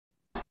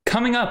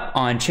Coming up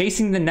on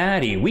Chasing the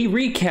Natty, we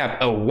recap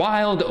a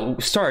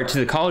wild start to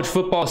the college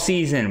football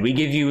season. We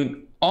give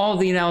you all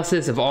the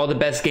analysis of all the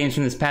best games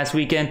from this past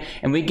weekend,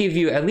 and we give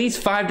you at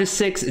least 5 to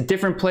 6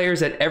 different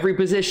players at every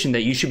position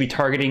that you should be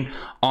targeting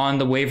on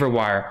the waiver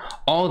wire.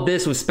 All of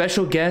this with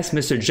special guest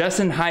Mr.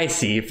 Justin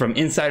Heisey from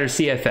Insider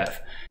CFF.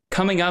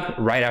 Coming up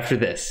right after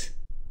this.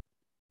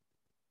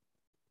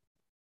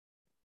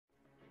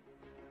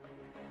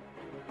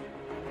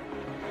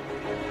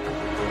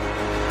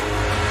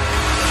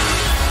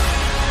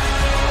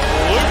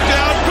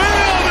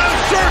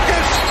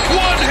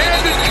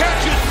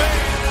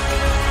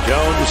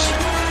 Jones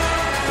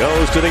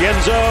goes to the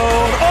end zone.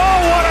 Oh,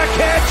 what a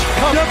catch!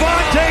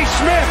 Devontae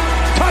Smith,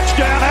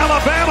 touchdown,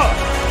 Alabama.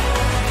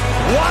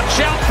 Watch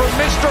out for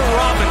Mr.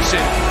 Robinson.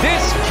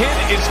 This kid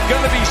is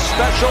going to be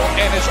special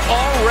and is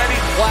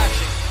already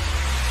flashing.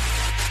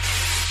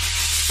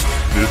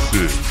 This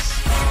is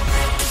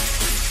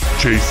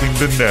Chasing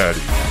the Natty,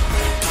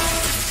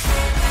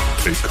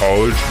 a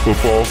college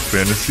football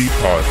fantasy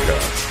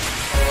podcast.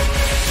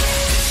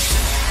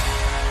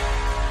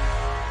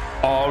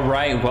 All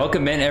right,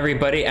 welcome in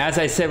everybody. As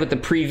I said with the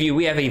preview,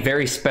 we have a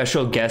very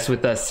special guest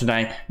with us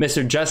tonight,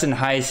 Mr. Justin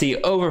Heisey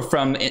over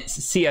from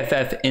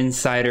CFF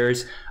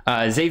Insiders.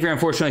 Xavier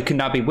unfortunately could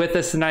not be with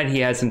us tonight. He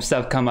had some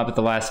stuff come up at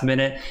the last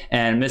minute,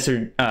 and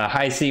Mr.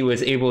 Heisey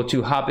was able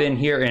to hop in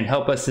here and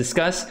help us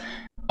discuss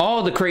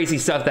all the crazy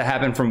stuff that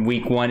happened from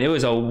week one. It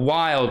was a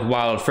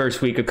wild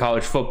first week of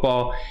college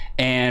football,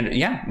 and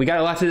yeah, we got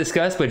a lot to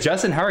discuss. But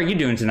Justin, how are you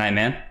doing tonight,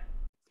 man?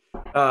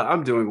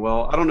 I'm doing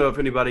well. I don't know if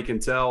anybody can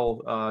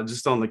tell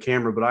just on the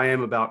camera, but I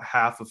am about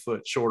half a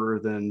foot shorter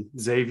than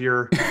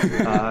Xavier.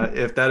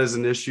 If that is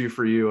an issue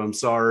for you, I'm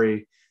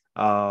sorry.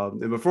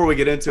 And before we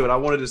get into it, I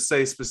wanted to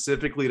say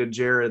specifically to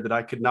Jared that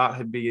I could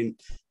not be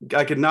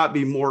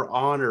more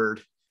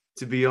honored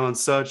to be on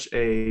such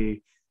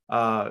a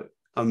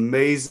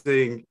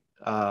amazing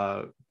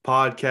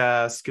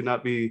podcast. Could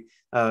not be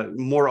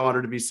more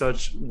honored to be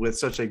with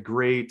such a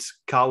great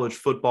college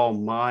football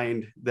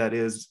mind that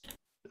is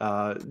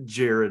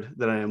Jared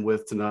that I am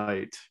with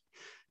tonight.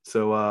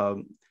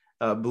 So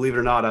believe it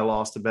or not, I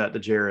lost a bet to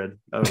Jared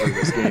over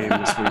this game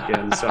this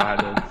weekend. So I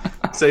had to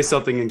say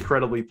something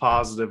incredibly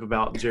positive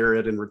about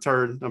Jared in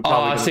return. I'm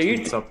probably going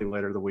to do something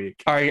later in the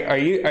week. Are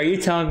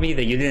you telling me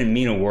that you didn't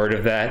mean a word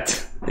of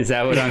that? Is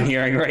that what I'm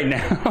hearing right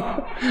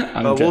now?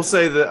 We'll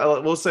say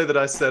that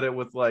I said it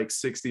with like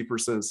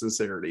 60%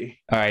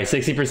 sincerity. All right,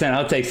 60%.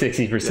 I'll take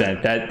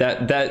 60%.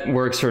 Yeah. That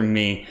works for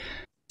me.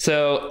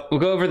 So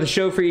we'll go over the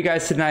show for you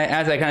guys tonight.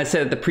 As I kind of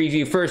said at the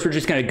preview, first, we're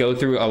just going to go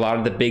through a lot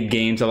of the big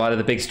games, a lot of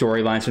the big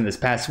storylines from this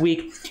past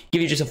week,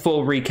 give you just a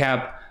full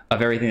recap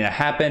of everything that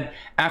happened.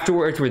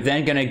 Afterwards, we're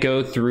then going to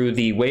go through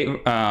the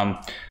who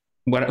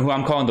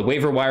I'm calling the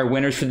waiver wire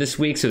winners for this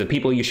week. So the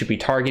people you should be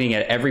targeting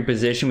at every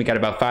position. We got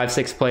about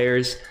 5-6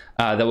 players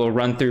that we'll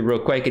run through real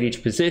quick at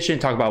each position,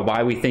 talk about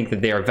why we think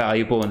that they are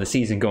valuable in the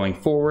season going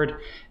forward.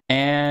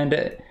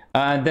 And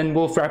then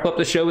we'll wrap up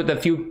the show with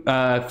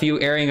a few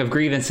airing of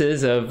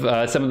grievances of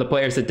some of the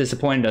players that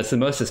disappointed us the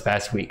most this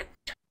past week.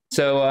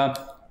 So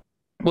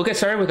we'll get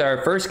started with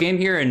our first game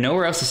here, and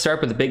nowhere else to start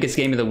but the biggest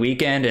game of the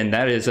weekend, and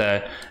that is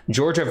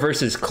Georgia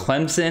versus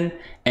Clemson.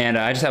 And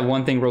I just have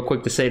one thing real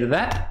quick to say to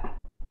that.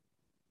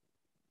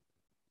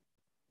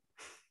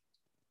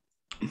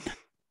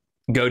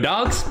 Go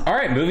Dogs. All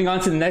right, moving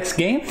on to the next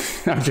game.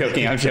 I'm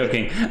joking.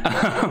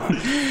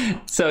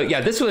 So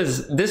yeah, this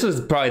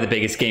was probably the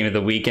biggest game of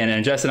the weekend.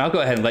 And Justin, I'll go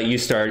ahead and let you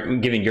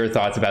start giving your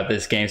thoughts about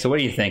this game. So what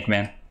do you think,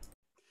 man?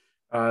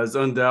 It's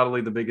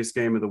undoubtedly the biggest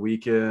game of the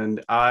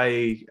weekend.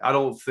 I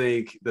don't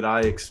think that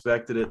I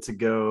expected it to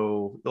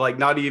go, like,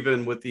 not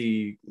even with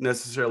the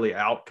necessarily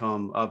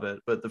outcome of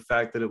it, but the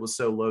fact that it was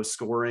so low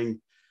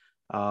scoring.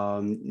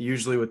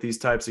 Usually with these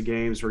types of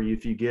games where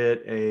if you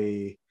get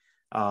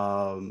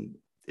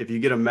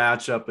a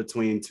matchup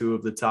between two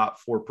of the top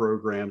 4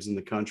 programs in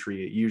the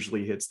country, it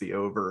usually hits the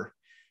over.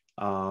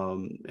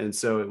 And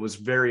so it was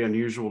very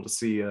unusual to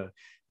see a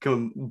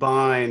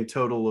combined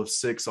total of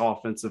 6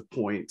 offensive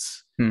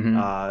points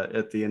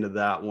at the end of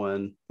that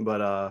one.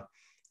 But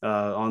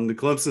on the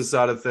Clemson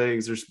side of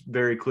things, there's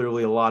very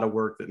clearly a lot of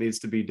work that needs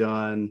to be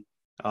done.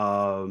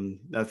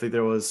 I think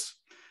there was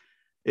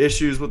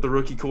issues with the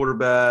rookie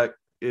quarterback,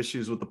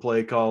 issues with the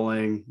play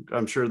calling.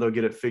 I'm sure they'll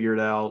get it figured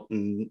out,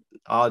 and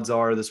odds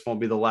are this won't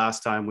be the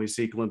last time we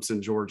see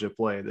Clemson Georgia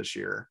play this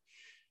year.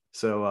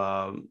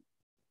 So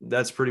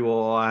that's pretty well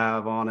all I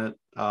have on it.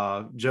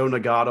 Joe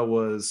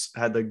Nagata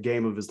had the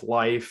game of his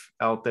life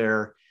out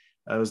there.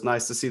 It was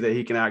nice to see that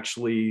he can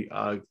actually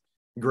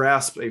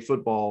grasp a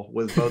football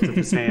with both of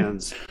his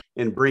hands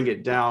and bring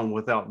it down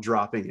without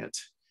dropping it.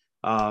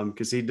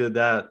 Because he did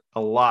that a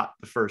lot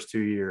the first 2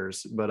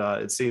 years,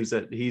 but it seems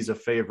that he's a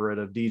favorite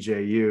of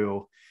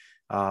DJU.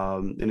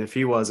 And if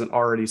he wasn't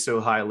already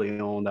so highly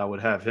owned, I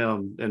would have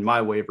him in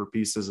my waiver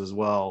pieces as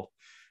well.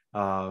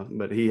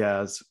 But he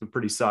has a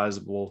pretty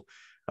sizable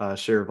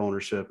share of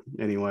ownership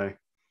anyway.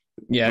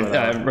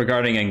 Yeah,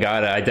 regarding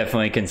Ngata, I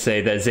definitely can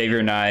say that Xavier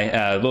and I,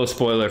 a little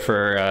spoiler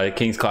for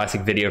King's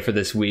Classic video for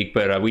this week,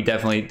 but we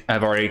definitely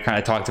have already kind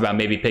of talked about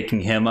maybe picking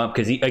him up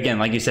because, again,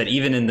 like you said,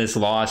 even in this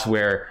loss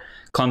where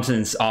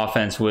Clemson's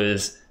offense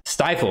was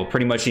stifled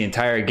pretty much the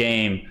entire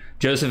game,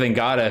 Joseph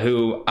Ngata,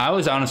 who I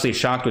was honestly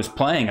shocked was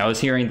playing. I was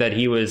hearing that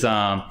he was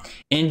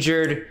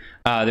injured.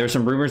 There were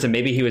some rumors that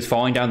maybe he was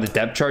falling down the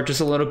depth chart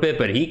just a little bit,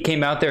 but he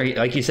came out there.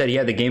 Like you said, he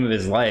had the game of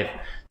his life.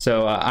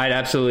 So I'd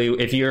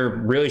absolutely, if you're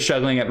really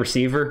struggling at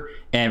receiver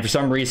and for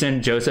some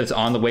reason Joseph's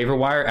on the waiver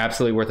wire,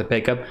 absolutely worth a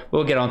pickup.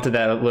 We'll get onto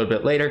that a little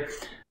bit later.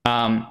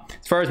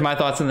 As far as my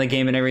thoughts on the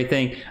game and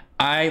everything,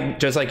 I,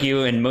 just like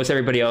you and most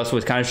everybody else,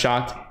 was kind of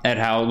shocked at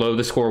how low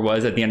the score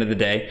was at the end of the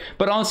day.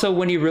 But also,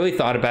 when you really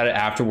thought about it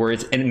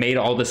afterwards, it made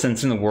all the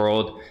sense in the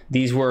world.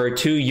 These were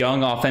two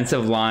young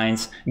offensive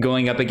lines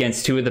going up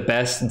against two of the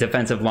best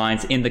defensive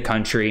lines in the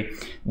country.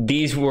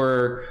 These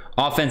were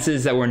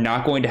offenses that were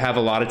not going to have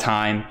a lot of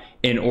time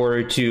in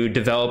order to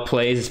develop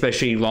plays,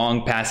 especially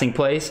long passing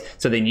plays.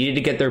 So they needed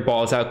to get their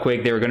balls out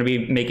quick. They were going to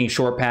be making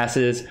short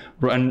passes,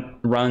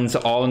 runs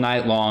all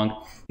night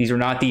long. These were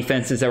not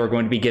defenses that were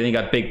going to be giving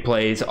up big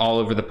plays all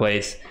over the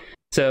place.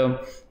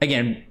 So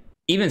again,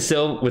 even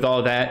still with all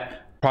of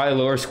that,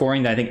 probably lower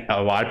scoring than I think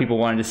a lot of people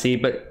wanted to see.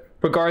 But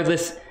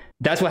regardless,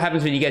 that's what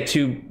happens when you get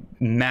two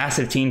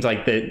massive teams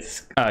like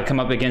this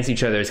come up against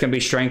each other. It's going to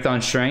be strength on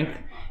strength,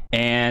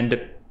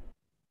 and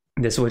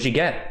this is what you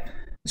get.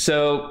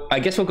 So I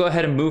guess we'll go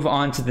ahead and move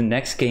on to the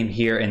next game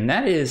here, and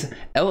that is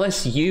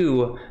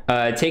LSU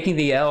taking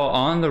the L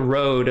on the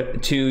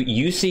road to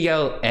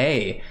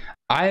UCLA.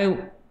 I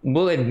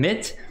will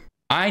admit,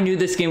 I knew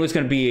this game was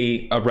going to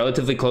be a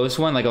relatively close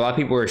one. Like, a lot of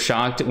people were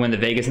shocked when the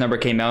Vegas number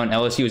came out and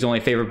LSU was only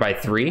favored by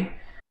 3.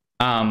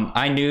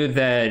 I knew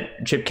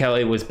that Chip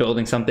Kelly was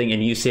building something in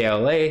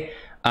UCLA.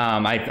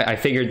 I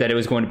figured that it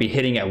was going to be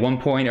hitting at one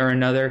point or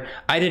another.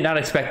 I did not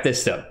expect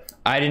this, though.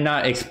 I did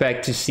not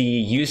expect to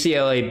see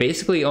UCLA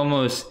basically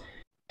almost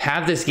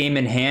have this game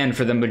in hand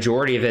for the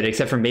majority of it,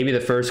 except for maybe the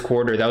first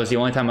quarter. That was the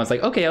only time I was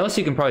like, okay,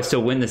 LSU can probably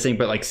still win this thing.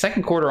 But like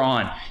second quarter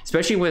on,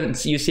 especially when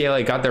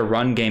UCLA got their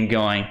run game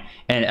going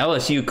and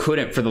LSU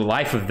couldn't for the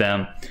life of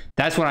them,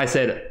 that's when I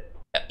said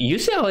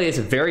UCLA is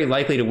very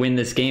likely to win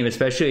this game,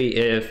 especially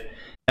if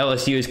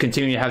LSU is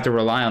continuing to have to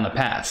rely on the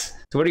pass.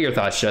 So what are your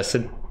thoughts,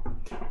 Justin?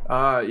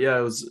 Yeah,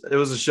 it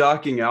was a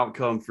shocking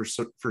outcome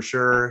for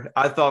sure.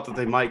 I thought that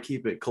they might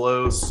keep it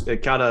close. It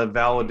kind of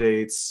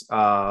validates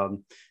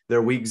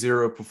their week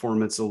 0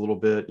 performance a little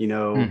bit. You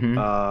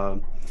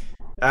know,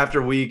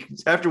 after week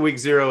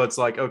 0, it's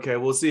like, okay,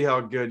 we'll see how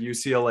good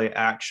UCLA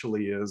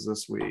actually is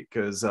this week,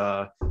 because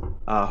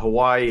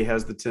Hawaii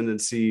has the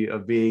tendency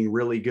of being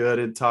really good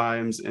at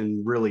times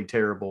and really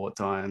terrible at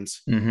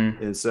times.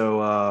 And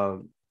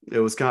so it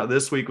was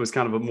this week was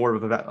kind of more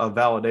of a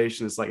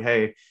validation. It's like,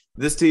 hey,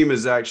 this team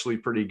is actually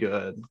pretty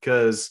good,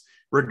 because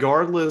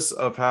regardless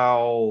of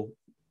how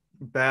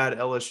bad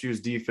LSU's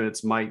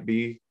defense might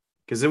be,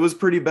 because it was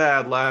pretty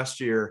bad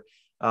last year,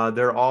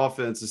 their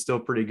offense is still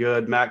pretty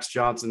good. Max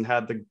Johnson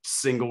had the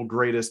single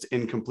greatest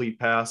incomplete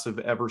pass I've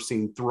ever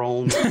seen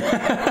thrown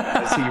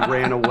as he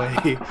ran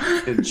away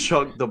and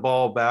chucked the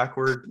ball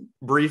backward.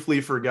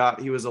 Briefly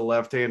forgot he was a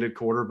left-handed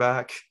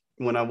quarterback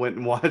when I went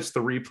and watched the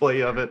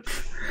replay of it.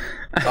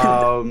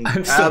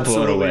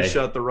 Absolutely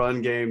shut the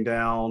run game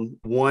down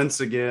once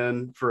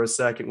again for a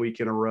second week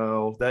in a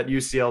row. That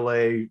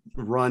UCLA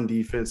run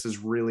defense is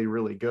really,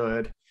 really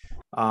good.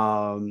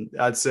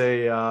 I'd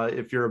say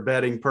if you're a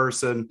betting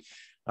person,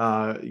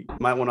 you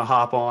might want to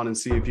hop on and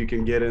see if you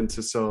can get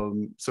into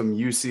some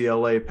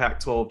UCLA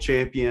Pac-12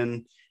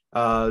 champion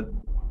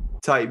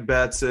type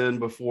bets in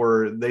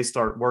before they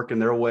start working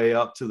their way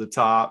up to the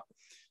top.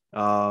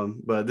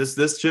 But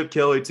this Chip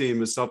Kelly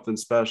team is something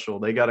special.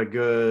 They got a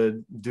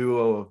good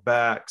duo of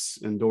backs,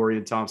 and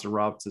Dorian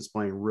Thompson-Robinson is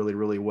playing really,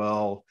 really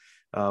well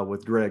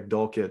with Greg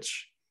Dulcich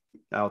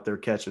out there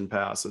catching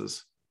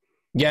passes.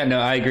 Yeah, no,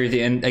 I agree with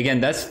you. And again,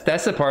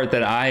 that's the part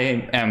that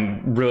I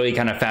am really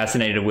kind of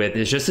fascinated with,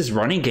 is just this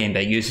running game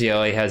that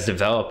UCLA has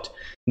developed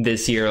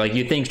this year. Like,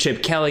 you think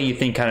Chip Kelly, you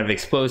think kind of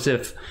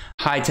explosive,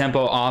 high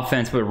tempo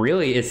offense, but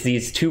really it's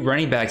these two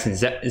running backs, and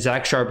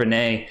Zach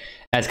Charbonnet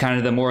as kind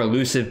of the more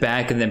elusive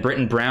back, and then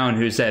Britton Brown,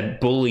 who's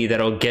that bully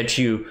that'll get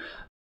you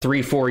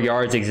 3-4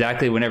 yards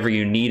exactly whenever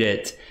you need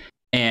it.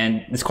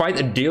 And it's quite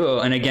a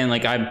duo. And again,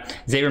 like,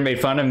 Xavier made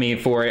fun of me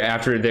for it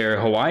after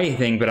their Hawaii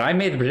thing, but I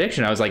made the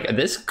prediction. I was like,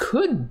 this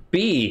could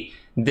be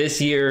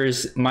this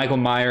year's Michael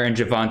Mayer and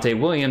Javonte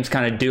Williams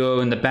kind of duo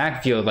in the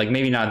backfield. Like,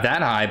 maybe not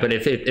that high, but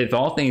if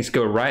all things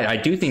go right, I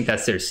do think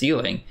that's their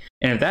ceiling.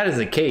 And if that is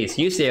the case,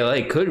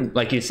 UCLA could,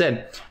 like you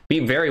said, be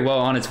very well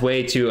on its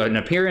way to an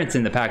appearance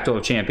in the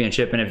Pac-12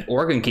 championship. And if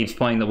Oregon keeps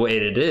playing the way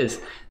it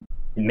is,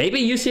 maybe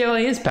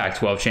UCLA is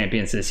Pac-12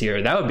 champions this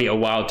year. That would be a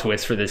wild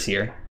twist for this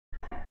year.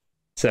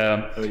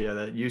 So, oh yeah,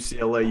 that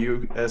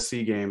UCLA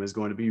USC game is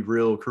going to be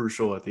real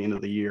crucial at the end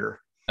of the year.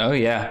 Oh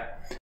yeah.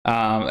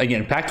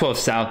 Again, Pac-12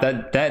 South,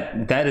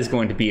 that is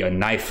going to be a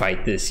knife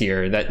fight this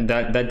year.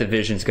 That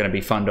division is going to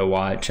be fun to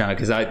watch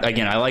because I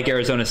like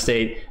Arizona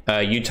State,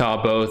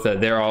 Utah, both.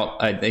 They're all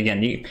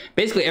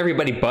basically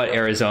everybody but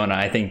Arizona,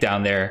 I think,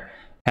 down there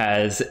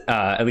has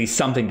at least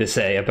something to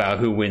say about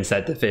who wins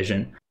that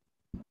division.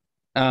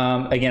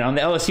 Again, on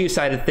the LSU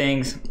side of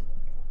things,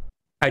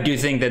 I do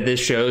think that this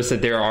shows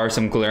that there are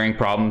some glaring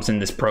problems in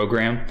this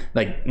program.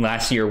 Like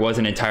last year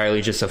wasn't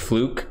entirely just a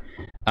fluke.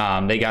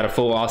 They got a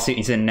full off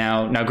season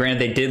now. Now, granted,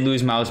 they did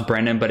lose Miles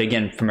Brennan, but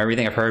again, from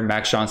everything I've heard,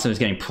 Max Johnson was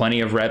getting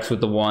plenty of reps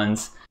with the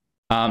ones.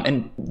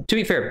 And to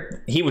be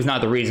fair, he was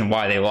not the reason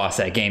why they lost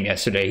that game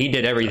yesterday. He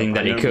did everything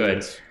that he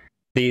could.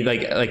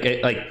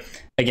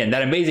 Again,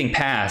 that amazing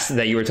pass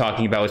that you were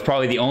talking about was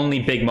probably the only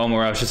big moment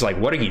where I was just like,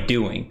 what are you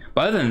doing?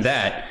 But other than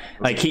that,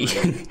 like he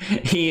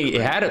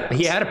had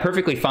a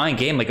perfectly fine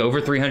game, like over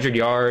 300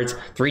 yards,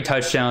 3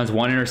 touchdowns,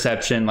 1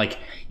 interception. Like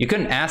you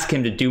couldn't ask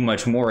him to do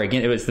much more.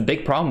 Again, the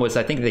big problem was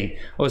I think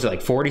what was it,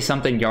 like 40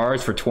 something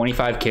yards for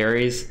 25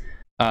 carries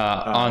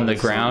on the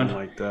ground.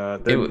 Like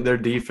that. Their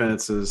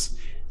defense is,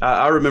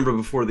 I remember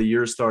before the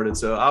year started.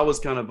 So I was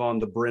kind of on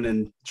the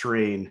Brennan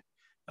train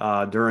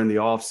during the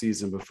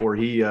offseason before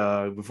he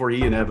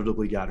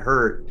inevitably got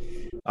hurt.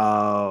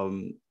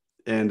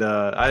 And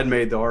I had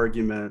made the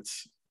argument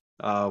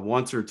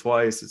once or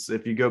twice.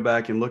 If you go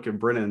back and look at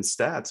Brennan's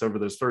stats over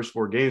those first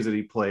 4 games that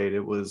he played,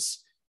 it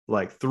was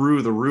like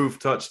through the roof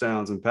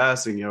touchdowns and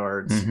passing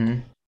yards. Mm-hmm.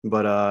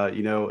 But,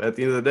 at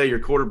the end of the day, your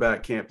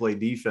quarterback can't play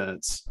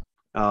defense.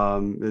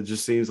 It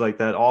just seems like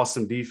that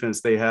awesome defense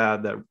they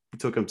had that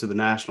took them to the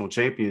national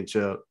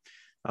championship,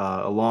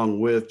 along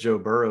with Joe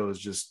Burrow, is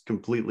just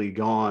completely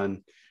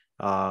gone.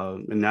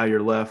 And now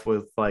you're left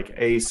with like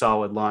a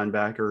solid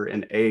linebacker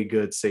and a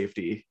good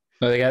safety.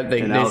 Well,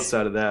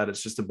 outside of that,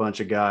 it's just a bunch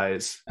of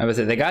guys. I would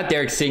say they got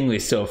Derek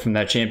Stingley still from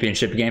that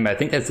championship game. I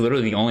think that's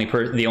literally the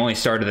only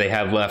starter they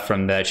have left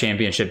from that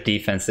championship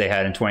defense they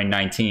had in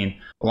 2019,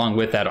 along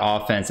with that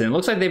offense. And it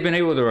looks like they've been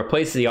able to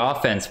replace the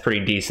offense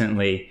pretty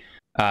decently,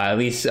 at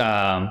least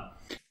kind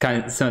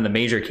of some of the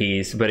major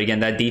keys. But again,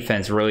 that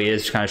defense really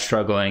is kind of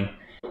struggling.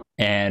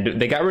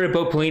 And they got rid of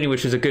Bo Pelini,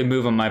 which was a good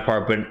move on my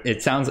part, but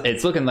it's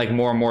looking like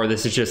more and more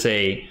this is just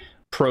a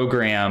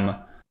program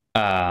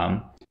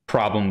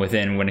problem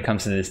within when it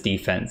comes to this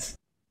defense.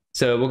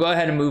 So we'll go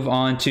ahead and move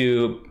on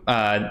to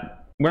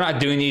we're not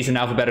doing these in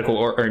alphabetical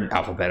or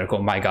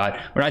alphabetical. My God,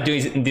 we're not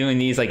doing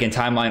these like in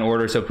timeline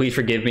order. So please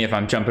forgive me if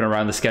I'm jumping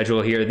around the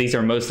schedule here. These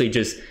are mostly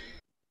just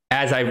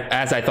as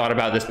I thought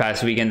about this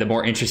past weekend, the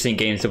more interesting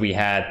games that we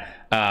had.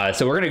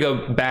 So we're going to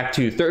go back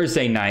to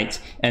Thursday night,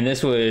 and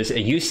this was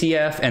a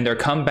UCF and their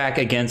comeback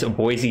against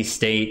Boise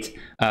State.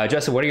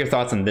 Justin, what are your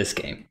thoughts on this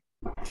game?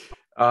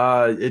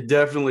 It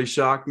definitely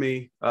shocked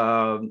me.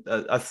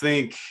 I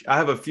think I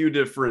have a few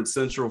different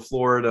Central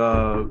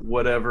Florida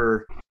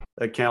whatever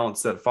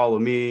accounts that follow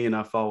me, and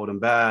I followed them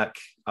back.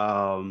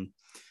 And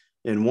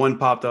one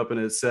popped up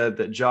and it said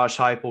that Josh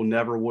Heupel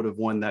never would have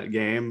won that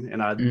game,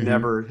 and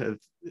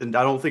and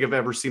I don't think I've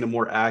ever seen a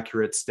more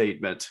accurate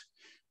statement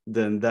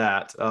than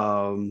that.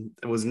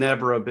 I was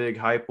never a big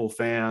Heupel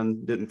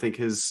fan. Didn't think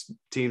his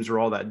teams were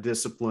all that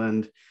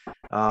disciplined.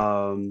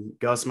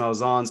 Gus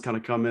Malzahn's kind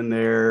of come in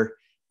there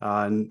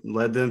and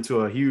led them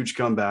to a huge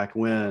comeback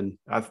win.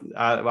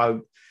 I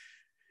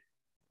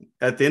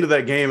at the end of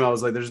that game, I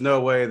was like, there's no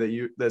way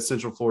that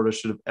Central Florida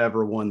should have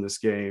ever won this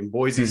game.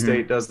 Boise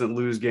State doesn't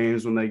lose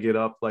games when they get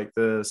up like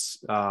this.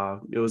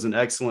 It was an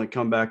excellent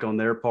comeback on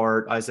their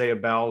part. Isaiah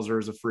Bowser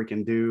is a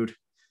freaking dude.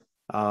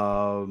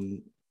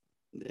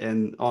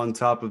 And on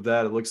top of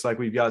that, it looks like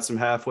we've got some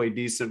halfway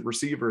decent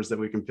receivers that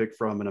we can pick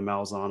from in a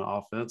Malzahn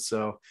offense.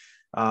 So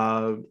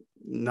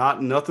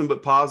nothing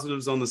but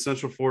positives on the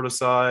Central Florida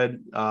side.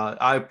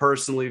 I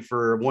personally,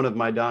 for one of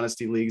my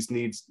dynasty leagues,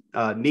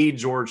 need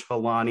George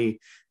Halani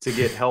to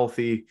get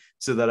healthy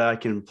so that I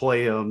can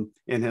play him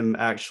and him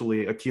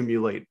actually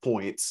accumulate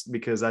points,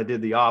 because I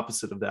did the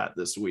opposite of that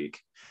this week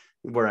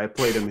where I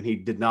played him and he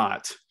did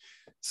not.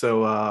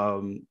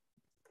 So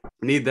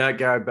need that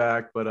guy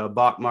back, but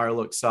Bachmeier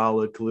looks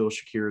solid. Khalil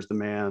Shakir is the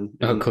man.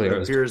 And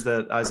it appears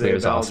that Isaiah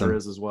Bowser awesome.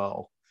 Is as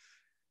well.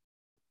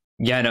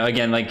 Yeah, no,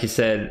 again, like you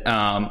said,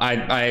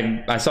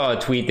 I saw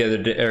a tweet the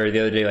other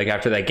day, like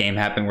after that game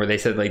happened, where they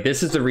said, like,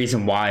 this is the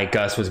reason why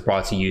Gus was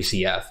brought to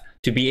UCF,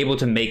 to be able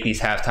to make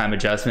these halftime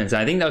adjustments.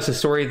 And I think that was the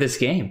story of this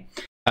game.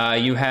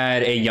 You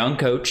had a young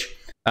coach,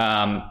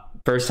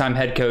 first-time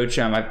head coach.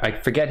 I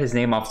forget his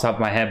name off the top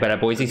of my head, but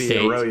at Boise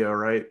State. Arroyo,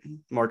 right?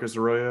 Marcus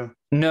Arroyo?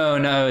 No,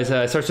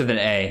 it starts with an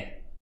A.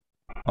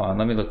 Hold on,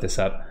 let me look this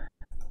up.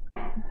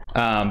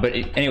 But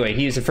anyway,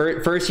 he's a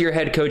first-year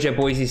head coach at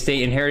Boise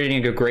State,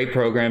 inheriting a great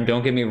program.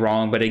 Don't get me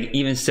wrong, but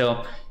even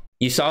still,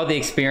 you saw the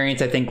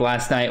experience, I think,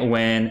 last night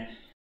when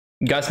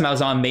Gus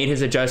Malzahn made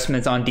his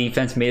adjustments on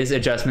defense, made his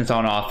adjustments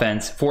on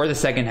offense for the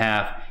second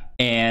half,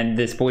 and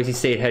this Boise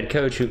State head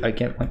coach, who I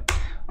can't.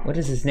 What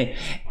is his name?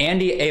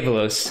 Andy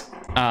Avalos.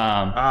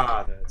 That's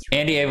right.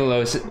 Andy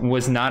Avalos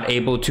was not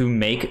able to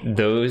make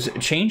those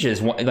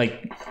changes,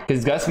 like,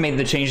 because Gus made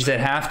the changes at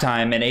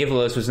halftime and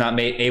Avalos was not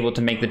able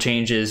to make the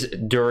changes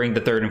during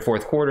the third and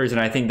fourth quarters, and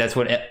I think that's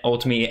what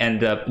ultimately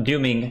ended up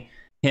dooming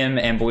him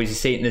and Boise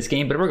State in this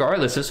game. But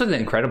regardless, this was an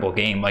incredible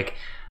game. Like,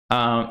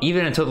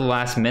 even until the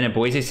last minute,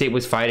 Boise State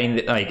was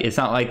fighting. Like, it's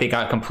not like they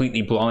got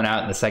completely blown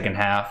out in the second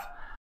half.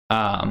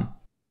 But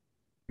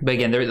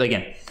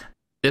again,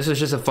 this was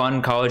just a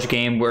fun college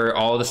game where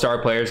all the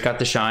star players got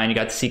to shine. You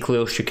got to see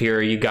Khalil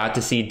Shakir. You got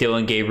to see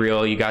Dylan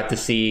Gabriel. You got to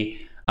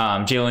see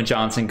Jalen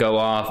Johnson go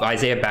off.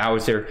 Isaiah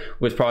Bowser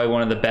was probably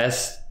one of the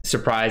best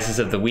surprises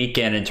of the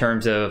weekend in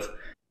terms of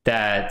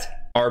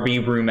that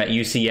RB room at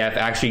UCF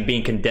actually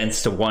being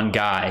condensed to one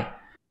guy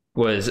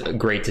was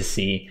great to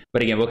see.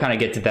 But again, we'll kind of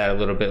get to that a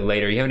little bit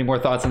later. You have any more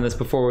thoughts on this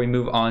before we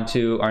move on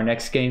to our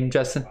next game,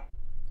 Justin?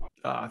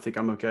 I think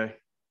I'm okay.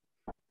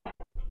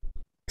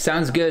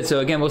 Sounds good. So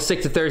again, we'll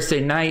stick to Thursday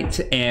night,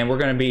 and we're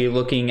going to be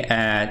looking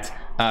at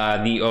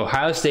the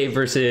Ohio State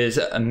versus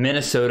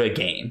Minnesota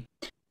game.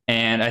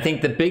 And I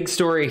think the big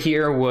story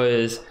here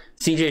was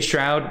CJ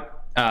Stroud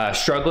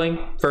struggling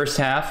first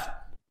half,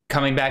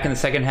 coming back in the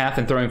second half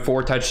and throwing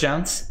 4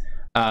 touchdowns,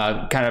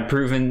 kind of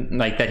proving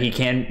like that he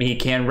can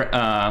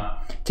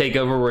take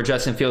over where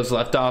Justin Fields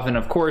left off. And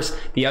of course,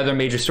 the other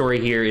major story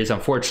here is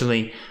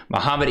unfortunately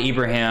Muhammad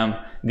Ibrahim,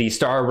 the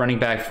star running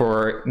back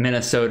for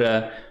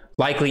Minnesota,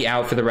 likely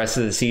out for the rest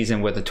of the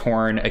season with a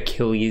torn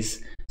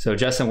Achilles. So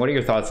Justin, what are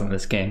your thoughts on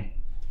this game?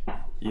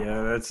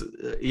 Yeah, that's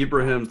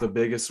Ibrahim's the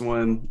biggest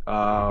one.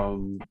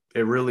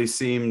 It really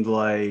seemed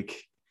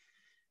like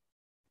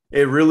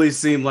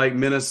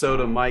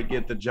Minnesota might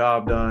get the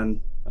job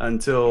done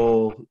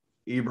until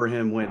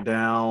Ibrahim went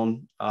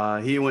down.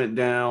 He went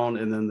down,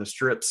 and then the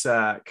strip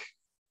sack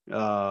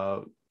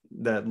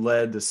that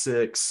led to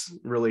 6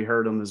 really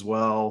hurt him as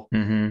well.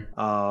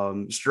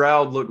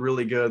 Stroud looked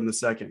really good in the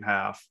second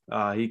half.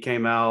 He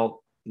came out,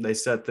 they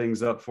set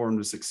things up for him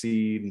to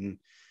succeed, and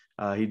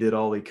he did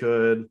all he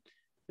could,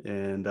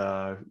 and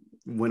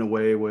went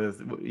away with,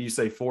 you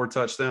say 4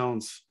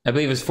 touchdowns? I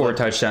believe it was 4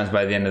 touchdowns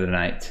by the end of the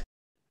night.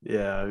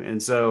 Yeah.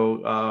 And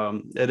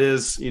so it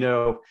is,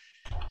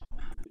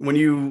 when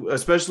you,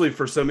 especially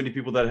for so many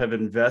people that have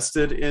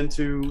invested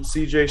into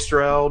CJ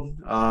Stroud,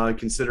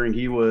 considering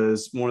he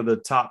was one of the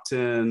top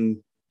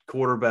 10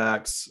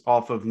 quarterbacks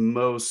off of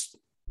most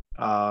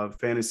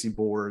fantasy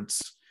boards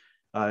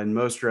in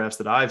most drafts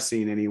that I've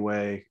seen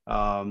anyway,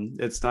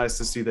 it's nice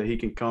to see that he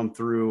can come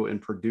through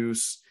and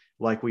produce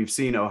like we've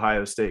seen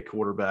Ohio State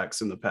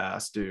quarterbacks in the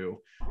past do,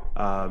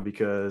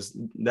 because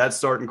that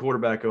starting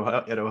quarterback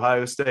at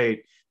Ohio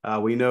State,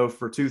 we know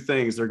for 2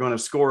 things: they're going to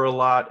score a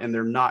lot, and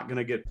they're not going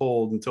to get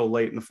pulled until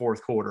late in the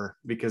fourth quarter,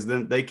 because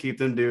then they keep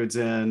them dudes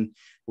in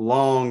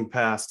long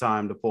past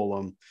time to pull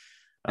them.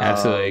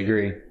 Absolutely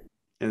agree.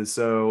 And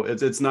so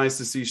it's nice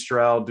to see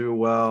Stroud do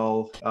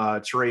well.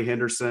 Trey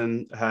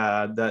Henderson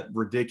had that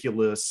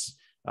ridiculous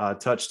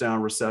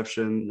touchdown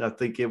reception. I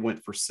think it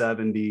went for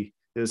 70.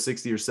 It was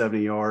 60 or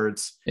 70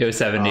 yards. It was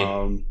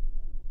 70.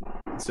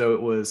 So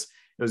it was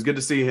good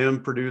to see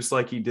him produce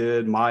like he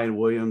did. Mayan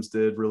Williams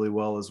did really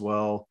well as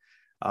well.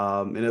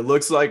 And it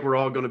looks like we're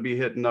all going to be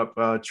hitting up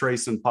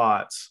Trace and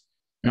Potts.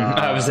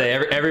 I would say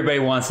everybody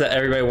wants that.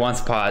 Everybody wants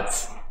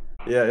Potts.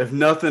 Yeah, if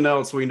nothing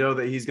else, we know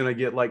that he's going to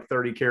get like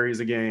 30 carries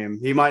a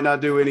game. He might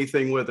not do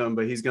anything with them,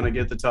 but he's going to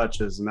get the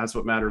touches, and that's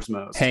what matters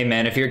most. Hey,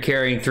 man, if you're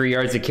carrying 3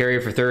 yards a carry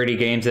for 30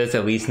 games, that's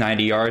at least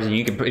 90 yards, and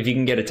if you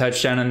can get a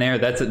touchdown in there,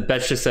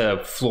 that's just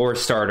a floor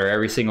starter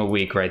every single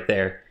week right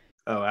there.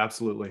 Oh,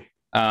 absolutely.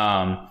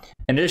 In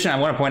addition, I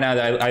want to point out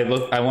that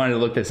I wanted to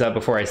look this up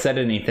before I said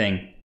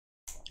anything,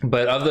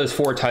 but of those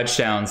 4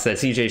 touchdowns that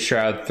CJ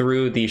Stroud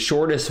threw, the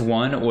shortest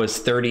one was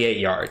 38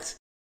 yards.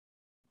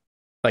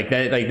 Like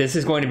that, like this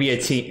is going to be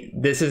a team.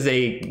 This is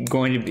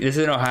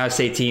an Ohio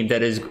State team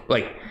that is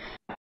like,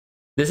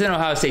 this is an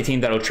Ohio State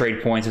team that'll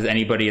trade points with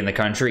anybody in the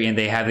country, and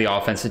they have the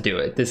offense to do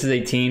it. This is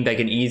a team that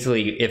can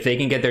easily, if they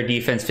can get their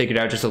defense figured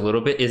out just a little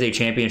bit, is a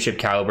championship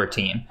caliber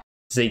team.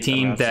 It's a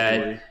team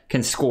that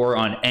can score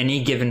on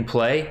any given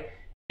play.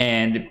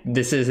 And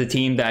this is a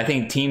team that I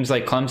think teams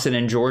like Clemson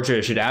and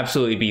Georgia should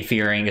absolutely be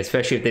fearing,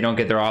 especially if they don't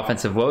get their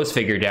offensive woes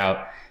figured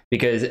out.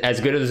 Because as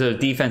good as those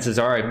defenses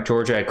are at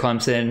Georgia, at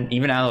Clemson,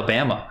 even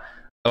Alabama,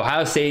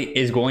 Ohio State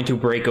is going to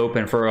break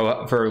open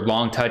for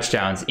long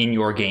touchdowns in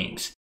your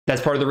games.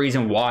 That's part of the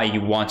reason why you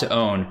want to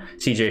own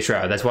CJ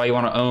Stroud. That's why you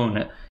want to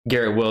own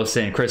Garrett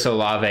Wilson, Chris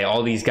Olave,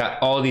 all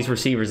these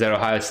receivers at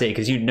Ohio State,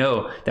 because you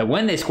know that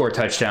when they score a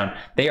touchdown,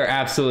 they are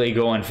absolutely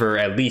going for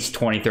at least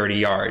 20, 30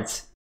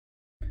 yards.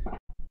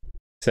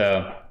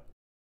 So,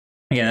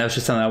 again, that was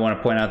just something I want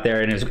to point out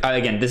there. And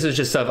again, this is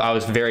just stuff I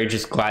was very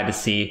just glad to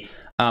see.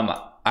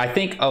 I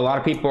think a lot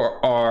of people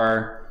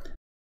are.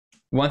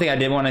 One thing I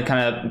did want to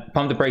kind of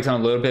pump the brakes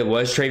on a little bit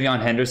was TreVeyon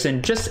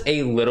Henderson, just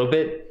a little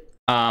bit.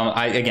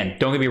 Again,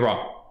 don't get me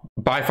wrong,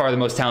 by far the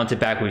most talented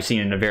back we've seen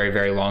in a very,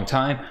 very long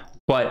time.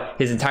 But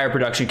his entire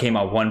production came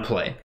on one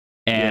play,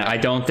 And I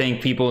don't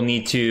think people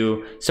need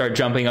to start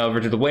jumping over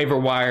to the waiver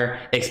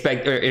wire, or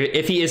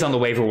if he is on the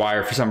waiver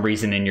wire for some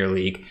reason in your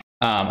league.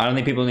 I don't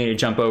think people need to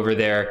jump over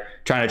there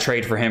trying to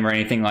trade for him or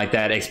anything like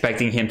that,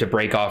 expecting him to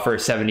break off for a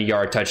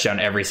 70-yard touchdown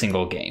every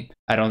single game.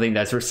 I don't think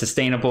that's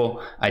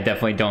sustainable. I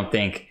definitely don't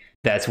think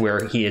that's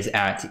where he is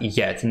at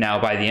yet. Now,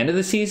 by the end of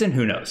the season,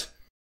 who knows?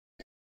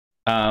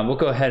 We'll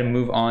go ahead and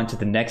move on to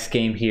the next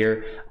game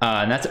here.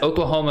 And that's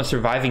Oklahoma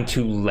surviving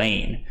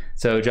Tulane.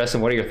 So,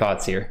 Justin, what are your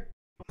thoughts here?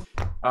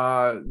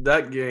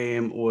 That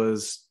game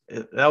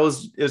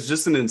it's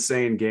just an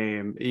insane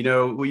game. You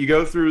know, you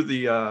go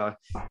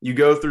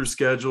through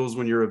schedules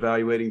when you're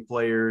evaluating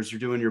players, you're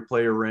doing your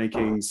player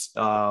rankings.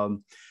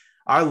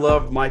 I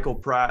loved Michael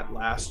Pratt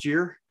last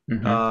year.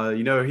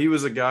 You know, he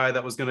was a guy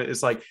that was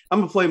it's like, I'm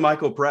gonna play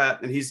Michael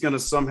Pratt and he's gonna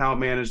somehow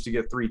manage to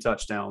get 3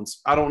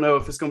 touchdowns. I don't know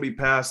if it's gonna be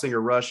passing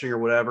or rushing or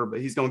whatever,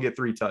 but he's gonna get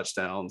 3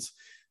 touchdowns.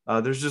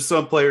 There's just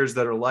some players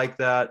that are like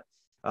that,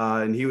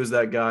 and he was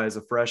that guy as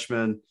a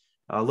freshman.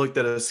 Looked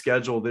at his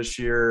schedule this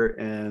year,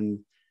 and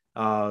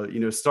you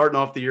know, starting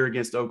off the year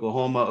against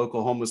Oklahoma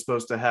was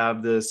supposed to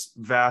have this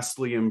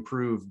vastly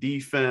improved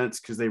defense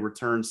because they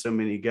returned so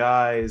many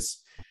guys,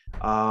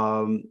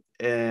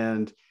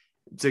 and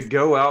to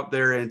go out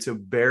there and to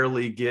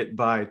barely get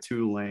by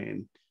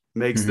Tulane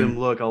makes them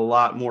look a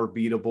lot more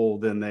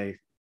beatable than they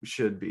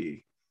should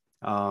be.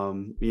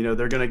 You know,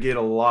 they're going to get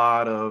a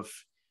lot of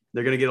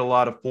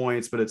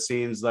points, but it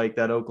seems like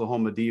that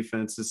Oklahoma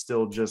defense is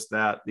still just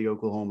that, the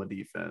Oklahoma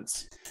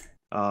defense.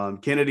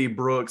 Kennedy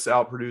Brooks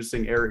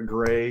outproducing Eric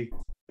Gray.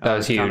 That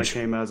was huge. Kind of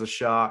came as a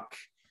shock.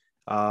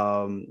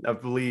 I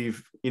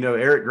believe, you know,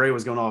 Eric Gray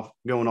was going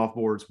off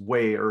boards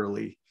way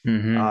early.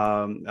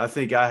 I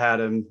think I had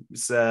him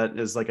set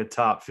as like a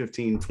top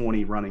 15,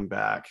 20 running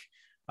back,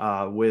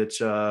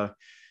 which a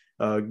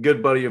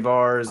good buddy of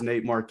ours,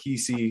 Nate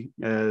Marquisi,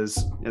 as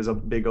a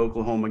big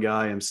Oklahoma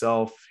guy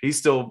himself, he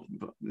still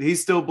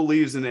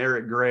believes in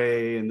Eric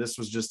Gray, and this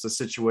was just a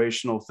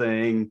situational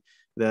thing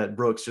that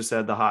Brooks just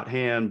had the hot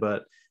hand,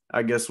 but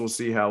I guess we'll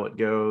see how it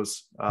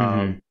goes.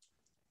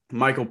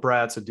 Michael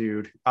Pratt's a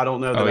dude. I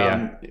don't know that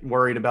I'm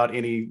worried about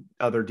any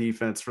other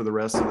defense for the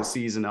rest of the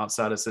season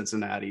outside of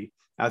Cincinnati.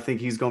 I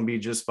think he's going to be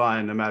just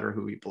fine no matter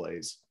who he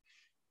plays.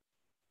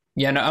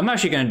 Yeah, no, I'm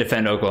actually going to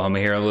defend Oklahoma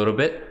here a little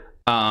bit.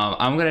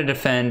 I'm going to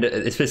defend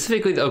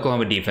specifically the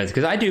Oklahoma defense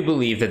because I do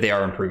believe that they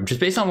are improved just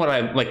based on what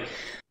I like.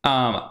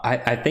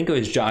 I think it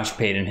was Josh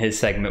Pate in his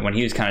segment when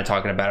he was kind of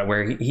talking about it,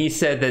 where he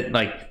said that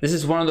like this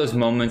is one of those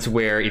moments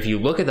where if you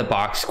look at the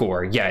box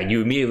score,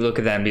 you immediately look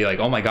at that and be like,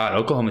 oh my God,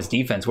 Oklahoma's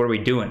defense, what are we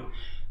doing?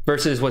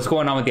 Versus what's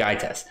going on with the eye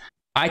test.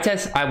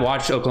 I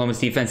watched Oklahoma's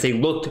defense. They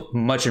looked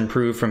much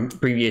improved from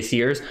previous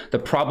years. The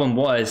problem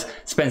was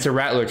Spencer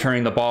Rattler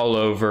turning the ball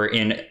over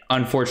in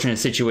unfortunate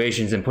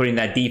situations and putting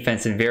that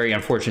defense in very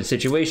unfortunate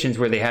situations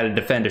where they had to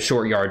defend a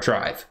short yard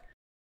drive.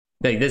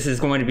 Like, this is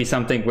going to be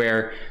something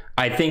where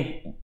I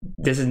think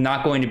this is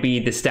not going to be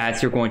the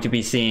stats you're going to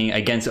be seeing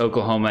against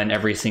Oklahoma in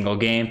every single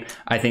game.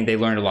 I think they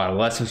learned a lot of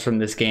lessons from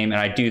this game,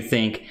 and I do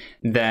think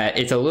that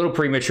it's a little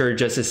premature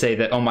just to say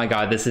that, oh my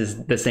God, this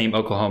is the same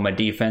Oklahoma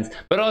defense.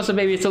 But also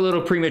maybe it's a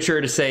little premature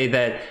to say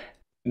that,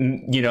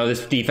 you know,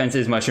 this defense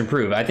is much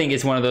improved. I think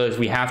it's one of those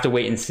we have to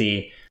wait and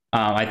see.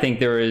 I think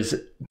there is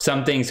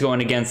some things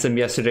going against them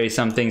yesterday,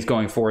 some things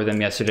going for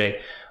them yesterday.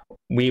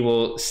 We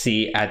will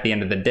see at the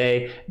end of the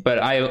day, but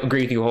I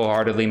agree with you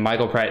wholeheartedly.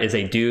 Michael Pratt is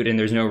a dude, and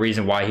there's no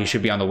reason why he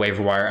should be on the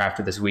waiver wire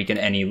after this week in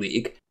any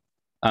league.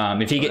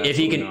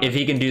 If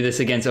he can do this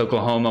against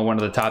Oklahoma, one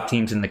of the top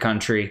teams in the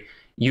country,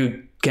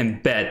 you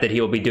can bet that he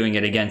will be doing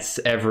it against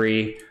they're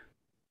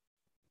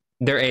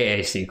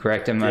AAC,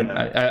 correct?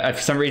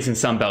 For some reason,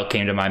 Sun Belt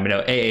came to mind, but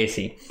no,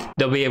 AAC.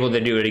 They'll be able to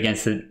do it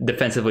against the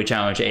defensively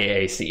challenged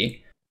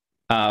AAC.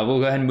 We'll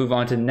go ahead and move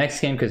on to the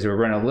next game because we're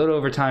running a little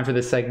over time for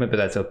this segment, but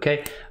that's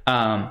okay.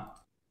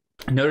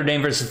 Notre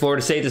Dame versus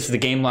Florida State. This is the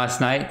game last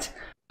night.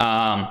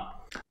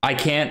 I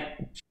can't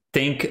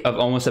think of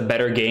almost a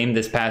better game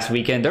this past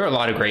weekend. There are a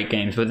lot of great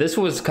games, but this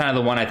was kind of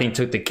the one I think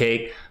took the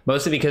cake,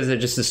 mostly because of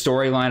just the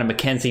storyline of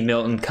Mackenzie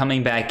Milton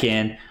coming back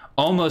in,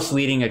 almost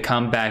leading a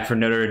comeback for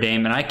Notre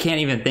Dame. And I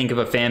can't even think of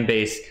a fan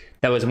base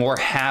that was more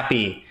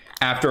happy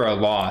after a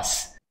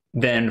loss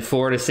than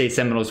Florida State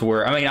Seminoles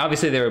were. I mean,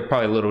 obviously they were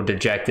probably a little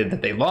dejected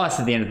that they lost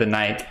at the end of the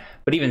night,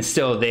 but even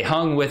still, they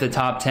hung with a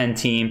top 10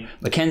 team.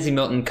 Mackenzie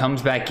Milton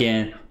comes back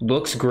in,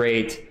 looks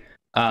great,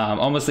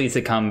 almost leads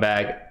a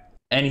comeback.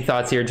 Any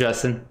thoughts here,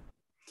 Justin?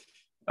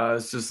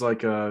 It's just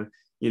like, me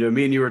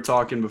and you were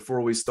talking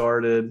before we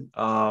started.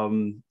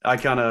 I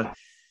kind of,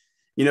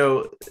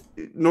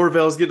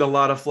 Norvell's getting a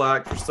lot of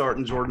flack for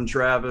starting Jordan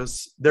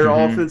Travis. Their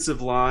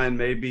offensive line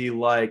may be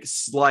like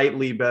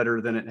slightly better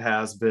than it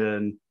has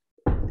been,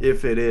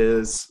 if it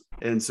is.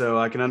 And so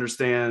I can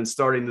understand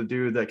starting the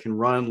dude that can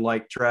run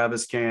like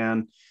Travis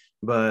can.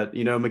 But,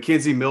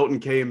 Mackenzie Milton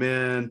came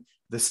in,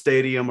 the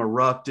stadium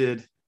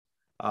erupted,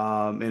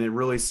 and it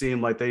really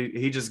seemed like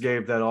he just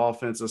gave that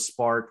offense a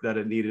spark that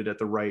it needed at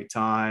the right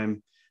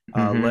time,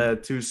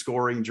 led 2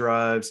 scoring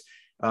drives.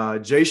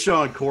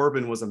 Jayshon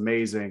Corbin was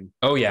amazing.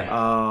 Oh,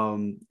 yeah.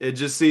 It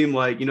just seemed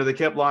like, they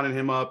kept lining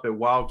him up at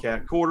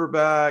Wildcat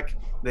quarterback.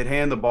 They'd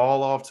hand the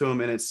ball off to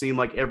him, and it seemed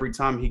like every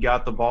time he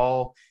got the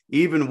ball,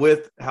 even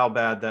with how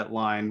bad that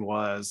line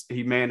was,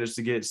 he managed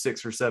to get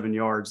 6 or 7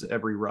 yards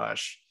every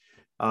rush.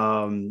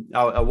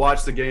 I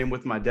watched the game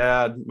with my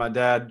dad. My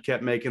dad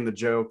kept making the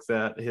joke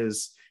that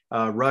his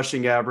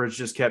rushing average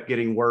just kept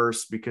getting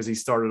worse because he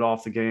started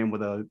off the game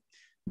with like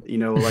an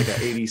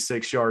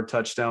 86-yard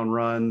touchdown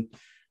run.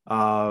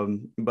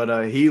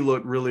 But he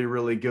looked really,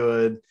 really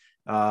good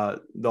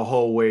the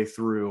whole way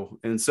through.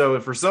 And so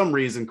if for some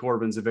reason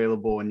Corbin's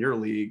available in your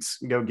leagues,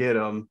 go get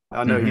him.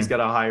 I know he's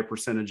got a high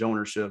percentage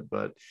ownership,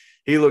 but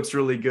he looks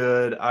really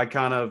good. I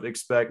kind of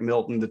expect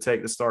Milton to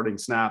take the starting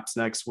snaps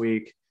next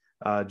week,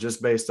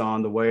 just based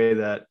on the way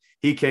that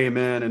he came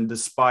in and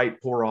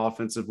despite poor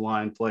offensive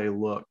line play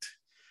looked,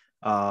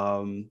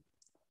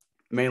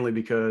 mainly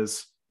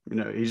because,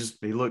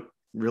 he looked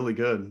really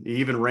good. He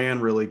even ran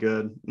really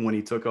good when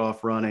he took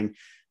off running.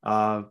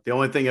 The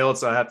only thing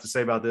else I have to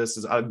say about this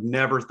is I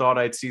never thought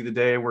I'd see the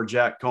day where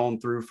Jack Cohn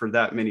threw for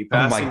that many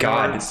passing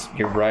yards.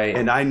 You're right.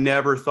 And I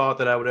never thought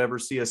that I would ever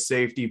see a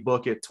safety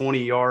book at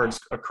 20 yards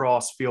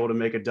across field and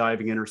make a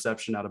diving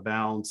interception out of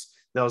bounds.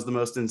 That was the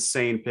most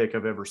insane pick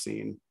I've ever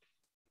seen.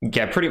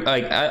 Yeah, pretty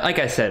like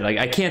I said,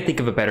 I can't think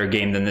of a better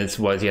game than this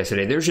was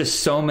yesterday. There's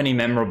just so many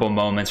memorable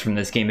moments from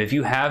this game. If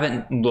you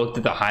haven't looked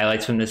at the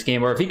highlights from this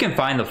game, or if you can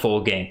find the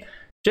full game,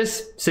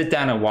 just sit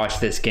down and watch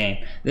this game.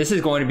 This is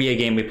going to be a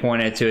game we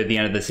point to at the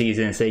end of the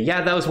season and say,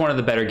 yeah, that was one of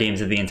the better games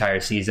of the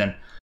entire season.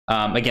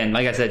 Again,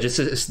 like I said, just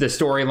the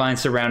storyline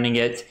surrounding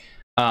it.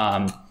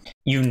 I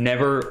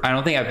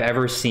don't think I've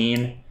ever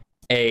seen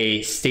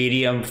a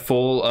stadium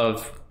full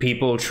of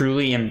people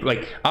truly, and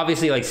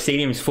obviously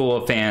stadiums full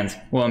of fans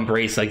will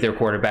embrace their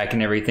quarterback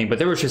and everything, but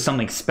there was just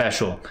something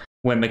special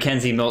when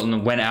Mackenzie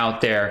Milton went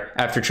out there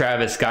after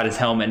Travis got his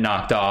helmet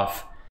knocked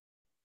off,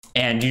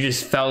 and you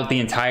just felt the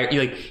entire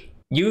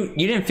you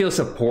didn't feel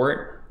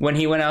support when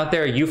he went out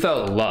there. You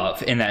felt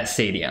love in that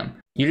stadium.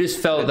 You just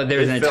felt that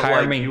there's an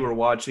entire you were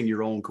watching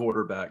your own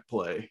quarterback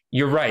play.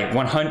 You're right.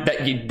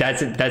 100.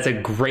 That's a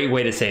great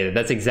way to say that.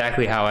 That's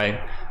exactly how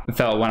I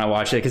felt when I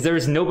watched it, because there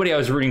was nobody I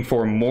was rooting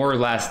for more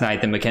last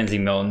night than Mackenzie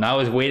Milton.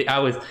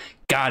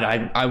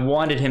 I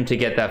wanted him to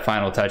get that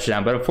final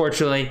touchdown, but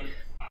unfortunately,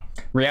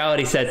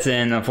 reality sets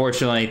in.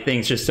 Unfortunately,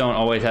 things just don't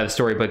always have a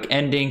storybook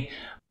ending.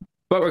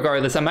 But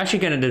regardless, I'm actually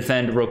going to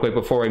defend real quick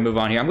before we move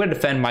on here. I'm going to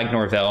defend Mike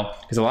Norvell,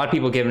 because a lot of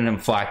people giving him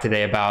flack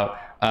today about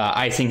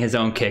icing his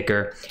own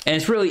kicker. And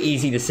it's really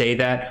easy to say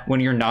that when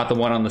you're not the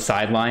one on the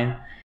sideline.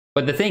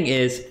 But the thing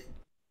is,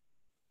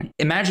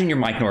 imagine you're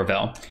Mike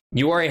Norvell.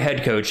 You are a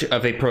head coach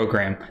of a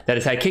program that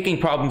has had kicking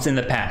problems in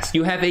the past.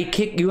 You have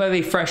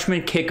a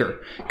freshman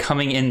kicker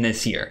coming in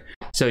this year.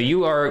 So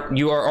you are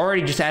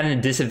already just at a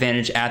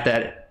disadvantage at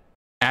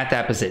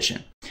that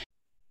position.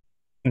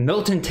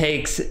 Milton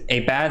takes a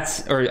bad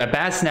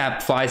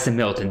snap, flies to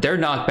Milton. They're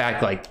knocked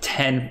back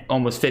 10,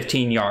 almost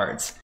 15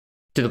 yards,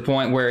 to the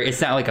point where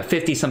it's not a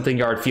 50-something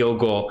yard field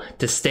goal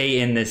to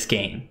stay in this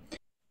game.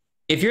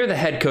 If you're the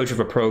head coach of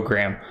a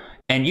program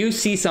and you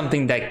see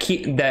something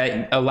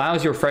that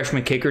allows your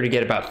freshman kicker to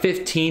get about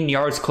 15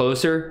 yards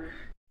closer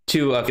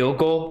to a field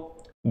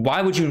goal,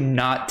 why would you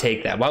not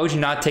take that? Why would you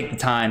not take the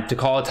time to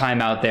call a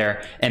timeout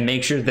there and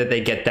make sure that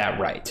they get that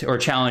right, or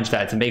challenge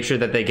that to make sure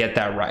that they get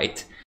that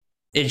right?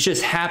 It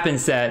just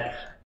happens that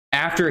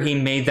after he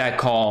made that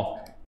call,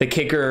 the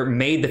kicker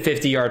made the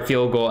 50-yard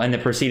field goal and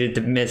then proceeded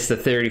to miss the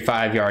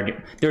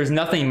 35-yard. There was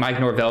nothing Mike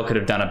Norvell could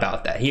have done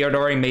about that. He had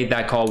already made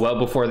that call well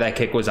before that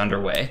kick was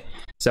underway.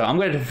 So I'm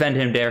going to defend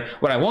him there.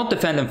 What I won't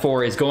defend him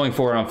for is going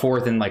for it on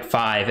 4th and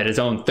 5 at his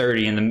own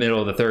 30 in the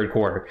middle of the third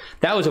quarter.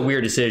 That was a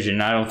weird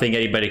decision. I don't think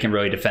anybody can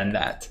really defend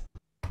that.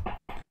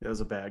 It was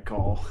a bad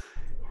call.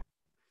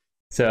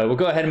 So we'll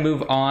go ahead and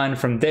move on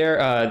from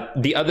there.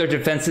 The other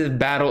defensive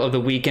battle of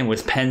the weekend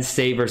was Penn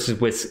State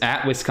versus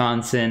at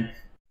Wisconsin.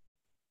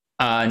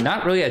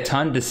 Not really a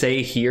ton to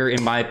say here,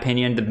 in my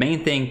opinion. The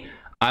main thing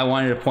I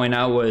wanted to point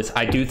out was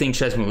I do think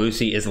Chez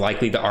Mellusi is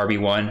likely the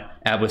RB1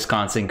 at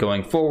Wisconsin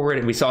going forward.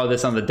 And we saw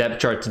this on the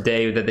depth chart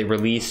today that they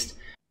released,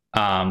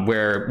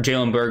 where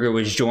Jalen Berger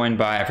was joined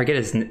by, I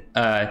forget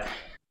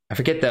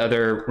the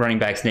other running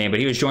back's name, but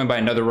he was joined by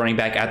another running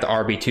back at the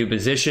RB2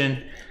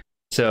 position.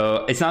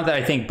 So it's not that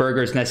I think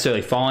Berger's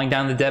necessarily falling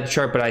down the depth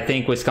chart, but I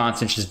think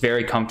Wisconsin's just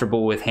very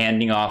comfortable with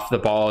handing off the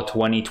ball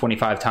 20,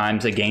 25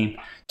 times a game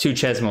to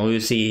Chez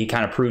Mellusi. He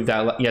kind of proved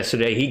that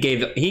yesterday. He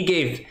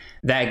gave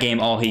that game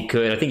all he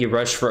could. I think he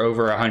rushed for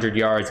over 100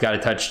 yards, got a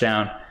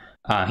touchdown.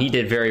 He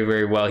did very,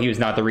 very well. He was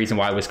not the reason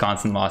why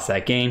Wisconsin lost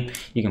that game.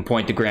 You can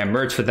point to Graham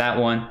Mertz for that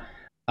one.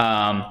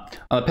 On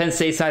the Penn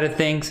State side of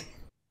things,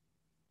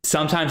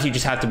 sometimes you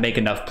just have to make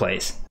enough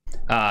plays.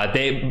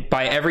 They,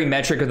 by every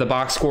metric of the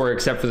box score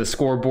except for the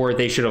scoreboard,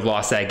 they should have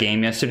lost that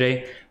game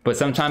yesterday. But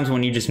sometimes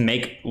when you just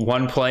make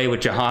one play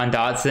with Jahan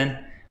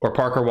Dotson or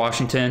Parker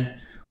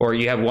Washington, or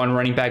you have one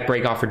running back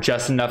break off for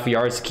just enough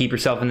yards to keep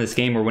yourself in this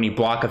game, or when you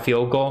block a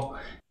field goal,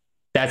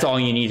 that's all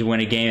you need to win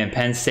a game. And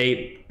Penn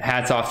State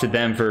hats off to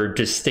them for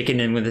just sticking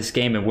in with this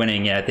game and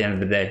winning it at the end of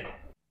the day.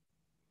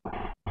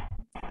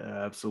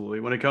 Yeah, absolutely.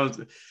 When it comes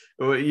to,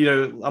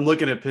 I'm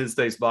looking at Penn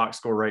State's box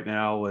score right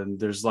now, and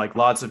there's like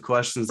lots of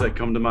questions that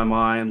come to my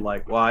mind,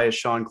 like why is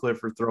Sean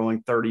Clifford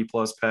throwing 30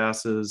 plus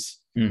passes?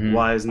 Mm-hmm.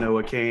 Why is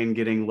Noah Cain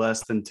getting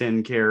less than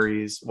 10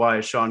 carries? Why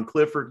is Sean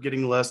Clifford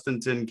getting less than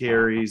 10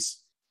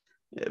 carries?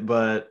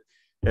 But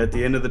at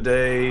the end of the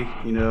day,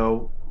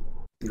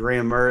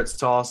 Graham Merritt's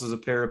tosses a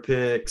pair of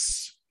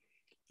picks,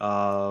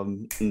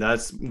 and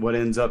that's what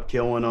ends up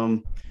killing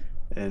them.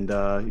 And,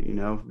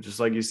 just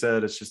like you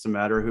said, it's just a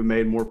matter of who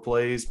made more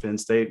plays. Penn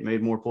State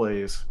made more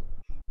plays.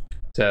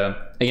 So,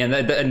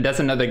 again, that's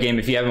another game.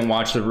 If you haven't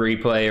watched the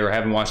replay or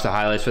haven't watched the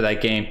highlights for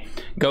that game,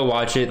 go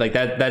watch it. Like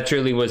that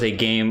truly was a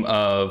game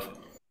of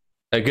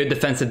a good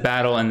defensive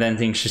battle, and then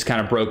things just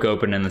kind of broke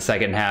open in the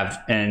second half,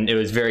 and it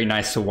was very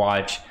nice to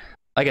watch.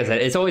 Like I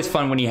said, it's always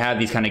fun when you have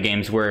these kind of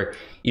games where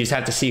you just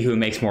have to see who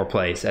makes more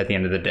plays at the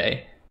end of the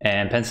day.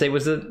 And Penn State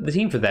was the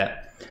team for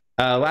that.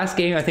 Last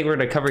game I think we're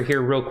going to cover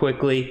here real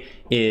quickly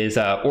is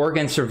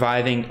Oregon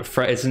surviving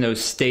Fresno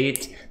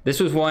State. This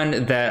was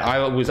one that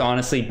I was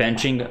honestly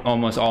benching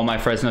almost all my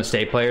Fresno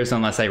State players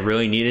unless I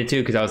really needed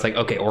to, because I was like,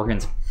 okay,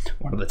 Oregon's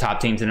one of the top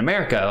teams in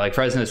America. Like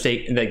Fresno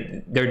State,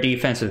 their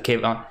defense with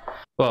Kayvon,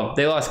 well,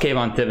 they lost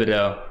Kayvon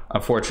Thibodeau,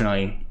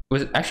 unfortunately.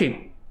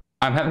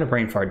 I'm having a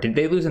brain fart. Did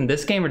they lose him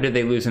this game or did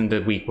they lose him the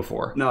week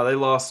before? No, they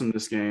lost him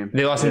this game.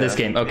 They lost him this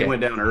game. Okay. He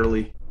went down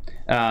early.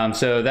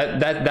 So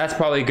that's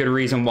probably a good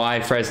reason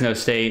why Fresno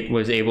State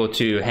was able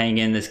to hang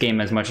in this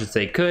game as much as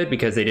they could,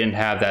 because they didn't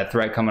have that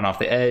threat coming off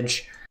the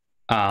edge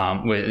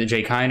with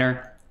Jake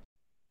Heiner.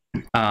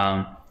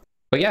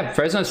 But yeah,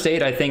 Fresno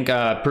State, I think,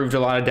 proved a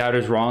lot of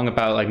doubters wrong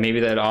about like maybe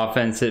that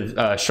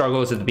offensive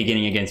struggles at the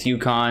beginning against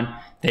UConn.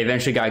 They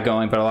eventually got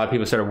going, but a lot of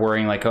people started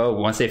worrying like, oh,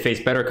 once they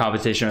face better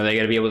competition, are they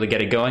going to be able to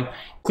get it going?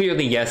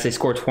 Clearly, yes, they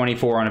scored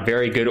 24 on a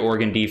very good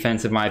Oregon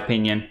defense, in my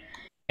opinion.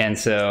 And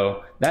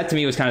so that to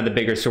me was kind of the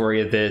bigger story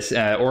of this.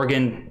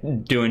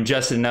 Oregon doing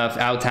just enough,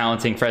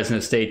 out-talenting Fresno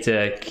State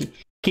to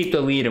keep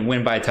the lead and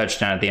win by a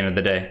touchdown at the end of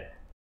the day.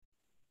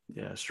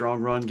 Yeah,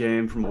 strong run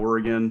game from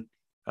Oregon.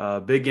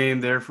 Big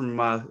game there from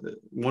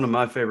one of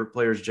my favorite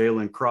players,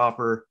 Jalen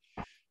Cropper,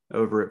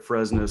 over at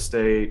Fresno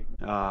State.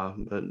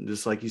 But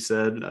just like you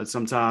said,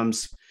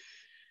 sometimes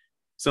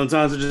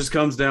it just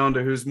comes down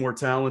to who's more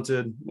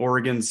talented.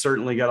 Oregon's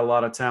certainly got a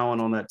lot of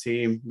talent on that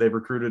team. They've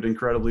recruited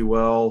incredibly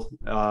well,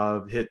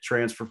 hit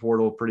transfer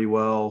portal pretty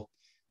well.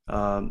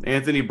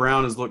 Anthony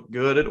Brown has looked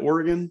good at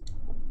Oregon.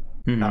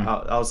 Mm-hmm.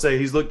 I'll say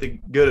he's looked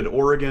good at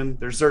Oregon.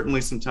 There's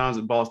certainly some times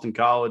at Boston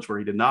College where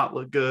he did not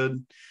look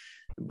good,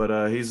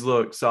 but he's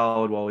looked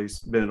solid while he's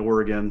been at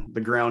Oregon.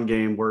 The ground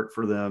game worked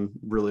for them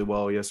really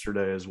well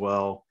yesterday as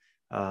well,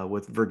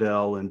 with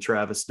Verdell and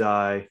Travis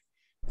Dye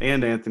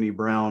and Anthony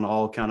Brown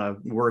all kind of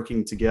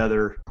working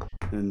together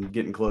and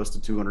getting close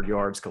to 200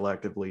 yards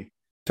collectively.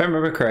 If I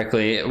remember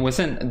correctly,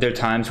 wasn't there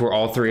times where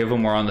all three of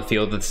them were on the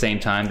field at the same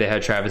time? They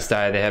had Travis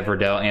Dye, they had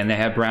Verdell, and they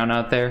had Brown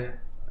out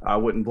there? I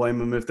wouldn't blame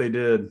them if they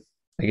did.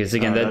 I guess,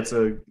 again, that's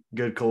a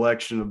good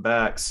collection of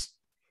backs.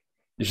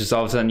 It's just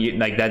all of a sudden,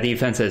 that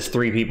defense has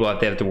three people that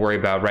they have to worry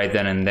about right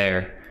then and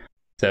there.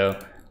 So,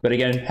 but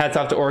again, hats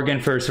off to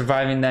Oregon for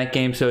surviving that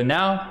game. So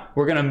now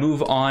we're going to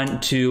move on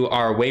to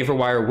our waiver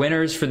wire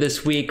winners for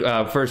this week.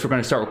 First, we're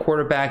going to start with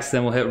quarterbacks,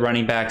 then we'll hit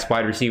running backs,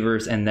 wide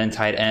receivers, and then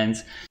tight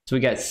ends. So we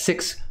got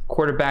 6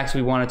 quarterbacks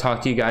we want to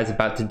talk to you guys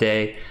about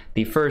today.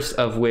 The first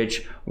of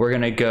which we're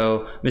going to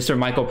go Mr.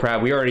 Michael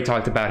Pratt. We already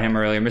talked about him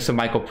earlier. Mr.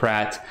 Michael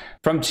Pratt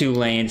from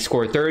Tulane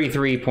scored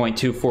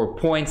 33.24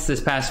 points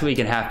this past week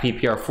in half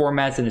PPR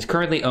formats and is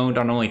currently owned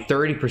on only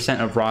 30%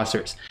 of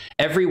rosters.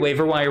 Every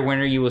waiver wire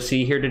winner you will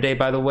see here today,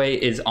 by the way,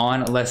 is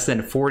on less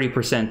than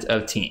 40%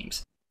 of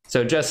teams.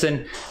 So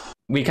Justin,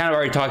 we kind of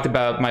already talked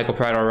about Michael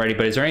Pratt already,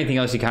 but is there anything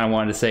else you kind of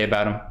wanted to say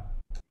about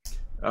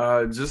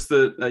him? Just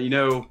that,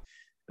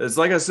 it's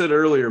like I said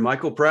earlier,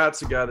 Michael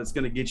Pratt's a guy that's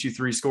going to get you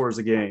 3 scores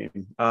a game.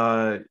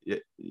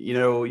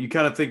 You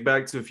kind of think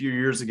back to a few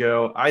years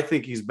ago. I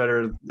think he's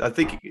better. I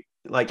think,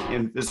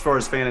 as far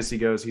as fantasy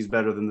goes, he's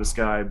better than this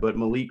guy. But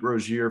Malik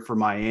Rozier for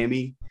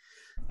Miami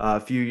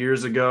a few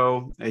years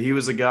ago, he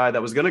was a guy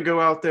that was going to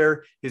go out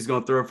there. He's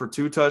going to throw for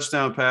 2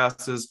 touchdown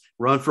passes,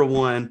 run for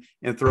 1,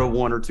 and throw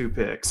 1 or 2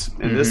 picks.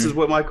 And This is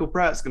what Michael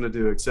Pratt's going to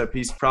do, except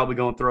he's probably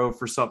going to throw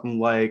for something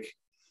like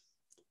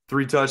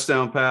 3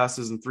 touchdown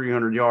passes and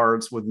 300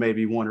 yards with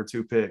maybe 1 or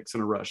 2 picks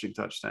and a rushing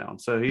touchdown.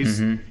 So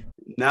he's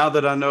now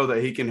that I know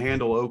that he can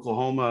handle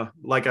Oklahoma,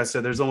 like I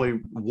said, there's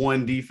only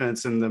one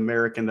defense in the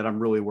American that I'm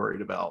really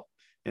worried about,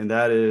 and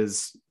that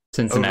is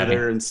Cincinnati. Over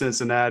there in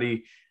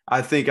Cincinnati.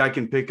 I think I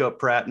can pick up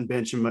Pratt and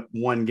bench him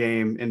 1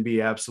 game and be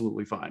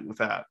absolutely fine with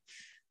that.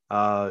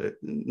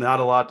 Not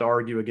a lot to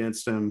argue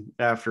against him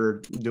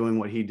after doing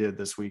what he did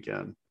this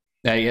weekend.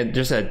 Yeah,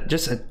 just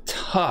a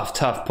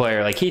tough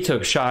player. Like, he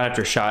took shot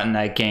after shot in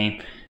that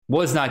game,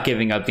 was not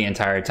giving up the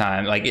entire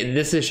time. Like,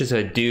 this is just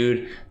a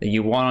dude that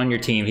you want on your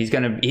team. He's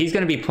gonna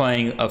be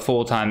playing a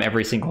full time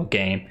every single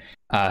game.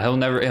 He'll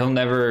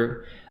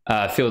never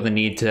feel the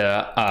need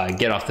to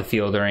get off the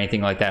field or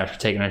anything like that after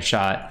taking a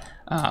shot.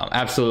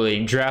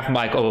 Absolutely pick up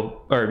Michael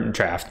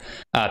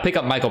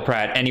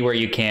Pratt anywhere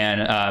you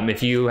can.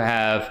 If you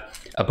have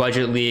a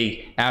budget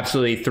league,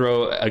 absolutely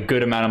throw a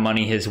good amount of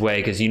money his way,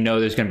 because you know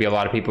there's going to be a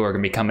lot of people who are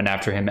going to be coming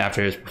after him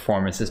after his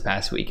performance this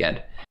past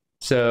weekend.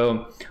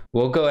 So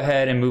we'll go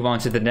ahead and move on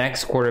to the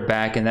next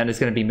quarterback, and that is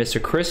going to be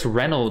Mr. Chris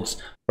Reynolds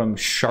from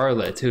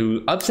Charlotte,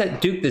 who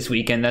upset Duke this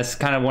weekend. That's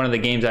kind of one of the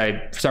games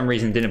I, for some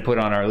reason, didn't put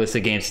on our list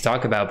of games to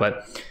talk about,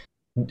 but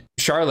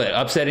Charlotte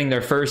upsetting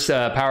their first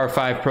Power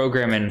 5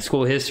 program in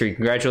school history.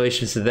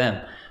 Congratulations to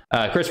them.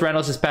 Chris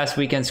Reynolds this past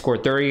weekend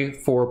scored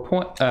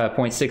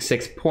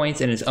 34.66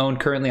 points and is owned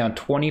currently on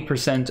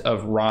 20%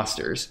 of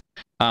rosters.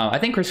 I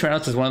think Chris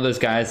Reynolds is one of those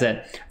guys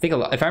that I think,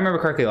 if I remember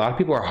correctly, a lot of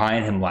people were high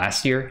on him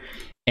last year,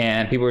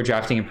 and people were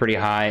drafting him pretty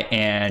high,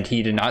 and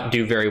he did not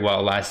do very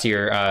well last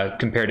year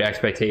compared to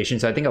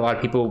expectations. So I think a lot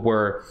of people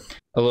were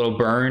a little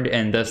burned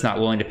and thus not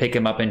willing to pick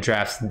him up in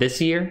drafts this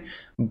year.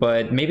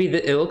 But maybe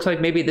it looks like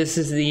maybe this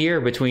is the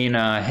year between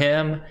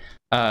him,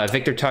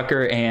 Victor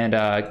Tucker, and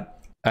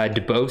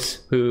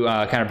DeBose, who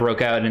kind of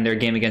broke out in their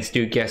game against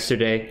Duke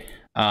yesterday.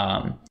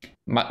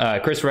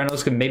 Chris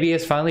Reynolds maybe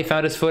has finally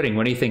found his footing.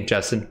 What do you think,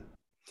 Justin?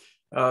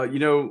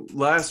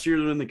 Last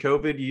year in the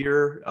COVID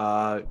year,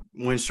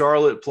 when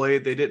Charlotte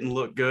played, they didn't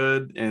look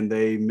good, and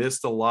they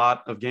missed a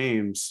lot of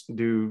games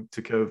due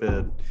to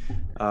COVID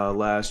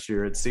last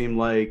year. It seemed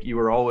like you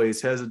were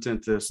always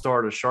hesitant to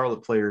start a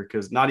Charlotte player,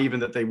 because not even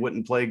that they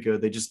wouldn't play good,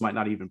 they just might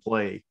not even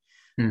play.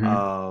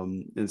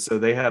 Mm-hmm. And so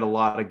they had a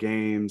lot of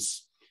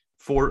games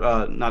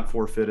not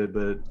forfeited,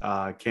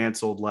 but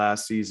canceled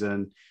last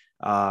season.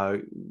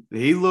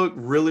 He looked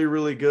really,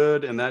 really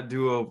good, and that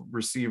duo of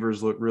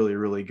receivers looked really,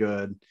 really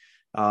good.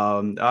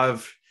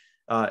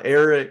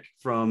 Eric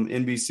from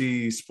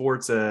NBC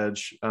Sports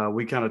Edge,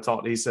 we kind of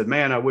talked. He said,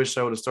 "Man, I wish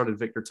I would have started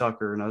Victor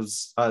Tucker." And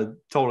I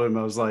told him,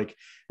 I was like,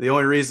 the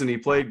only reason he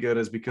played good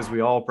is because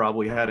we all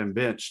probably had him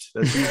benched.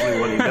 That's usually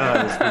what he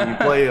does. When you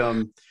play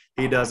him,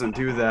 he doesn't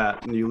do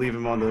that, and you leave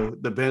him on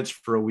the bench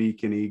for a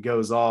week and he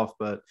goes off.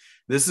 But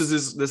this is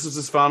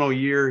his final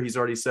year. He's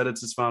already said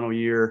it's his final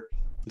year.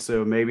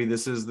 So maybe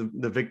this is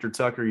the Victor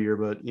Tucker year.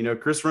 But,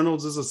 Chris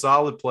Reynolds is a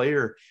solid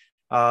player.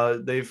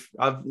 I've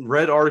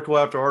read article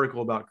after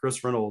article about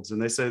Chris Reynolds, and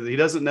they say that he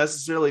doesn't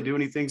necessarily do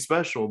anything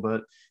special,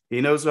 but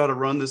he knows how to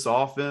run this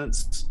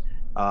offense.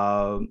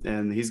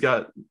 And he's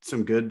got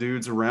some good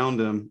dudes around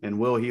him, and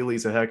Will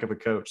Healy's a heck of a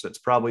coach that's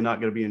probably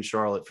not going to be in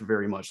Charlotte for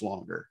very much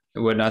longer.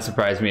 It would not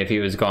surprise me if he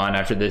was gone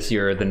after this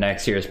year or the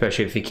next year,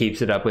 especially if he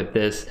keeps it up with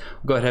this.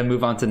 We'll go ahead and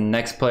move on to the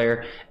next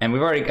player. And we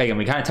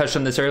kind of touched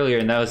on this earlier,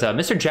 and that was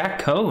Mr. Jack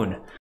Cohn,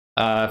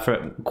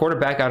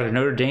 quarterback out of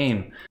Notre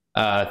Dame,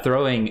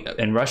 throwing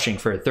and rushing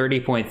for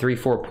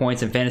 30.34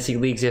 points in fantasy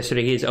leagues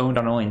yesterday. He is owned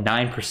on only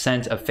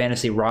 9% of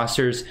fantasy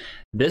rosters.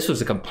 This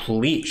was a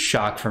complete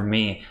shock for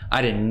me.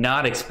 I did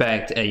not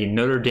expect a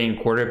Notre Dame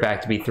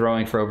quarterback to be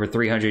throwing for over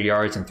 300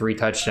 yards and 3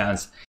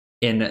 touchdowns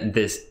in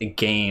this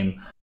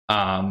game.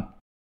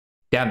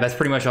 That's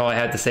pretty much all I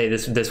had to say.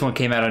 This one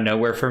came out of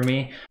nowhere for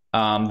me.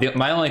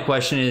 My only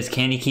question is,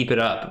 can he keep it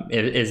up?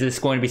 Is this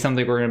going to be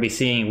something we're going to be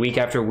seeing week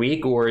after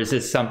week, or is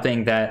this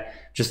something that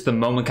just the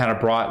moment kind of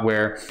brought,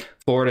 where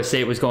Florida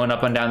State was going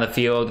up and down the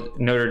field,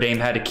 Notre Dame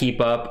had to keep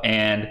up,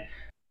 and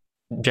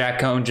Jack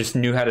Cohn just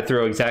knew how to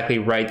throw exactly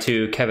right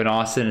to Kevin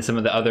Austin and some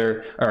of the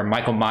other, or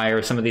Michael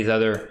Mayer, some of these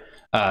other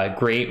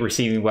great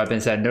receiving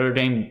weapons that Notre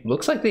Dame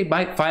looks like they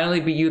might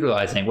finally be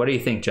utilizing. What do you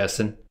think,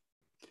 Justin?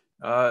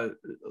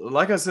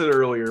 Like I said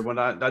earlier, when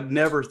I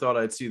never thought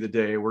I'd see the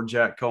day where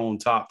Jack Cohn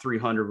top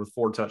 300 with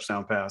 4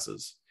 touchdown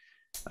passes.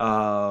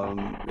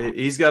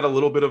 He's got a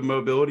little bit of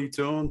mobility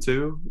to him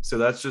too, so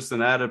that's just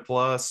an added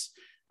plus.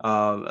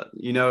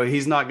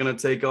 He's not going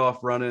to take off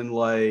running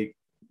like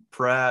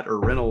Pratt or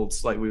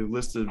Reynolds like we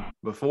listed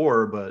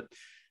before, but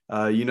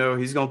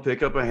he's going to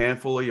pick up a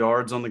handful of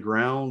yards on the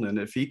ground, and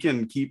if he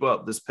can keep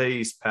up this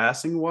pace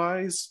passing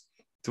wise,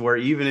 to where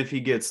even if he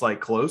gets like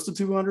close to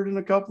 200 and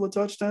a couple of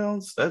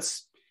touchdowns,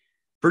 that's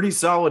pretty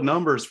solid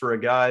numbers for a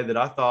guy that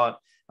I thought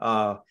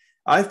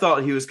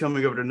he was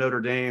coming over to Notre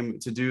Dame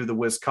to do the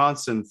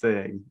Wisconsin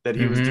thing that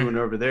he was doing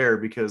over there,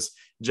 because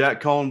Jack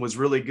Cohn was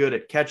really good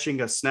at catching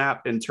a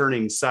snap and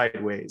turning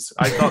sideways.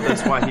 I thought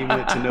that's why he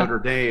went to Notre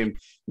Dame,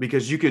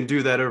 because you can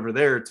do that over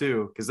there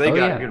too, because they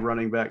got good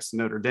running backs to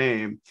Notre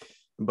Dame.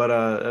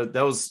 But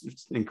that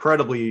was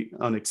incredibly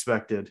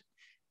unexpected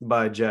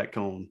by Jack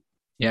Cohn.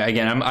 Yeah,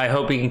 again, I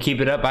hope he can keep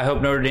it up. I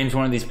hope Notre Dame's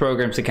one of these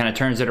programs that kind of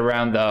turns it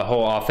around, the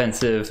whole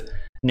offensive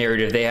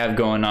narrative they have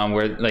going on,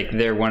 where like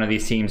they're one of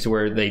these teams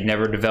where they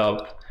never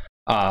develop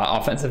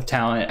offensive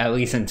talent, at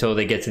least until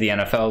they get to the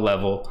NFL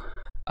level.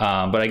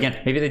 But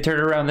again, maybe they turn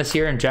it around this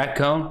year, and Jack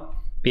Cohn,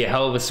 be a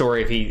hell of a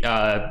story if he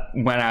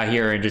went out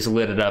here and just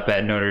lit it up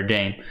at Notre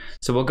Dame.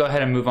 So we'll go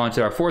ahead and move on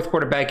to our 4th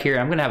quarterback here.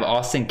 I'm going to have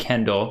Austin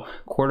Kendall,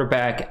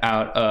 quarterback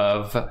out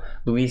of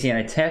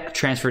Louisiana Tech,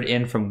 transferred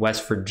in from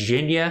West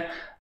Virginia.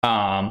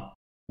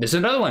 This is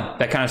another one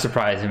that kind of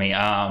surprised me.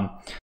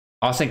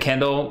 Austin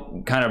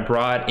Kendall kind of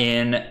brought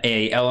in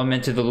a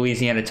element to the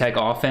Louisiana Tech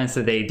offense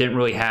that they didn't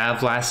really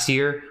have last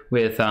year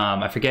with,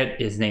 I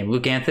forget his name,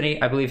 Luke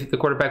Anthony, I believe the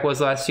quarterback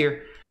was last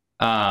year.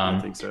 I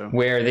think so.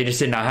 Where they just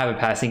did not have a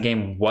passing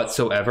game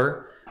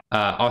whatsoever.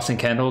 Austin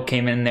Kendall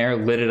came in there,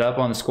 lit it up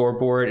on the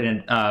scoreboard,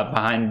 and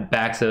behind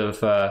backs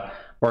of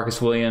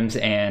Marcus Williams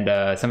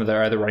and some of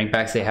their other running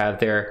backs they have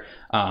there.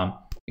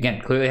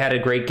 Again, clearly had a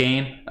great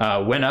game.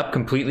 Went up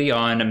completely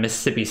on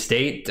Mississippi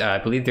State. I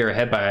believe they were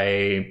ahead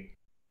by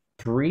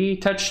 3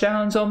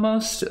 touchdowns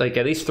almost, like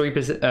at least three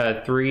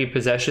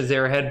possessions they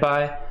were ahead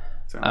by.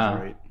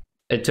 Sounds right.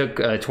 It took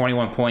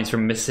 21 points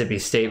from Mississippi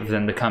State for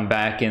them to come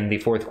back in the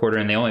fourth quarter,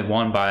 and they only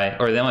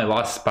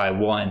lost by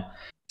 1.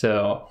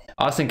 So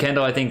Austin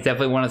Kendall, I think,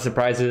 definitely one of the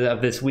surprises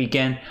of this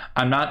weekend.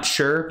 I'm not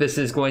sure if this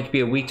is going to be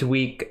a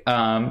week-to-week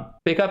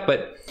pickup,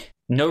 but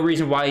no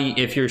reason why,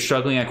 if you're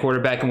struggling at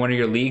quarterback in one of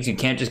your leagues, you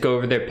can't just go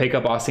over there, pick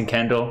up Austin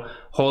Kendall,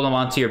 hold him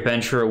onto your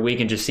bench for a week,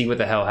 and just see what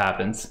the hell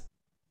happens.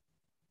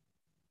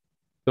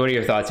 What are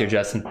your thoughts here,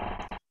 Justin?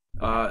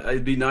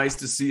 It'd be nice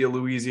to see a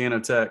Louisiana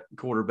Tech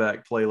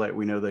quarterback play like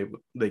we know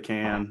they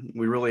can.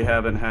 We really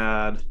haven't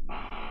had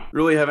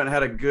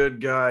a good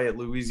guy at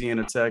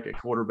Louisiana Tech at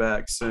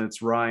quarterback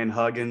since Ryan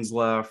Huggins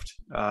left.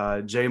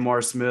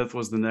 Jamar Smith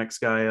was the next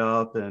guy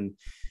up, and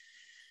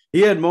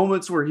he had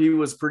moments where he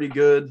was pretty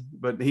good,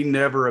 but he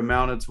never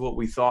amounted to what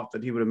we thought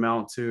that he would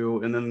amount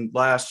to. And then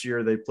last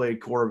year they played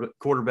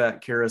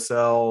quarterback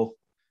carousel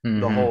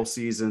the whole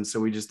season, so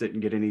we just didn't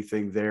get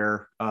anything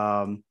there.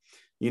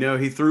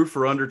 He threw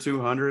for under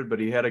 200, but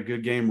he had a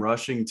good game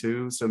rushing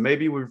too. So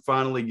maybe we're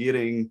finally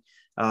getting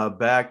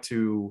back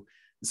to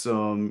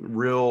some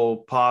real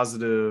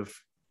positive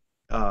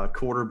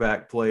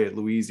quarterback play at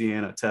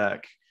Louisiana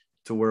Tech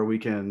to where we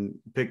can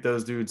pick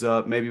those dudes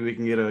up. Maybe we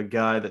can get a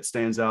guy that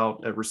stands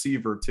out at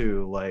receiver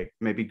too, like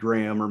maybe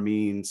Graham or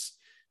Means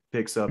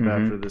picks up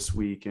after this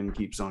week and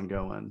keeps on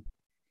going.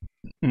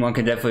 One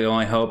can definitely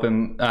only hope.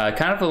 And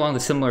kind of along the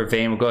similar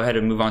vein, we'll go ahead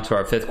and move on to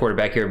our 5th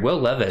quarterback here, Will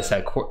Levis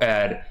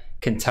at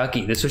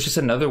Kentucky. This was just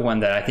another one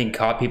that I think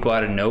caught people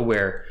out of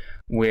nowhere,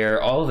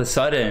 where all of a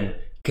sudden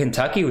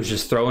Kentucky was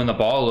just throwing the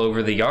ball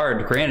over the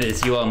yard. Granted,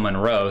 it's UL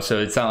Monroe, so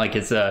it's not like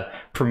it's a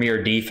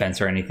premier defense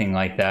or anything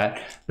like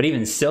that. But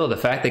even still, the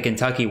fact that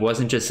Kentucky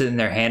wasn't just sitting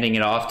there handing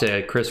it off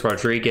to Chris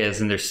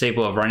Rodriguez and their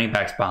stable of running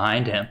backs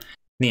behind him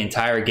the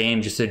entire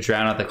game just to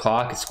drown out the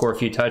clock, score a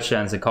few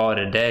touchdowns, and call it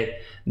a day.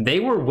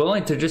 They were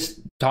willing to just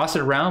toss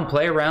it around,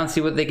 play around,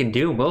 see what they can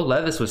do. Will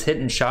Levis was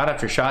hitting shot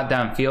after shot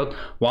downfield.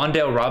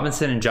 Wan'Dale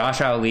Robinson and Josh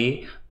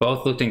Ali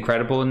both looked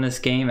incredible in this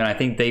game, and I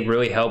think they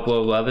really helped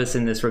Will Levis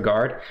in this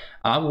regard.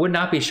 I would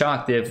not be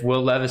shocked if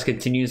Will Levis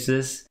continues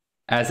this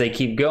as they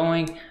keep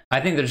going.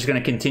 I think they're just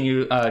going to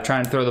continue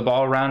trying to throw the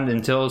ball around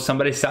until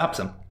somebody stops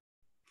them.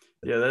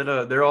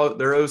 Yeah, their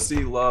OC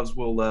loves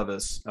Will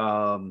Levis.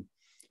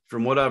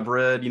 From what I've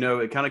read,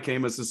 it kind of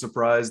came as a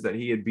surprise that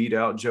he had beat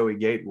out Joey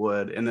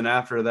Gatewood. And then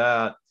after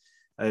that,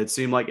 it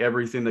seemed like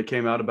everything that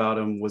came out about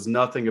him was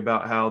nothing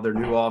about how their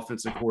new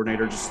offensive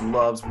coordinator just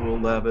loves Will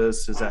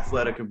Levis, his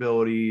athletic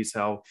abilities,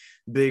 how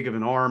big of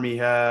an arm he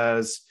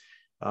has,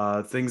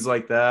 things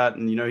like that.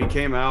 And, he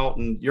came out,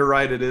 and you're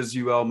right, it is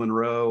UL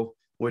Monroe,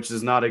 which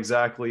is not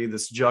exactly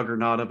this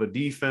juggernaut of a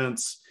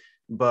defense.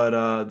 But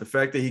the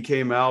fact that he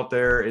came out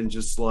there and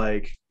just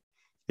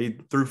he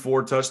threw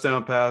 4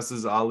 touchdown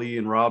passes. Ali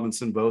and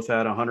Robinson both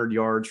had 100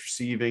 yards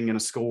receiving and a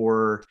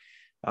score.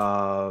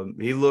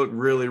 He looked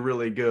really,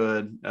 really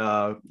good.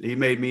 He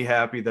made me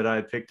happy that I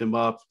had picked him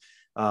up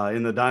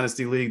in the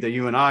Dynasty League that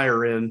you and I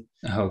are in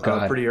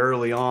pretty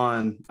early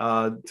on,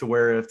 to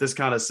where if this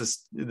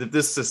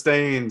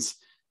sustains,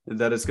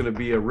 that it's going to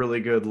be a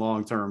really good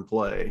long-term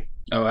play.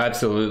 Oh,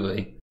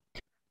 absolutely.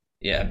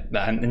 Yeah,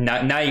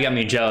 now you got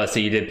me jealous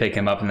that you did pick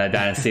him up in that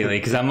Dynasty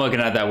League, because I'm looking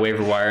at that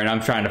waiver wire and I'm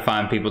trying to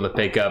find people to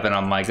pick up, and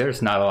I'm like,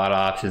 there's not a lot of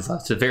options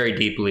left. It's a very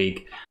deep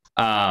league.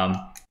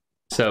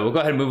 So we'll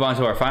go ahead and move on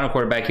to our final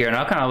quarterback here, and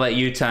I'll kind of let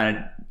you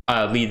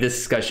lead this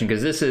discussion,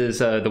 because this is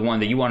the one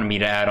that you wanted me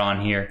to add on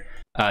here.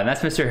 And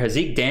that's Mr.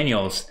 Heisey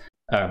Daniels.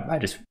 I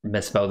just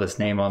misspelled his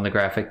name on the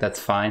graphic. That's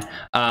fine.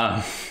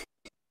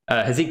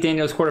 Heisey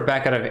Daniels,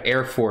 quarterback out of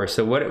Air Force.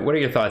 So what are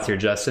your thoughts here,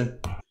 Justin?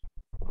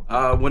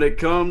 When it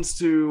comes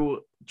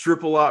to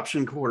triple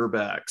option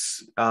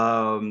quarterbacks,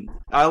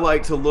 I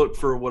like to look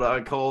for what I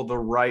call the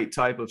right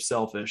type of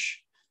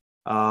selfish.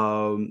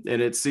 And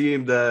it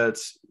seemed that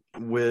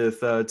with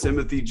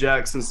Timothy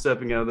Jackson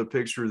stepping out of the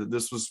picture, that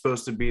this was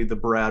supposed to be the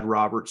Brad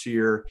Roberts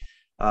year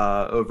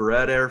over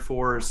at Air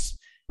Force.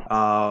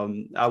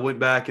 I went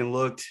back and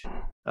looked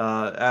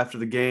after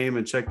the game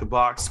and checked the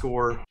box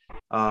score.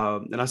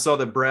 And I saw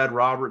that Brad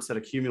Roberts had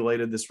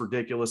accumulated this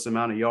ridiculous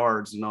amount of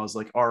yards. And I was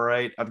like, all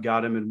right, I've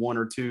got him in 1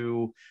 or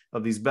 2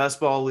 of these best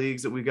ball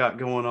leagues that we got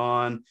going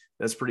on.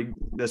 That's pretty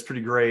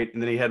great.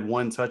 And then he had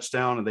 1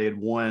 touchdown, and they had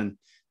won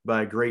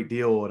by a great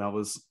deal. And I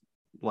was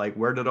like,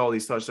 where did all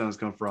these touchdowns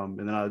come from?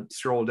 And then I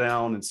scroll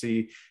down and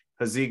see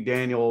Heisey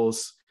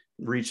Daniels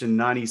reaching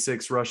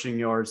 96 rushing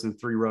yards and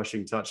 3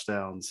 rushing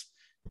touchdowns.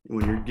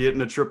 When you're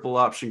getting a triple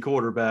option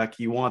quarterback,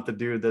 you want the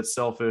dude that's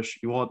selfish.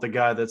 You want the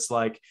guy that's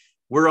like,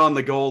 we're on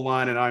the goal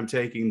line and I'm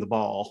taking the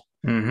ball.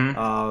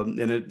 And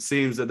it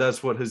seems that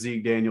that's what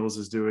Heisey Daniels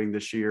is doing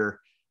this year.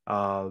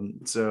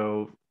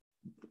 So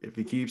if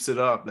he keeps it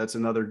up, that's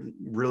another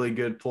really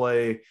good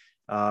play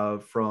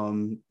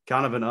from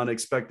kind of an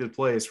unexpected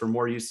place. We're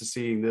more used to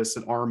seeing this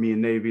in Army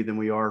and Navy than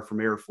we are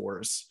from Air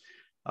Force.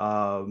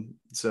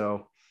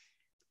 So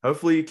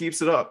hopefully he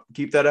keeps it up.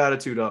 Keep that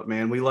attitude up,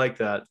 man. We like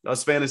that.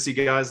 Us fantasy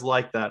guys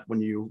like that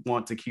when you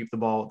want to keep the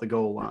ball at the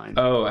goal line.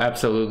 Oh,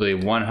 absolutely.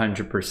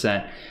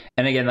 100%.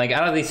 And again, like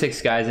out of these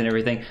 6 guys and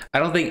everything, I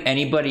don't think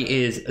anybody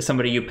is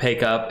somebody you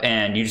pick up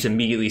and you just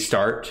immediately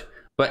start.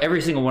 But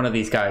every single one of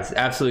these guys is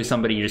absolutely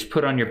somebody you just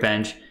put on your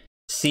bench,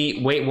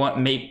 wait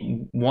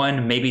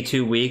maybe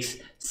 2 weeks,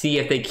 see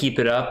if they keep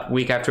it up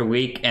week after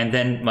week, and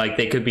then like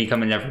they could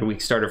become an every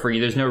week starter for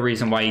you. There's no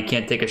reason why you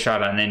can't take a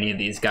shot on any of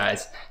these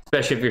guys,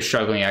 especially if you're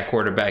struggling at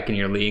quarterback in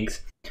your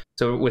leagues.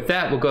 So with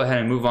that, we'll go ahead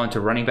and move on to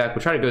running back.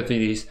 We'll try to go through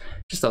these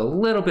just a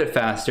little bit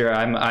faster.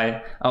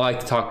 I like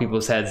to talk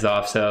people's heads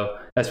off, so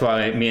that's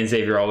why me and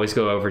Xavier always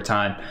go over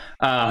time.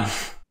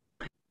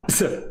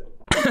 So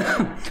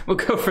we'll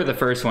go for the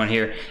first one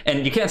here,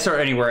 and you can't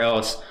start anywhere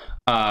else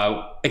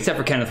except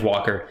for Kenneth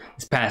Walker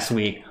this past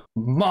week.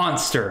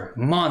 Monster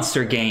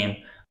game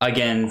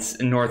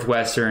against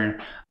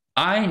Northwestern.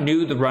 I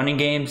knew the running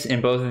games in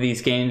both of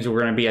these games were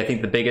going to be, I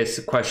think, the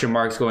biggest question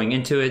marks going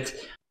into it.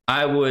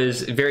 I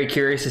was very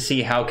curious to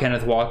see how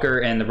Kenneth Walker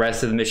and the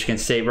rest of the Michigan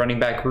State running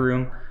back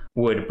room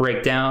would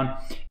break down,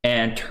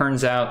 and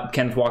turns out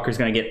Kenneth Walker is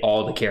going to get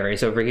all the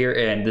carries over here,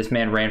 and this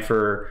man ran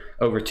for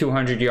over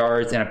 200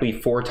 yards and I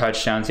believe 4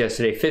 touchdowns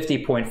yesterday,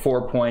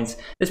 50.4 points.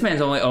 This man's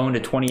only owned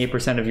in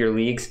 28% of your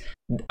leagues.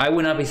 I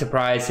would not be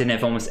surprised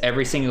if almost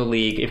every single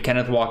league, if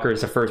Kenneth Walker is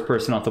the first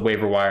person off the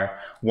waiver wire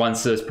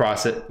once those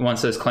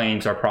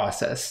claims are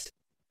processed.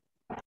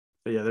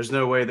 Yeah, there's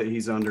no way that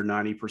he's under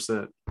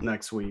 90%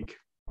 next week.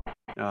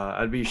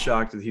 I'd be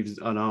shocked if he was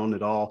unowned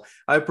at all.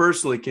 I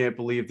personally can't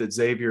believe that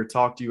Xavier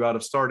talked you out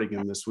of starting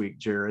him this week,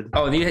 Jared.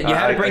 Oh, you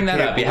had to bring that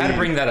up. You had to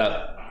bring that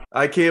up.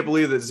 I can't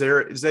believe that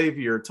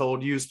Xavier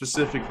told you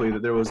specifically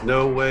that there was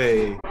no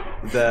way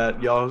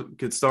that y'all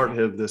could start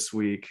him this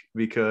week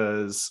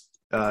because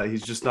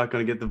he's just not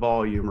going to get the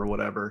volume or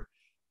whatever.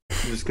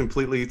 He just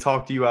completely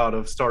talked you out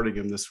of starting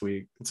him this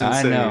week. It's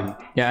insane. I know.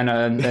 Yeah, I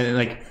know.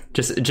 Like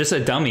just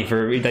a dummy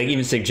for like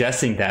even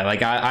suggesting that.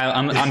 Like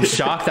I'm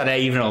shocked that I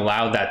even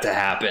allowed that to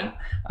happen.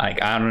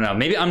 Like I don't know.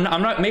 Maybe I'm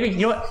not. Maybe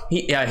you know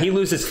what? He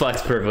loses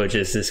flex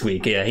privileges this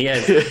week. Yeah, he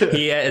has.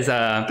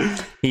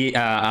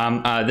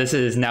 This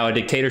is now a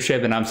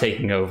dictatorship, and I'm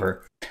taking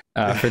over.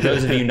 For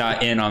those of you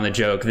not in on the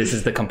joke, this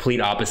is the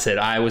complete opposite.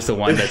 I was the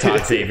one that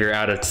talked Xavier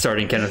out of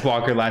starting Kenneth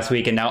Walker last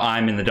week, and now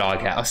I'm in the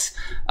doghouse.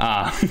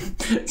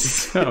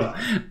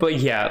 But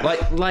yeah,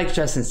 like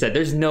Justin said,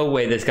 there's no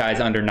way this guy's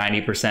under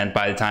 90%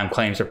 by the time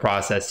claims are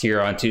processed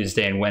here on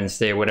Tuesday and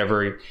Wednesday,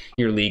 whatever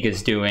your league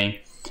is doing.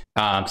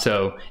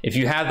 So if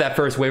you have that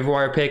first waiver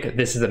wire pick,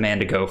 this is the man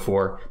to go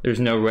for. There's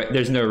no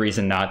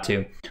reason not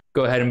to.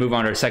 Go ahead and move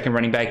on to our second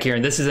running back here,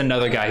 and this is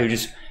another guy who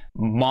just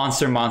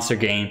monster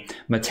game.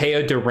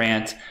 Mateo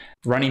Durant,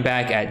 running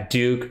back at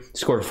Duke,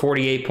 scored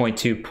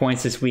 48.2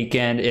 points this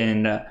weekend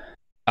in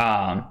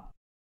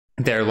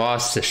their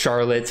loss to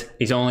Charlotte.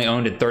 He's only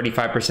owned in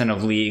 35%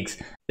 of leagues.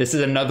 This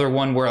is another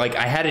one where like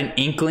I had an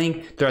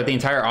inkling throughout the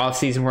entire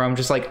offseason where I'm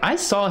just like, I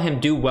saw him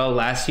do well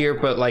last year,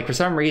 but like for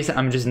some reason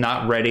I'm just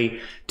not ready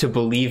to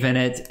believe in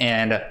it.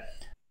 And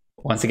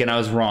once again, I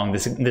was wrong.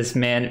 This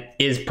man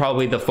is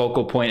probably the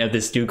focal point of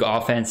this Duke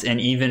offense,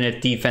 and even if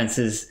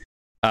defenses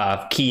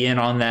key in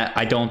on that,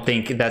 I don't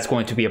think that's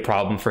going to be a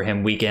problem for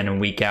him week in and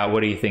week out.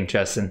 What do you think,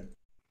 Justin?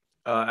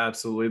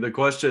 Absolutely.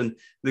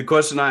 The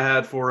question I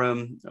had for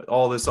him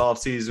all this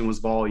offseason was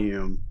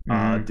volume.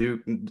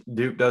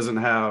 Duke doesn't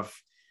have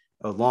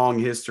a long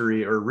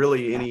history or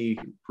really any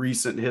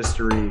recent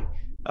history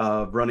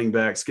of running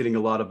backs getting a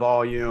lot of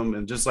volume.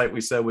 And just like we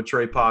said with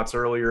Trey Potts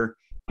earlier,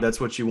 that's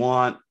what you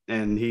want,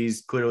 and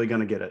he's clearly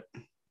going to get it.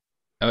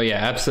 Oh,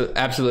 yeah,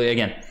 absolutely.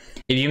 Again,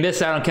 if you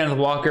miss out on Kenneth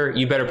Walker,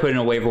 you better put in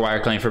a waiver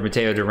wire claim for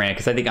Mateo Durant,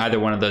 because I think either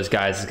one of those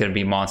guys is going to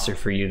be monster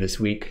for you this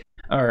week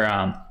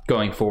or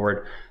going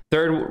forward.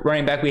 Third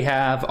running back we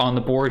have on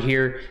the board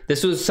here.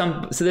 This was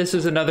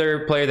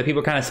another player that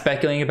people are kind of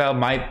speculating about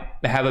might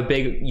have a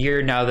big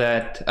year now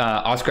that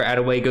Oscar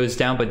Attaway goes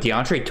down. But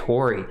DeAndre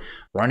Torrey,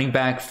 running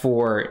back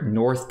for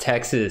North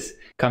Texas,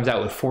 comes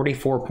out with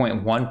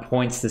 44.1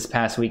 points this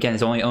past weekend.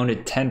 Has only owned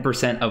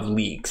 10% of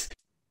leagues.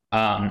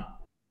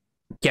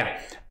 Yeah,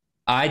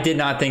 I did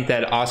not think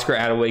that Oscar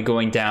Attaway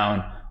going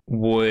down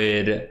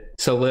would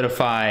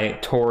solidify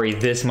Torrey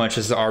this much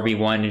as the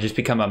RB1 and just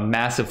become a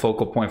massive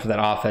focal point for that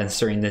offense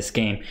during this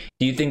game.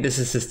 Do you think this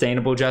is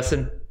sustainable,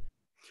 Justin?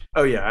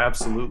 Oh, yeah,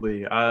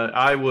 absolutely.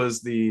 I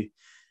was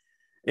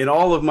in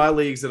all of my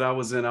leagues that I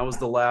was in, I was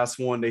the last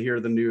one to hear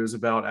the news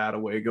about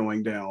Attaway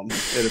going down,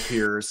 it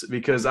appears,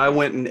 because I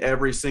went in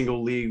every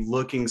single league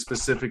looking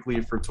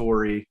specifically for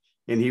Torrey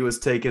and he was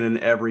taken in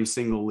every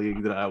single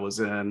league that I was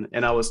in.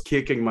 And I was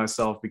kicking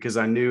myself because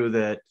I knew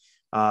that,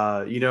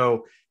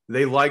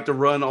 they like to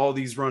run all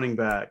these running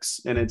backs.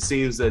 And it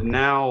seems that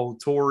now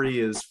Torrey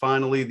is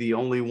finally the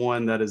only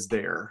one that is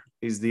there.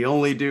 He's the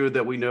only dude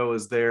that we know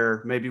is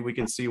there. Maybe we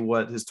can see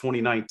what his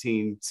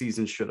 2019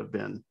 season should have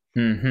been.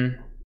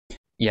 Mm-hmm.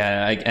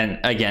 Yeah, and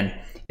again,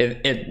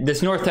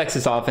 this North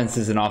Texas offense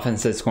is an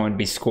offense that's going to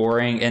be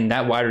scoring, and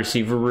that wide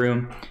receiver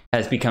room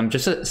has become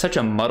just such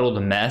a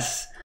muddled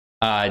mess.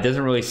 It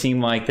doesn't really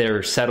seem like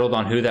they're settled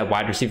on who that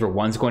wide receiver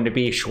one's going to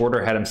be.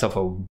 Shorter had himself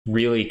a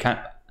really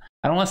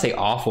I don't want to say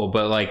awful,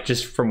 but like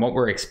just from what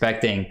we're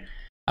expecting,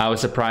 I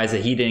was surprised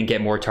that he didn't get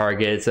more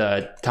targets.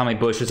 Tommy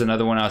Bush was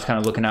another one I was kind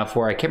of looking out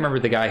for. I can't remember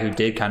the guy who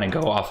did kind of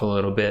go off a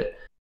little bit.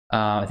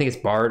 I think it's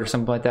Bard or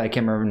something like that. I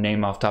can't remember the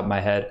name off the top of my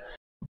head.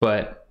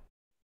 But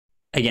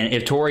again,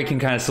 if Torrey can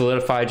kind of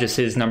solidify just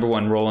his number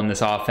one role in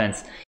this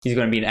offense, he's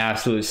going to be an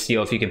absolute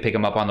steal if you can pick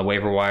him up on the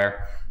waiver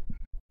wire.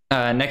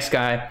 Next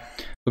guy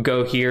we'll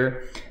go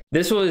here.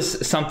 This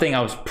was something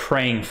I was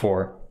praying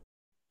for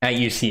at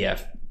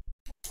UCF.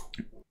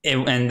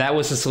 And that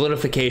was the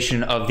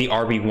solidification of the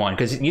RB1,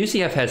 because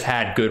UCF has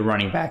had good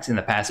running backs in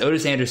the past.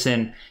 Otis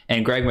Anderson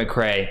and Greg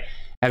McCrae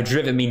have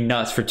driven me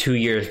nuts for 2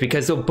 years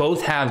because they'll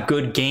both have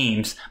good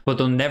games, but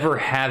they'll never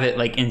have it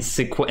like in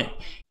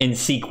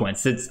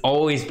sequence. It's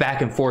always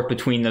back and forth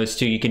between those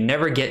two. You can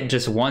never get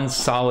just one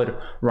solid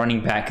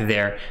running back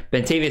there.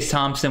 Bentavious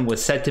Thompson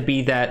was set to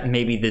be that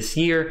maybe this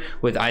year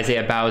with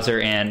Isaiah Bowser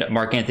and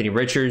Mark Anthony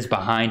Richards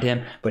behind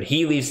him, but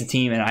he leaves the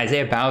team, and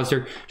Isaiah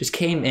Bowser just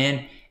came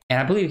in, and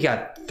I believe he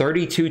got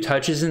 32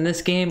 touches in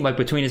this game, like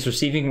between his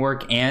receiving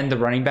work and the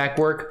running back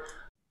work.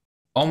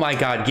 Oh my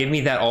God, give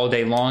me that all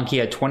day long. He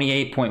had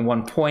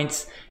 28.1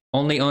 points,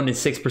 only owned in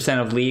 6%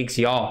 of leagues.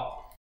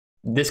 Y'all,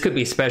 this could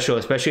be special,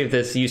 especially if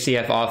this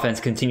UCF offense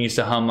continues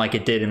to hum like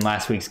it did in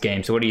last week's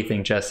game. So what do you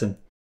think, Justin?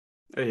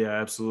 Yeah,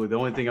 absolutely. The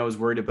only thing I was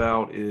worried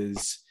about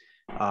is,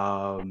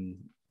 in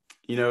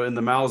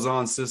the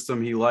Malzahn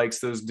system, he likes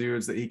those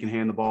dudes that he can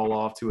hand the ball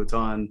off to a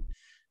ton.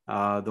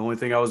 The only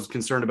thing I was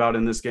concerned about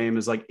in this game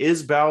is, like,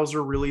 is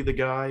Bowser really the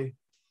guy?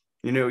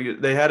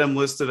 They had him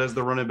listed as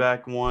the running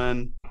back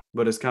one,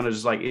 but it's kind of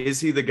just like,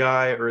 is he the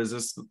guy, or is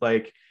this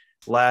like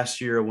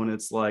last year when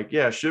it's like,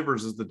 yeah,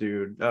 Shivers is the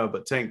dude,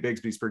 but Tank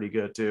Bigsby's pretty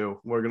good too.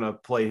 We're going to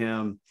play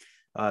him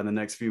in the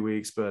next few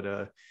weeks.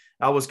 But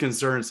I was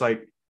concerned. It's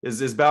like,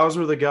 is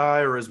Bowser the guy,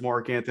 or is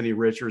Mark Anthony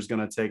Richards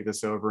going to take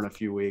this over in a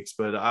few weeks?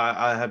 But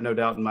I have no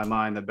doubt in my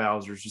mind that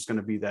Bowser's just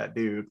going to be that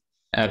dude.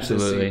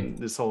 Absolutely.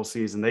 This whole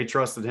season. They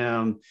trusted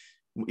him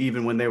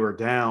even when they were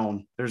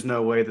down. There's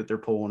no way that they're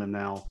pulling him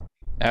now.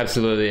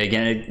 Absolutely.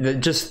 Again,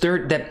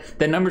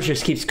 that number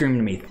just keeps screaming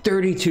to me.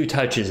 32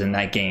 touches in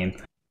that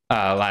game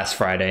last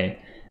Friday.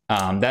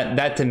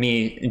 That to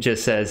me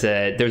just says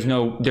that there's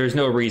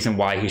no reason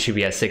why he should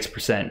be at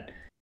 6%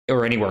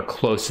 or anywhere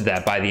close to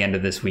that by the end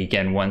of this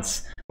weekend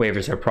once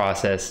waivers are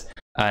processed.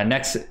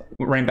 Next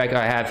running back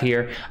I have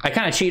here, I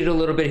kind of cheated a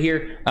little bit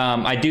here.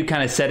 I do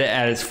kind of set it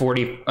as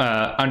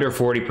under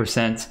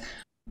 40%,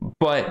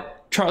 but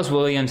Charles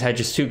Williams had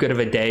just too good of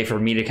a day for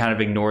me to kind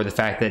of ignore the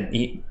fact that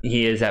he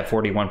is at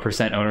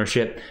 41%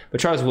 ownership.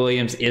 But Charles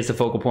Williams is the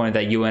focal point of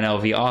that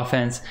UNLV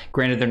offense.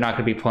 Granted, they're not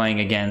going to be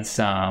playing against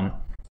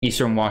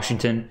Eastern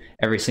Washington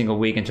every single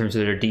week in terms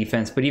of their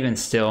defense, but even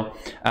still,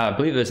 I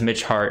believe it was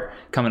Mitch Hart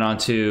coming on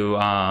to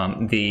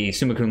the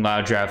Summa Cum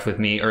Laude draft with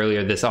me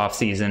earlier this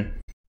offseason,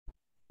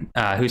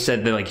 who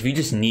said that, like, if you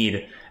just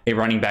need a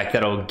running back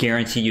that'll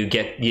guarantee you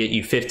get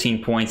you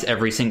 15 points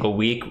every single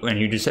week and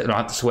you just don't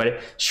have to sweat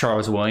it, it's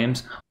Charles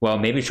Williams. Well,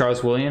 maybe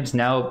Charles Williams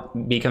now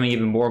becoming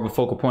even more of a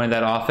focal point of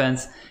that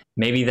offense.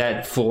 Maybe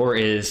that floor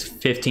is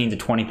 15 to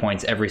 20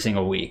 points every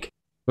single week.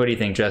 What do you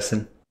think,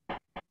 Justin?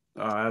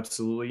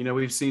 Absolutely.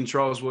 We've seen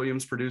Charles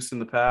Williams produce in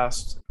the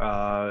past.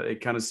 It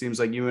kind of seems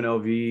like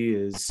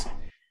UNLV is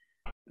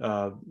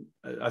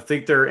I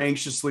think they're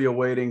anxiously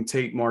awaiting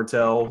Tate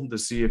Martell to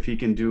see if he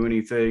can do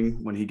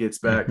anything when he gets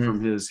back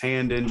from his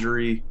hand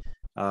injury.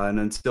 And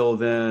until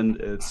then,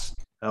 it's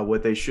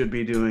what they should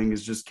be doing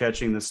is just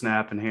catching the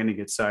snap and handing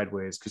it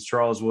sideways, because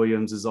Charles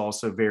Williams is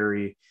also a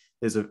very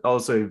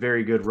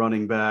good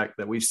running back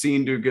that we've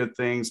seen do good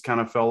things. Kind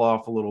of fell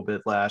off a little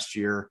bit last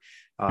year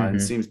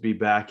and seems to be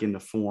back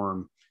into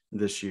form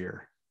this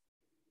year.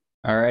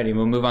 All righty,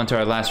 we'll move on to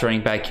our last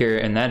running back here,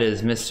 and that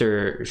is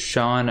Mr.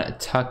 Sean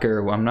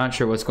Tucker. Well, I'm not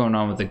sure what's going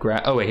on with the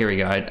graph. Oh, wait, here we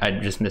go. I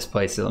just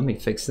misplaced it. Let me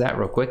fix that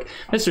real quick.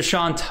 Mr.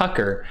 Sean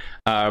Tucker,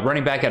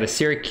 running back out of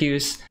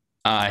Syracuse,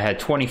 had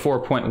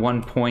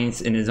 24.1 points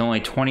and is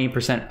only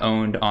 20%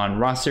 owned on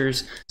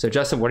rosters. So,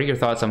 Justin, what are your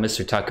thoughts on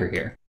Mr. Tucker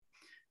here?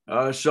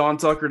 Sean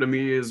Tucker, to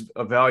me, is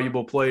a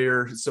valuable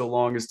player so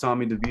long as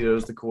Tommy DeVito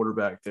is the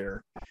quarterback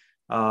there.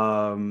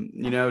 Tommy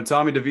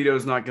DeVito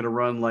is not going to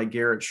run like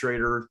Garrett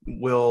Schrader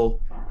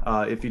will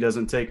if he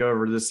doesn't take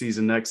over this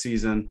season, next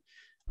season.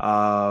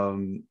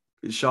 Sean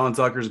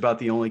Tucker is about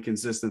the only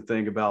consistent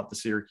thing about the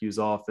Syracuse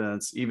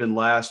offense. Even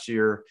last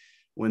year,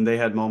 when they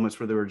had moments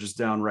where they were just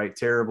downright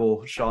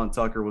terrible, Sean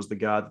Tucker was the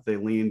guy that they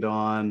leaned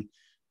on.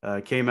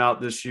 Came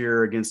out this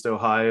year against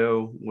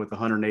Ohio with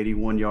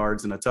 181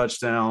 yards and a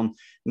touchdown.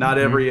 Not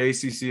every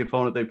ACC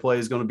opponent they play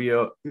is going to be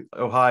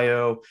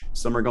Ohio.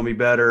 Some are going to be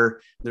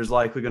better. There's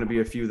likely going to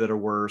be a few that are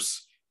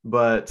worse.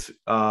 But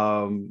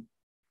Sean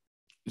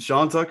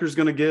Tucker's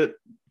going to get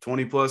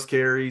 20-plus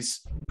carries,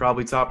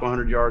 probably top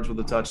 100 yards with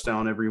a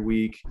touchdown every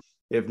week.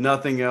 If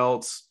nothing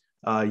else,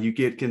 you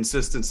get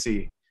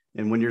consistency.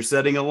 And when you're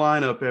setting a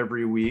lineup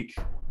every week,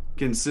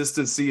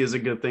 consistency is a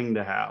good thing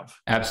to have.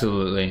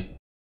 Absolutely.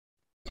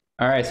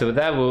 All right, so with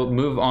that, we'll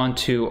move on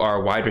to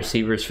our wide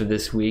receivers for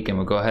this week, and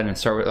we'll go ahead and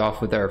start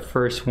off with our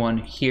first one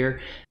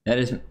here. That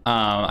is,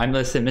 I'm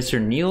listed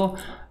Mr. Neil.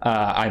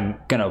 I'm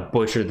going to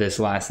butcher this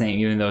last name,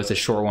 even though it's a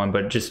short one,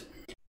 but just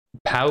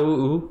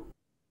Pau.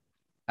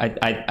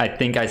 I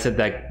think I said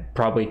that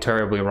probably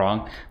terribly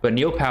wrong, but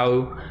Neil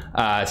Pau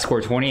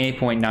scored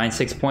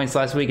 28.96 points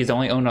last week. Is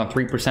only owned on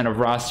 3% of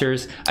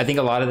rosters. I think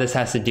a lot of this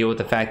has to deal with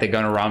the fact that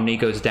Gunnar Romney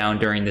goes down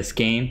during this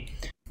game,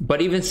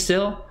 but even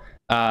still,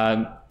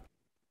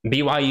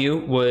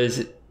 BYU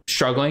was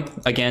struggling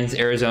against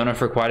Arizona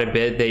for quite a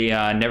bit. They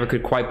never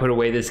could quite put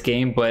away this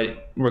game,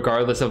 but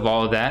regardless of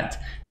all of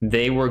that,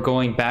 they were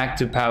going back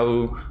to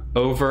Pau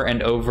over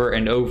and over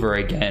and over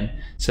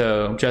again.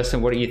 So,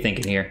 Justin, what are you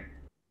thinking here?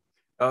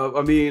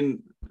 I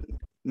mean,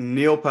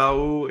 Neil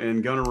Pau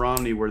and Gunnar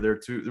Romney were their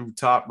two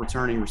top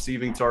returning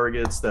receiving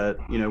targets that,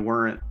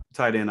 weren't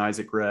tight end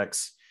Isaac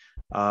Rex.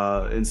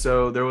 And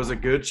so there was a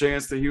good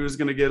chance that he was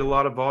going to get a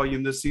lot of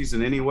volume this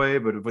season anyway,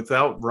 but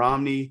without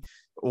Romney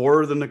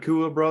or the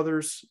Nakua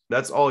brothers,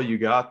 that's all you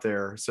got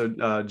there. So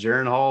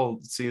Jaron Hall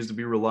seems to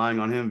be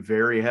relying on him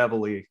very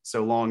heavily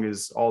so long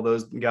as all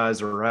those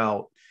guys are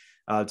out,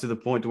 to the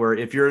point where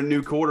if you're a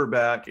new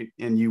quarterback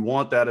and you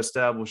want that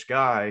established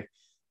guy,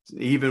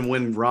 even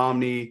when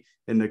Romney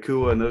and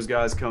Nakua and those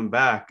guys come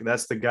back,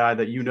 that's the guy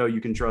that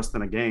you can trust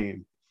in a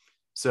game.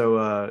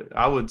 So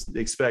I would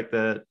expect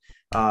that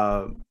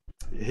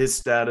his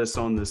status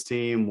on this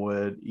team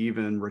would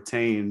even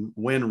retain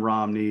when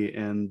Romney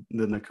and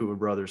the Nakua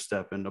brothers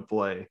step into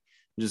play,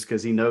 just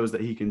because he knows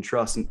that he can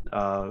trust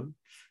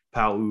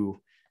Pau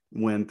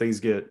when things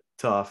get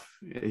tough.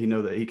 He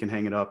knows that he can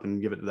hang it up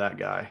and give it to that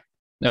guy.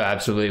 No,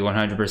 absolutely,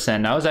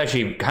 100%. I was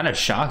actually kind of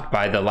shocked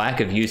by the lack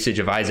of usage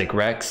of Isaac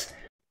Rex.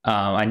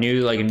 I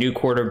knew a new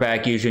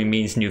quarterback usually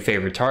means new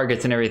favorite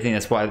targets and everything.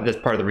 That's part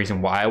of the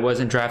reason why I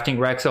wasn't drafting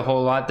Rex a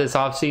whole lot this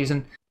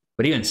offseason.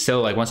 But even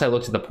still, once I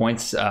looked at the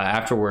points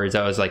afterwards,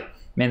 I was like,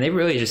 man, they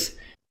really just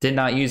did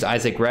not use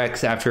Isaac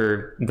Rex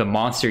after the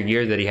monster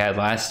year that he had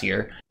last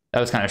year. That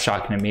was kind of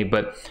shocking to me.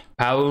 But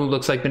Pau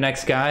looks like the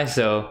next guy,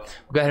 so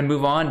we'll go ahead and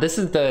move on. This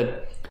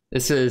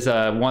is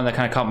one that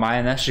kind of caught my eye,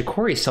 and that's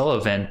Ja'Cory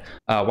Sullivan,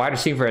 wide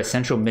receiver at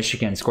Central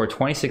Michigan, scored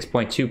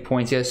 26.2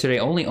 points yesterday,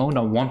 only owned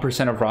on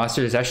 1% of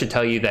rosters. That should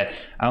tell you that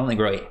I don't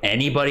think really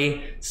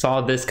anybody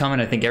saw this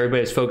coming. I think everybody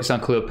was focused on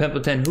Khalil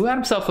Pimpleton, who had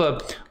himself a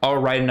all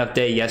right enough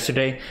day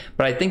yesterday.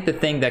 But I think the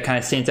thing that kind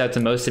of stands out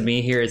to most of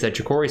me here is that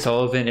Ja'Cory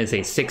Sullivan is a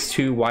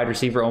 6'2 wide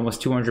receiver,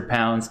 almost 200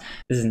 pounds.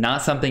 This is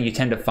not something you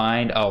tend to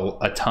find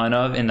a ton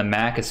of in the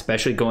MAC,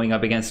 especially going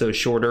up against those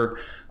shorter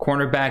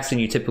cornerbacks than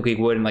you typically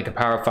would in a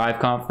Power 5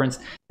 conference.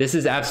 This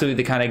is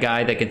absolutely the kind of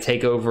guy that can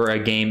take over a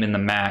game in the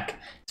MAC,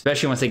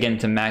 especially once they get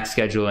into MAC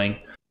scheduling,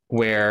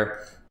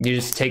 where you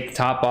just take the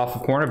top off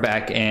of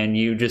cornerback and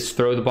you just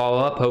throw the ball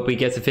up, hope he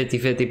gets a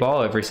 50-50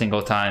 ball every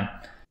single time.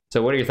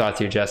 So what are your thoughts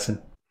here,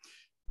 Justin?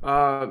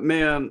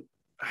 Man,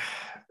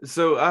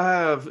 so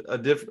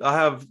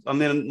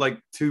I'm in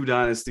 2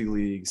 dynasty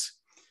leagues.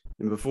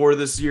 And before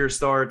this year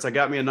starts, I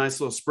got me a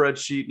nice little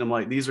spreadsheet, and I'm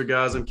like, these are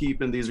guys I'm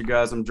keeping, these are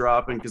guys I'm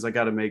dropping because I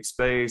got to make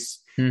space.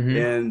 Mm-hmm.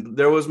 And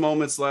there was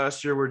moments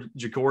last year where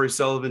Ja'Cory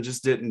Sullivan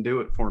just didn't do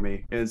it for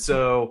me. And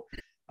so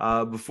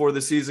before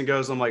the season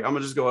goes, I'm like, I'm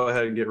going to just go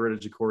ahead and get rid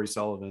of Ja'Cory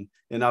Sullivan.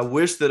 And I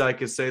wish that I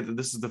could say that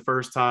this is the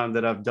first time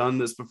that I've done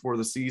this before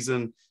the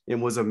season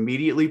and was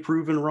immediately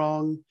proven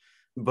wrong.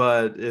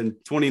 But in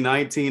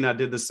 2019, I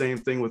did the same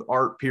thing with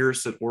Art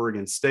Pierce at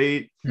Oregon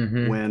State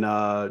when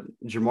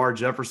Jamar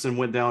Jefferson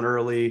went down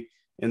early,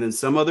 and then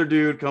some other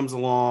dude comes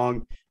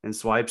along and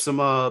swipes him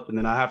up, and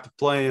then I have to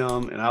play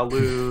him, and I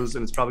lose,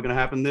 and it's probably going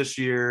to happen this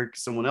year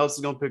because someone else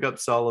is going to pick up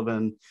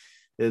Sullivan.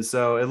 And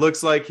so it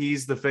looks like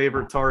he's the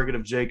favorite target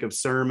of Jacob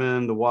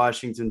Sermon, the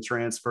Washington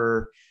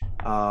transfer,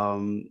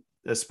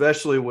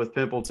 especially with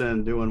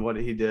Pimpleton doing what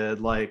he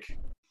did,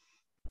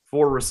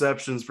 4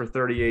 receptions for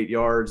 38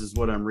 yards is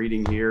what I'm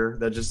reading here.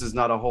 That just is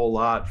not a whole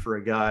lot for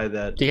a guy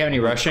that. Do you have any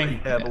rushing?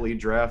 Heavily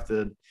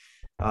drafted.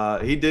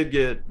 He did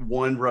get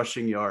 1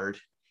 rushing yard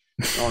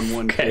on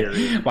 1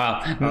 carry.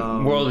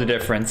 Wow, world of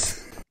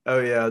difference. Oh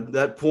yeah,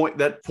 that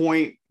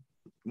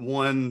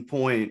 0.1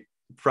 point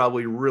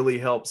probably really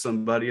helped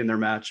somebody in their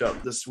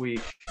matchup this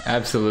week.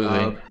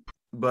 Absolutely.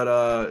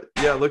 But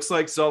it looks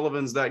like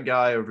Sullivan's that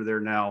guy over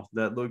there now.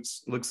 That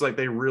looks like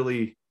they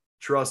really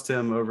trust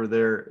him over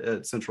there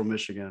at Central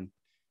Michigan.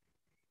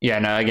 Yeah,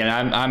 no, again,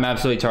 I'm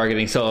absolutely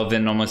targeting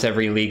Sullivan in almost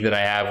every league that I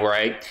have, where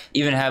I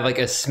even have a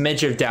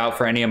smidge of doubt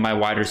for any of my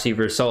wide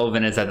receivers.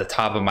 Sullivan is at the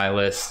top of my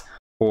list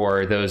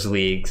for those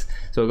leagues.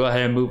 So we'll go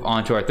ahead and move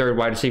on to our third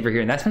wide receiver here,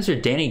 and that's Mr.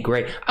 Danny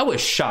Gray. I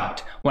was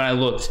shocked when I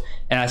looked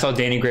and I saw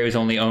Danny Gray was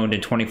only owned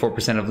in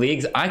 24% of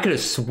leagues. I could have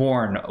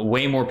sworn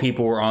way more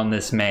people were on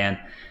this man.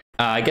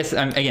 I guess,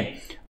 again,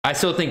 I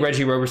still think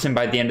Reggie Roberson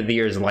by the end of the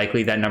year is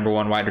likely that number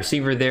one wide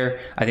receiver there.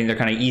 I think they're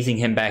kind of easing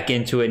him back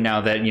into it now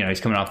that,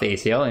 he's coming off the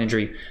ACL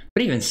injury.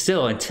 But even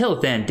still,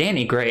 until then,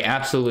 Danny Gray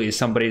absolutely is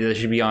somebody that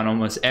should be on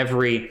almost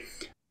every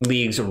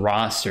league's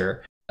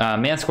roster.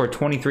 Man scored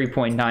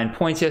 23.9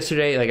 points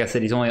yesterday. Like I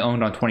said, he's only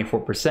owned on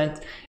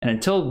 24%. And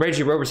until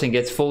Reggie Roberson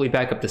gets fully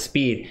back up to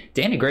speed,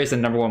 Danny Gray is the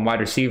number one wide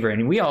receiver.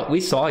 And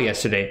we saw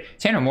yesterday,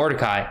 Tanner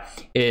Mordecai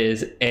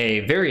is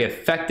a very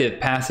effective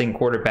passing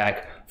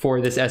quarterback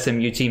for this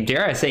SMU team.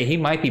 Dare I say he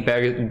might be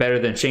better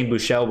than Shane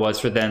Buechele was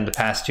for them the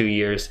past 2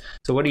 years.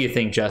 So what do you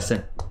think,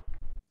 Justin?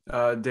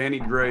 Danny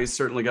Gray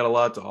certainly got a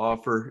lot to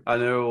offer. I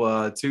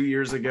know 2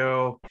 years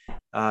ago,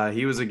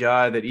 he was a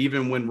guy that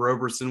even when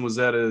Roberson was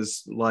at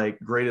his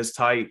greatest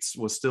heights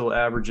was still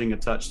averaging a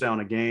touchdown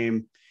a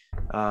game.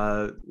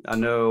 I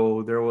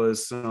know there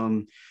was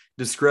some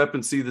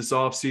discrepancy this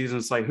offseason.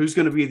 It's like, who's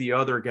going to be the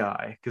other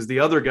guy? Because the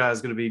other guy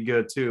is going to be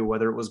good too,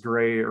 whether it was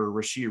Gray or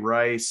Rashee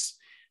Rice.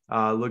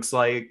 Looks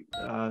like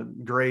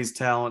Gray's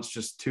talent's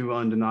just too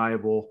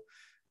undeniable,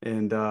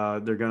 and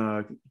they're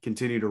going to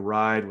continue to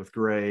ride with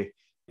Gray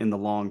in the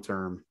long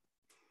term.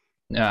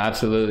 No,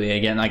 absolutely.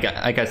 Again, like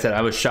I said,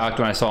 I was shocked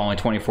when I saw only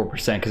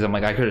 24% because I'm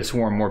like, I could have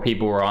sworn more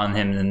people were on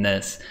him than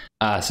this.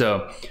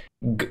 So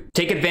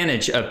take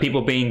advantage of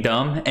people being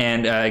dumb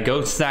and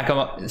go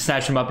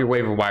snatch him up your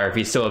waiver wire if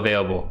he's still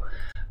available.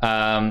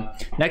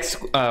 Next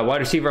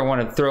wide receiver I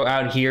want to throw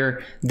out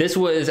here. This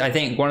was, I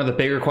think, one of the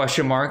bigger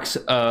question marks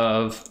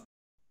of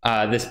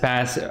this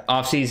past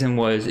offseason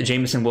was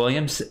Jameson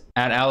Williams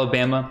at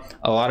Alabama.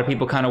 A lot of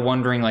people kind of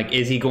wondering,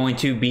 is he going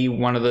to be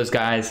one of those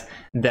guys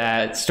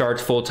that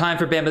starts full-time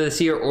for Bama this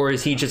year, or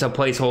is he just a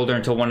placeholder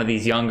until one of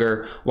these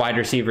younger wide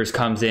receivers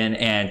comes in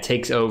and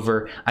takes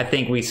over? I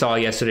think we saw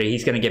yesterday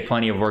he's going to get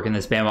plenty of work in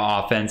this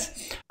Bama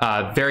offense.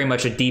 Very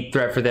much a deep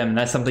threat for them, and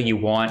that's something you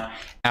want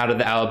out of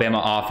the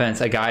Alabama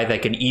offense, a guy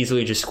that can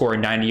easily just score a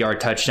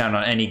 90-yard touchdown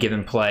on any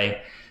given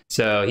play.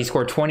 So he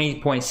scored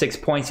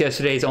 20.6 points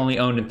yesterday. He's only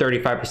owned in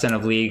 35%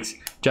 of leagues.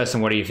 Justin,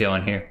 what are you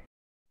feeling here?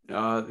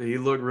 He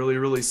looked really,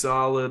 really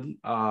solid.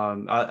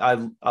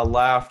 I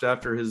laughed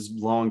after his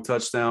long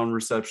touchdown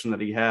reception that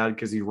he had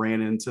because he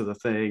ran into the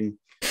thing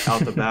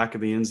out the back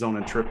of the end zone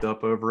and tripped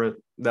up over it.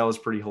 That was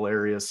pretty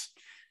hilarious.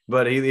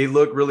 But he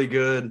looked really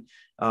good.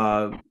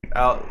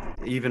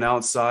 Even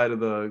outside of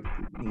the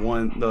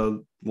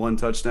one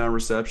touchdown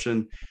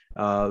reception.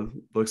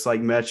 Looks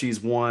like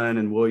Mechie's 1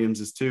 and Williams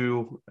is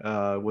 2,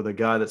 with a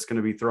guy that's going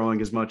to be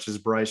throwing as much as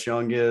Bryce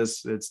Young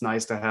is. It's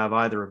nice to have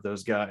either of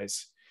those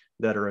guys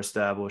that are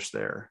established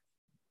there.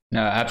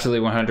 No,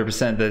 absolutely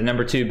 100%. The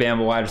number 2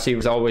 Bama wide receiver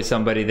is always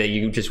somebody that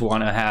you just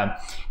want to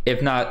have,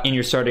 if not in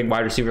your starting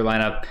wide receiver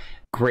lineup.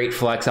 Great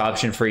flex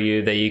option for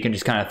you that you can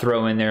just kind of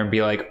throw in there and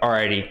be like,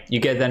 alrighty, you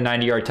get that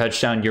 90-yard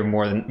touchdown, you're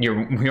more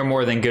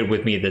than good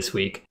with me this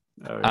week.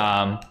 Oh,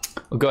 yeah.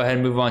 We'll go ahead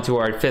and move on to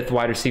our 5th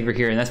wide receiver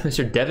here, and that's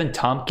Mr. Devin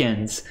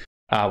Tompkins.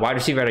 Wide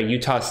receiver out of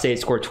Utah State,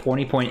 scored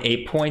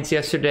 20.8 points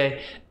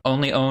yesterday,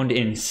 only owned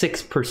in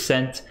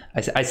 6%.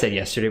 I said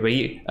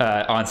yesterday,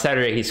 but on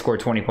Saturday he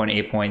scored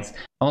 20.8 points,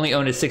 only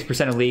owned in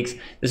 6% of leagues.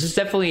 This is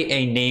definitely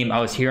a name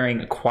I was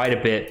hearing quite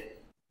a bit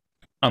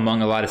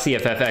among a lot of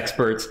CFF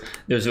experts.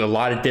 There's a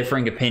lot of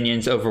differing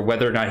opinions over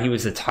whether or not he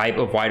was the type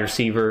of wide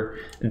receiver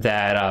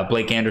that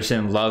Blake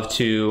Anderson loved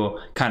to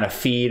kind of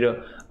feed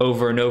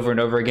over and over and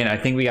over again. I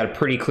think we got a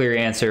pretty clear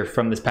answer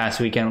from this past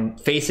weekend,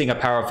 facing a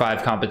Power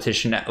 5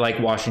 competition like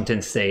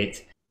Washington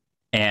State.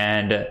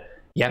 And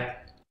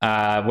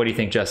what do you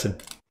think, Justin?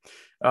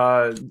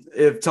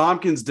 If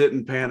Tompkins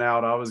didn't pan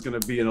out, I was going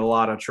to be in a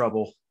lot of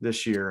trouble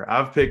this year.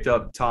 I've picked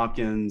up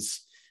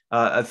Tompkins.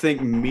 I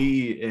think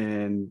me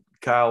and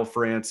Kyle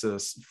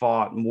Francis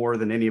fought more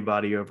than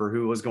anybody over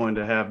who was going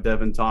to have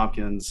Devin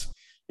Tompkins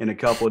in a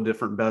couple of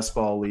different best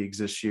ball leagues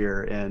this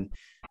year. And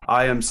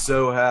I am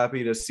so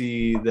happy to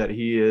see that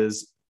he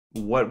is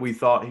what we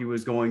thought he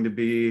was going to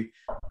be.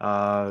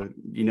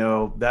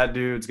 That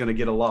dude's going to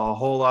get a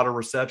whole lot of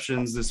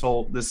receptions this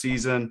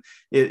season.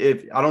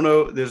 I don't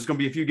know, there's going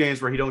to be a few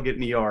games where he don't get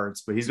any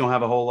yards, but he's going to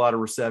have a whole lot of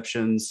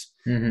receptions.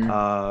 Mm-hmm.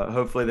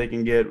 Hopefully they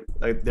can get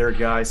their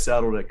guy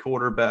settled at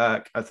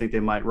quarterback. I think they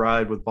might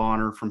ride with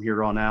Bonner from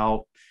here on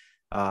out.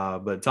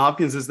 But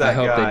Tompkins is that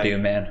guy. I hope they do,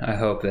 man. I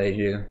hope they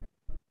do.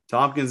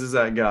 Tompkins is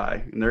that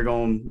guy, and they're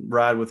going to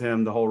ride with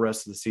him the whole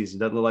rest of the season.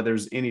 Doesn't look like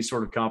there's any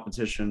sort of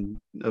competition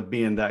of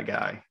being that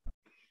guy.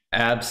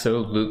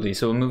 Absolutely.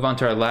 So we'll move on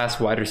to our last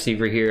wide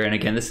receiver here. And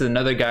again, this is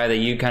another guy that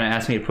you kind of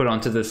asked me to put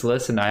onto this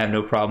list, and I have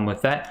no problem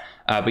with that.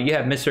 But you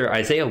have Mr.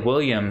 Isaiah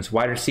Williams,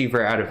 wide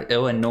receiver out of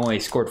Illinois,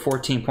 scored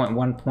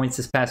 14.1 points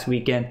this past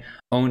weekend,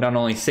 owned on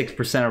only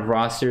 6% of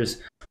rosters.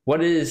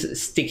 What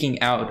is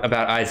sticking out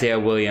about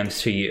Isaiah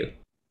Williams to you?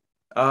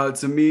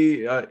 To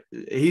me,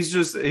 he's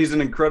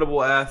an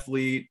incredible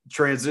athlete,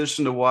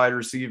 transitioned to wide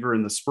receiver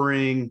in the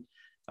spring.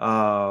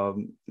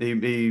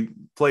 He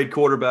played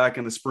quarterback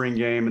in the spring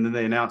game, and then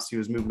they announced he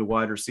was moving to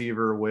wide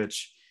receiver,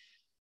 which,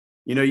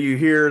 you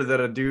hear that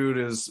a dude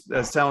is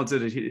as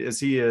talented as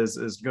he is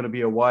going to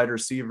be a wide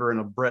receiver in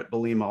a Brett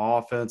Bielema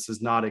offense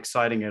is not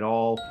exciting at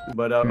all.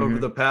 But over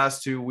the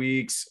past 2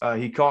 weeks,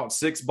 he caught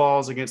 6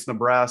 balls against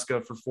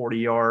Nebraska for 40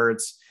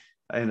 yards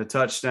and a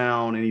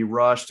touchdown, and he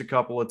rushed a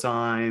couple of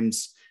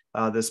times.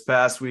 This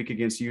past week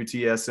against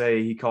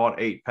UTSA, he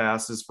caught 8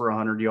 passes for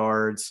 100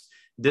 yards.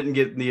 Didn't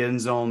get in the end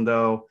zone,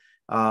 though.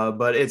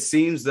 But it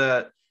seems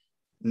that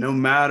no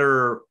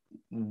matter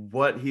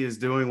what he is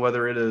doing,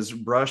 whether it is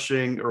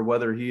rushing or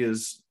whether he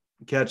is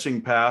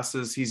catching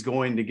passes, he's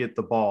going to get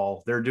the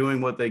ball. They're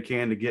doing what they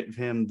can to get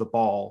him the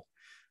ball.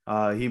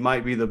 He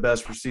might be the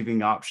best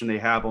receiving option they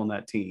have on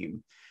that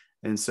team.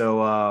 And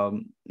so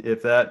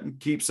if that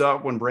keeps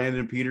up when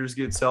Brandon Peters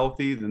gets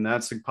healthy, then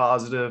that's a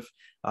positive.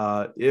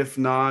 If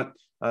not,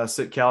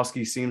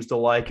 Sitkowski seems to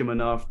like him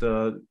enough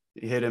to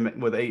hit him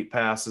with 8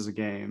 passes a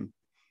game.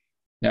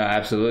 No,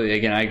 absolutely.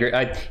 Again, I agree.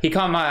 He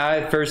caught my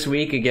eye first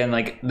week. Again,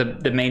 like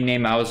the main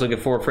name I was looking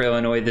for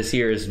Illinois this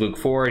year is Luke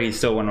Ford. He's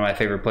still one of my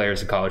favorite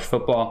players in college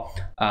football.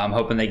 I'm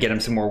hoping they get him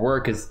some more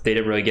work because they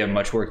didn't really give him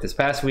much work this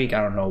past week.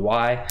 I don't know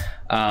why.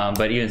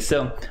 But even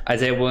still,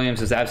 Isaiah Williams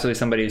was absolutely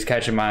somebody who's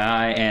catching my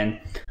eye. And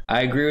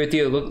I agree with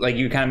you. It looked like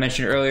you kind of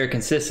mentioned earlier,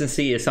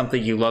 consistency is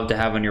something you love to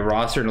have on your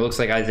roster. And it looks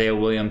like Isaiah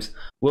Williams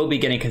will be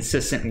getting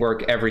consistent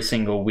work every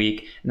single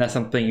week. And that's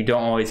something you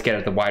don't always get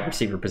at the wide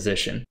receiver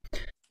position.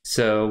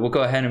 So we'll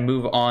go ahead and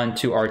move on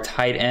to our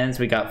tight ends.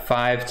 We got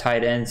 5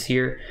 tight ends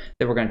here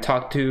that we're going to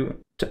talk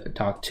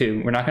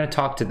to. We're not going to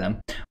talk to them.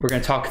 We're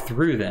going to talk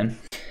through them.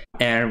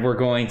 And we're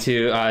going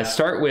to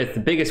start with the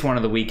biggest one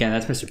of the weekend.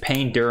 That's Mr.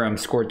 Payne Durham,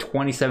 scored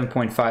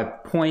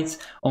 27.5 points,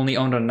 only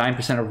owned on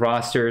 9% of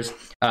rosters.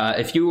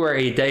 If you were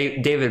a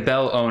David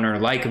Bell owner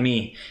like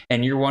me,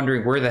 and you're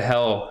wondering where the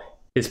hell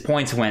his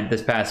points went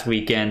this past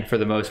weekend for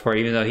the most part,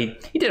 even though he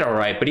did all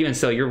right, but even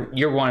still,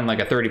 you're wanting like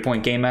a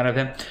 30-point game out of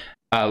him.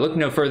 Look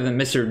no further than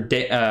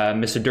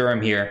Mr.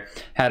 Durham here.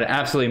 Had an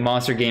absolutely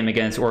monster game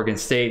against Oregon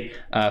State.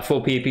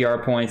 Full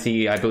PPR points.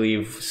 He, I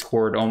believe,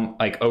 scored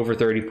like over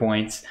 30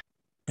 points.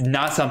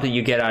 Not something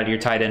you get out of your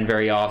tight end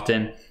very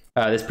often.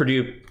 This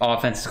Purdue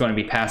offense is going to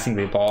be passing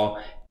the ball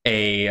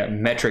a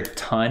metric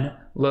ton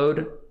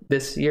load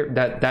this year.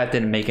 That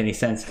didn't make any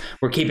sense.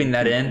 We're keeping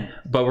that in,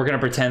 but we're going to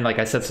pretend like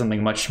I said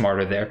something much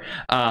smarter there.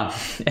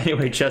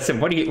 Anyway, Justin,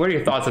 what are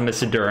your thoughts on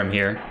Mr. Durham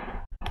here?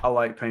 I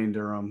like Payne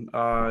Durham.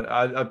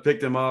 I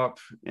picked him up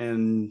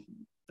in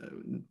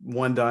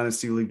one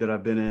dynasty league that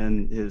I've been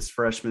in his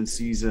freshman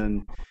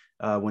season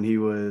when he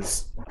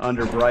was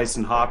under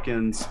Bryson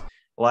Hopkins.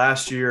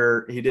 Last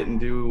year,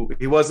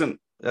 he wasn't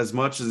as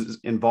much as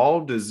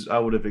involved as I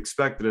would have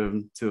expected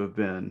him to have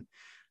been.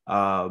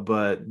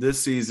 But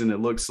this season, it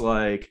looks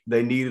like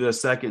they needed a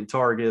second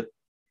target,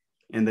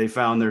 and they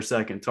found their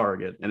second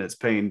target, and it's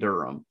Payne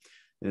Durham.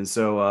 And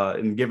so,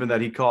 and given that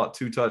he caught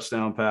 2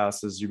 touchdown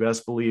passes, you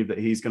best believe that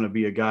he's going to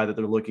be a guy that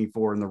they're looking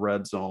for in the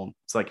red zone.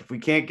 It's like, if we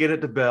can't get it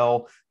to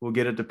Bell, we'll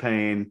get it to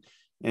Payne,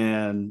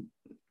 and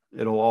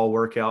it'll all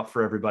work out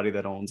for everybody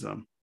that owns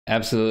him.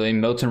 Absolutely.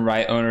 Milton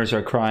Wright owners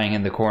are crying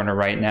in the corner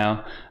right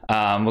now.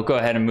 We'll go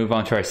ahead and move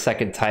on to our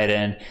second tight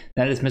end.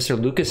 That is Mr.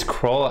 Lucas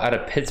Kroll out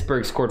of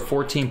Pittsburgh. Scored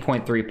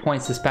 14.3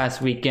 points this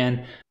past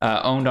weekend.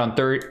 Owned on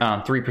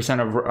 3%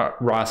 of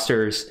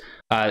rosters.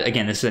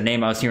 Again, this is a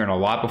name I was hearing a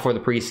lot before the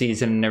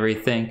preseason and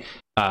everything.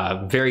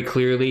 Very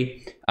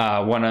clearly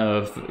one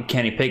of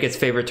Kenny Pickett's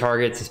favorite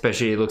targets,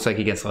 especially it looks like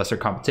against lesser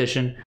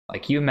competition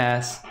like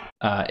UMass.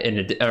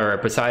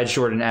 Besides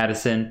Jordan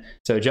Addison.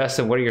 So,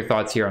 Justin, what are your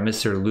thoughts here on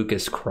Mr.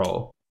 Lucas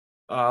Kroll?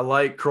 I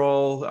like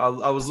Kroll.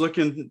 I was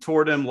looking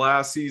toward him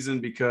last season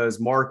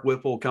because Mark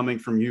Whipple coming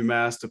from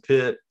UMass to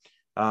Pitt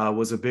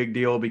was a big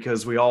deal,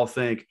 because we all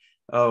think,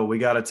 oh, we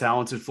got a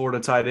talented Florida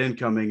tight end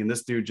coming, and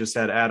this dude just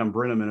had Adam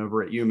Brenneman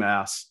over at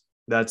UMass.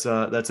 That's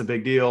a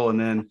big deal. And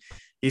then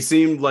he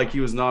seemed like he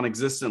was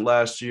non-existent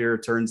last year.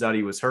 Turns out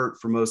he was hurt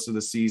for most of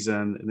the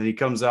season. And then he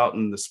comes out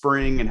in the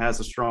spring and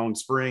has a strong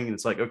spring. And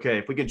it's like, okay,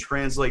 if we can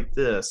translate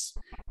this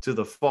to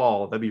the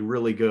fall, that'd be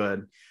really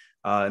good.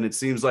 And it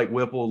seems like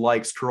Whipple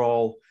likes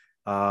Kroll.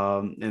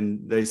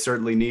 And they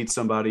certainly need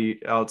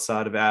somebody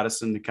outside of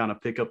Addison to kind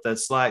of pick up that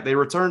slack. They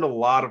returned a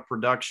lot of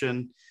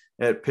production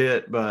at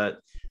Pitt,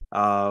 but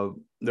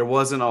there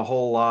wasn't a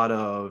whole lot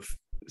of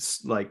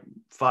like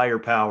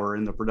firepower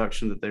in the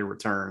production that they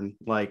return.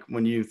 Like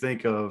when you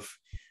think of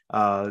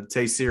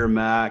Taysir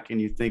Mack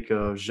and you think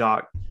of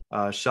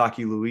Shockey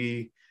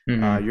Louis,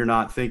 you're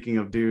not thinking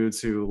of dudes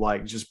who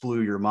like just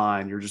blew your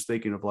mind. You're just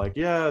thinking of like,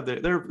 yeah,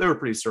 they were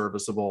pretty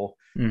serviceable.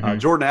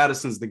 Jordan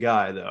Addison's the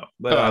guy though.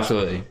 But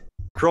absolutely.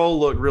 Kroll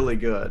looked really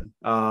good.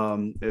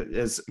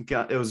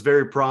 It was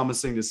very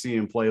promising to see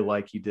him play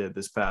like he did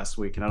this past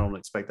week, and I don't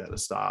expect that to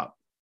stop.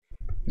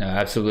 No,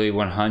 absolutely,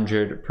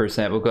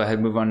 100%. We'll go ahead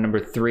and move on to number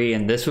 3.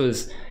 And this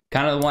was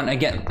kind of the one,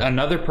 again,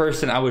 another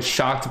person I was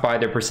shocked by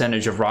their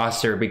percentage of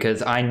roster,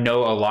 because I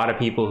know a lot of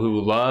people who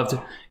loved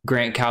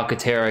Grant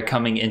Calcaterra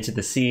coming into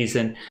the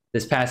season.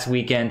 This past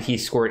weekend, he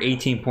scored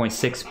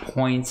 18.6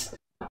 points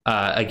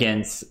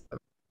against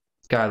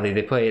Godly,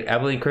 they played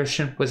Abilene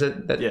Christian, was it?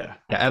 Yeah,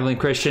 Abilene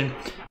Christian.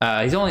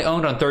 He's only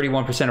owned on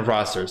 31% of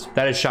rosters.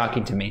 That is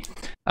shocking to me.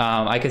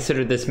 I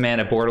consider this man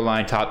a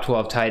borderline top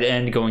 12 tight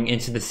end going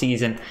into the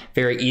season.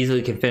 Very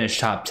easily can finish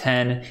top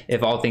 10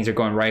 if all things are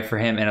going right for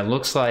him. And it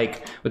looks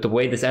like with the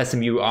way this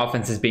SMU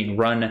offense is being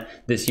run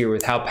this year,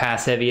 with how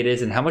pass heavy it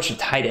is and how much the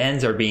tight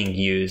ends are being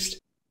used,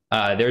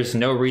 there's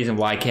no reason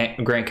why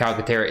Grant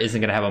Calcaterra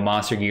isn't going to have a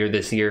monster year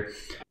this year.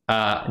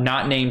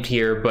 Not named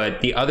here,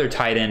 but the other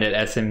tight end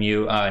at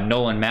SMU,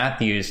 Nolan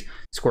Matthews,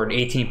 scored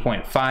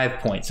 18.5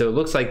 points. So it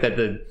looks like that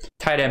the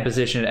tight end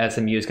position at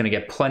SMU is going to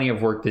get plenty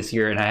of work this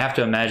year. And I have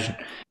to imagine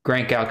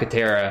Grant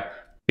Calcaterra,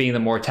 being the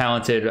more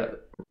talented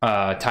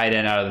tight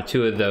end out of the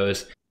two of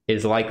those,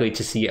 is likely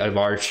to see a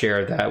large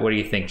share of that. What do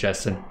you think,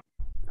 Justin?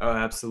 Oh,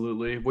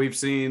 absolutely. We've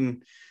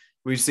seen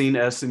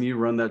SMU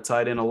run that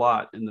tight end a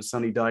lot in the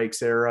Sonny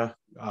Dykes era.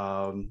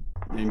 And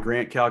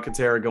Grant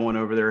Calcaterra going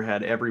over there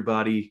had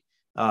everybody's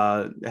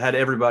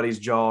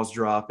jaws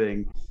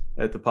dropping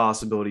at the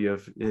possibility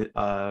of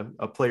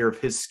a player of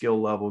his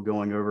skill level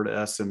going over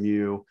to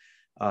SMU.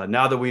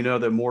 Now that we know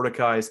that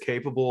Mordecai is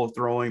capable of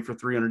throwing for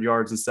 300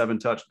 yards and 7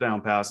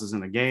 touchdown passes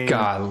in a game,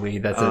 Golly,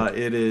 that's it.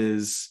 It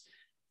is.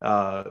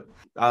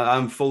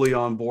 I'm fully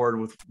on board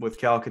with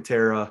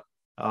Calcaterra.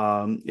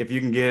 If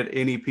you can get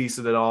any piece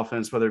of that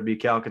offense, whether it be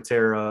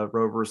Calcaterra,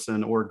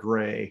 Roberson, or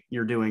Gray,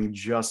 you're doing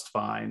just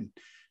fine.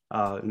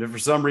 And if for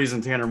some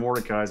reason Tanner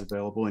Mordecai is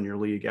available in your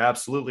league,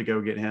 absolutely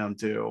go get him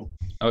too.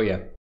 Oh,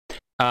 yeah.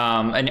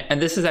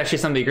 And this is actually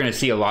something you're going to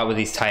see a lot with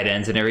these tight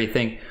ends and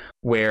everything,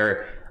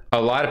 where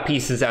a lot of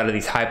pieces out of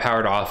these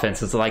high-powered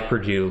offenses like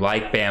Purdue,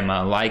 like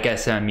Bama, like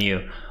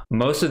SMU,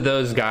 most of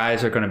those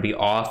guys are going to be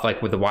off,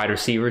 like with the wide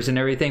receivers and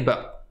everything,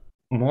 but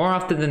more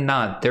often than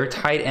not, their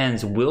tight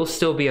ends will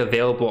still be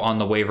available on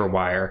the waiver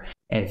wire.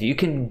 And if you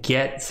can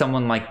get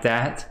someone like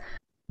that,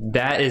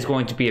 that is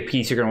going to be a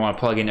piece you're going to want to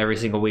plug in every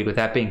single week. With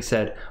that being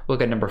said,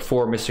 look at number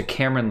 4, Mr.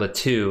 Cameron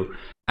Latou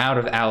out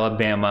of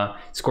Alabama.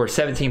 Scored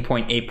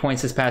 17.8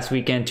 points this past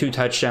weekend, 2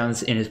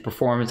 touchdowns in his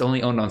performance,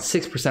 only owned on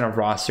 6% of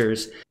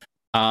rosters.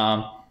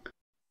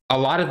 A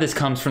lot of this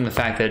comes from the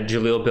fact that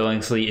Jaleel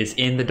Billingsley is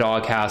in the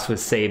doghouse with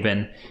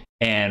Saban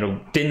and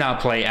did not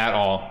play at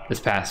all this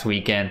past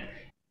weekend.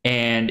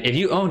 And if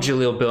you own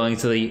Jaleel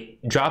Billingsley,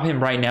 drop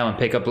him right now and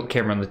pick up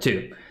Cameron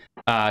Latou.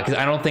 Because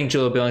I don't think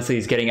Jaleel Billingsley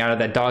is getting out of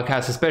that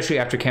doghouse, especially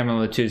after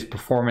Cameron Latou's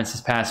performance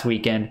this past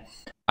weekend.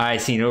 I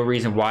see no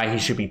reason why he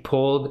should be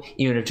pulled,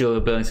 even if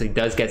Jaleel Billingsley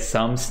does get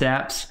some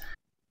snaps.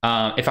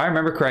 If I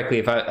remember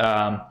correctly,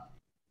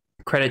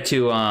 credit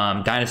to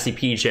Dynasty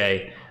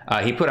PJ,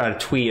 he put out a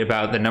tweet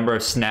about the number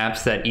of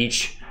snaps that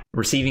each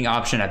receiving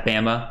option at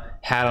Bama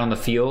had on the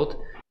field.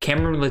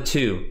 Cameron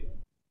Latou,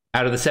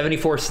 out of the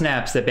 74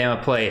 snaps that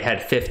Bama played,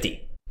 had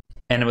 50.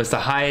 And it was the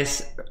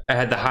highest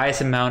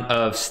amount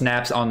of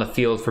snaps on the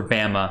field for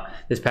Bama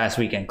this past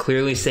weekend.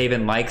 Clearly,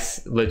 Saban likes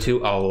Latou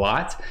a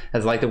lot,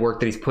 has liked the work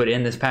that he's put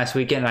in this past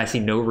weekend, and I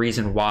see no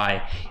reason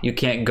why you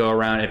can't go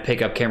around and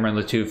pick up Cameron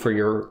Latou for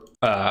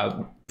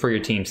your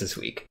teams this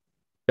week.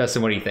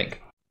 Justin, what do you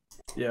think?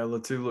 Yeah,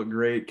 Latou looked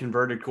great.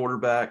 Converted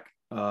quarterback,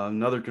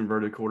 another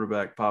converted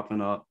quarterback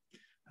popping up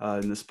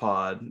in this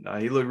pod.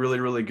 He looked really,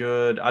 really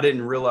good. I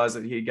didn't realize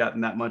that he had gotten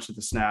that much of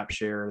the snap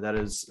share. That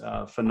is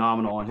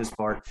phenomenal on his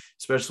part,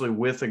 especially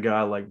with a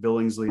guy like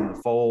Billingsley in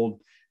the fold.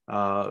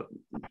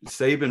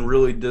 Saban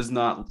really does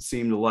not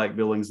seem to like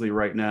Billingsley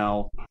right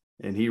now,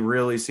 and he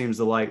really seems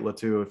to like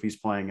Latou if he's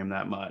playing him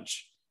that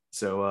much.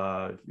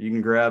 So you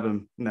can grab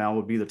him. Now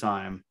would be the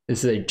time.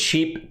 This is a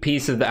cheap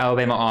piece of the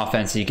Alabama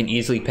offense that you can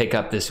easily pick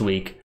up this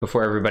week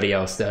before everybody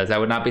else does. I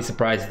would not be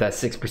surprised if that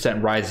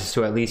 6% rises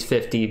to at least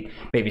 50,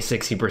 maybe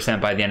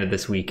 60% by the end of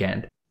this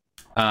weekend.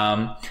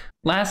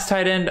 Last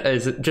tight end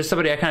is just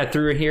somebody I kind of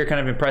threw in here,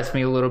 kind of impressed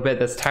me a little bit.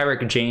 That's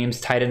Tyreek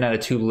James, tight end out of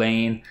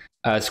Tulane.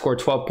 Scored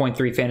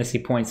 12.3 fantasy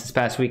points this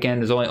past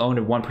weekend. Is only owned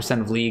in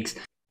 1% of leagues.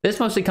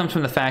 This mostly comes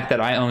from the fact that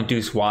I own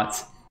Deuce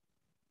Watts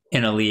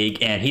in a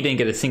league, and he didn't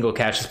get a single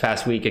catch this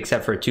past week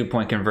except for a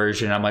 2-point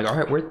conversion. I'm like, all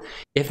right,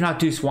 if not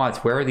Deuce Watts,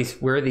 where are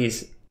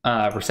these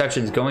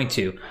receptions going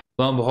to?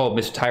 Lo and behold,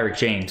 Mr. Tyreek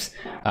James,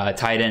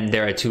 tight end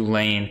there at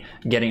Tulane,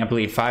 getting, I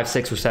believe,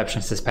 5-6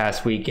 receptions this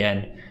past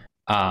weekend,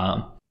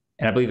 and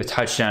I believe a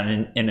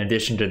touchdown in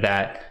addition to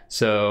that.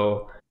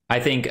 So I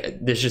think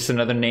there's just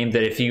another name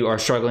that if you are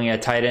struggling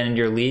at tight end in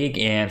your league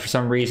and for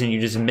some reason you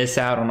just miss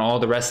out on all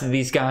the rest of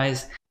these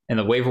guys, and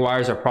the waiver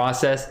wires are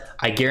processed,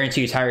 I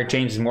guarantee you Tyreek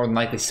James is more than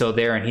likely still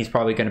there, and he's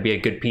probably going to be a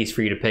good piece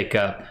for you to pick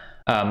up.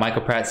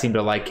 Michael Pratt seemed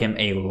to like him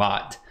a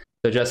lot.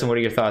 So, Justin, what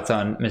are your thoughts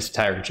on Mr.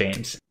 Tyreek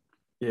James?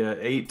 Yeah,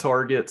 8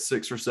 targets,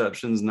 6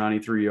 receptions,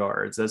 93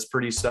 yards. That's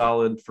pretty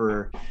solid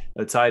for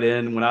a tight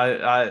end. When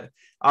I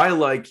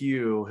like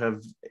you,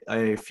 have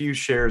a few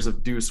shares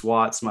of Deuce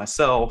Watts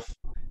myself.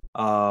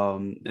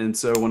 And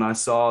so when I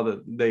saw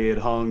that they had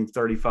hung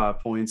 35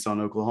 points on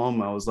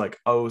Oklahoma, I was like,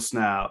 oh,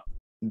 snap.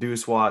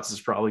 Deuce Watts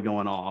is probably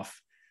going off.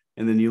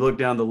 And then you look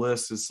down the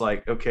list, it's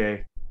like,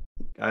 okay,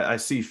 I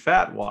see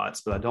Fat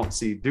Watts, but I don't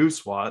see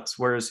Deuce Watts.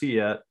 Where is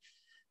he at?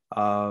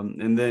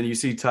 And then you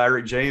see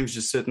Tyreek James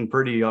just sitting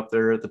pretty up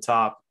there at the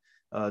top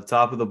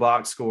of the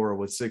box score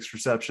with 6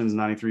 receptions,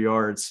 93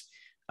 yards.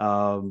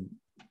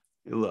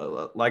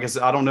 Like I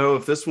said, I don't know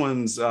if this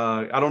one's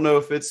I don't know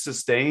if it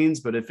sustains,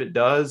 but if it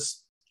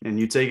does and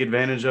you take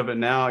advantage of it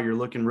now, you're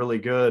looking really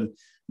good.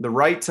 The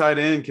right tight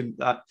end can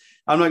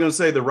I'm not going to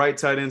say the right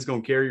tight end is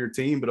going to carry your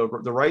team,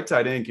 but the right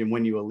tight end can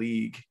win you a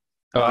league.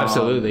 Oh,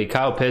 absolutely.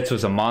 Kyle Pitts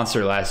was a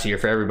monster last year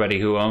for everybody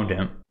who owned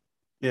him.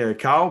 Yeah,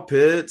 Kyle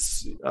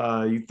Pitts.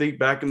 You think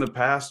back in the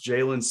past,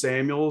 Jalen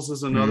Samuels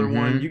is another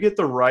one. You get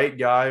the right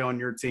guy on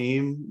your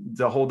team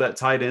to hold that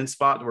tight end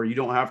spot where you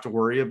don't have to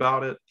worry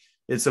about it.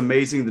 It's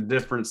amazing the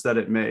difference that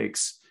it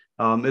makes.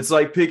 It's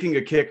like picking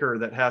a kicker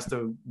that has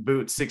to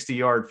boot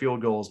 60-yard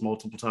field goals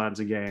multiple times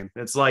a game.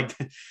 It's like,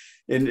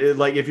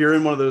 like if you're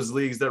in one of those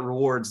leagues that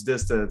rewards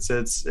distance,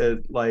 it's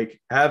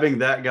like having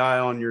that guy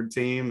on your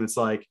team. It's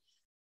like,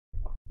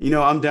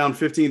 I'm down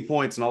 15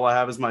 points and all I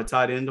have is my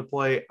tight end to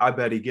play. I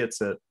bet he gets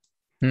it.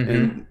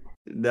 And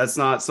that's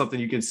not something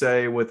you can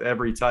say with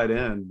every tight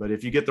end. But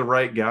if you get the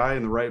right guy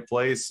in the right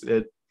place,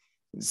 it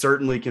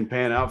certainly can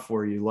pan out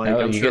for you. Like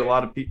I'm sure a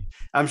lot of people,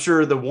 I'm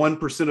sure the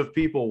 1% of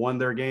people won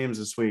their games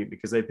this week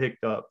because they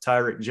picked up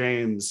Tyreek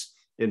James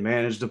and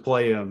managed to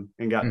play him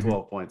and got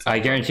 12 points. I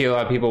guarantee a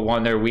lot of people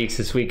won their weeks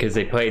this week because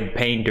they played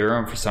Payne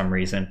Durham for some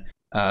reason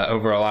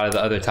over a lot of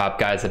the other top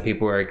guys that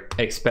people were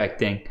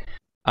expecting.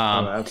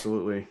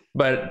 Absolutely.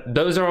 But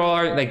those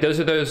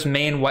are those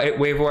main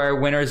waiver wire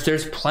winners.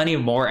 There's plenty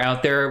more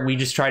out there. We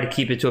just try to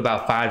keep it to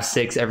about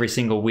 5-6 every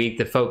single week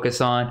to focus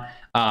on.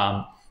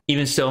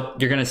 Even still,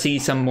 you're going to see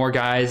some more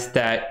guys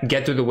that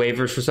get through the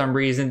waivers for some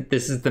reason.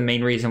 This is the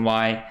main reason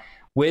why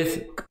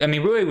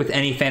really with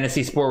any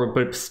fantasy sport,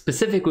 but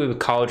specifically with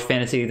college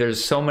fantasy,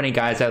 there's so many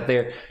guys out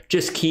there.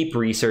 Just keep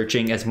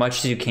researching as much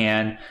as you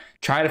can.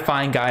 Try to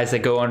find guys that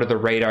go under the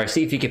radar.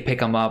 See if you can pick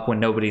them up when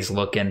nobody's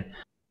looking.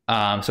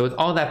 So with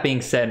all that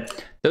being said,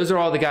 those are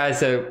all the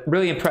guys that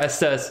really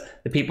impressed us,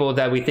 the people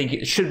that we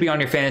think should be on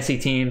your fantasy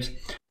teams.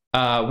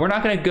 We're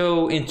not going to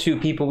go into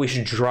people we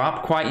should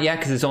drop quite yet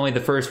because it's only the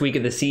first week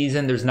of the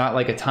season. There's not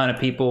like a ton of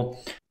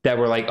people that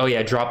were like, oh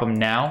yeah, drop them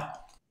now.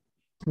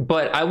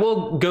 But I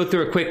will go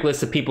through a quick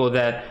list of people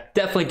that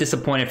definitely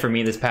disappointed for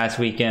me this past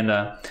weekend.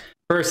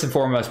 First and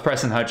foremost,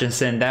 Preston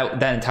Hutchinson.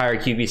 That entire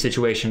QB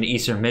situation in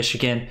Eastern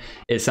Michigan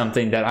is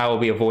something that I will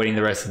be avoiding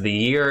the rest of the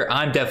year.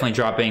 I'm definitely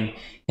dropping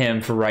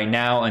him for right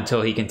now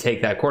until he can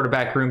take that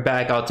quarterback room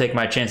back. I'll take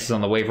my chances on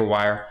the waiver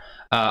wire.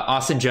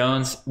 Austin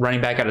Jones,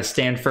 running back out of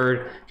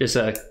Stanford, just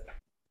a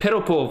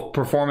pitiful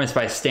performance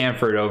by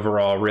Stanford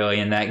overall, really,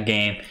 in that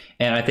game.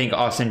 And I think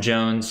Austin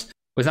Jones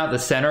was not the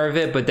center of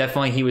it, but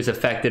definitely he was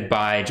affected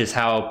by just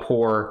how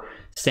poor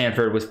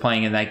Stanford was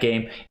playing in that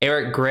game.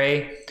 Eric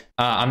Gray,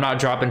 I'm not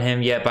dropping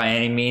him yet by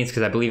any means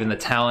because I believe in the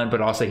talent,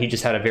 but also he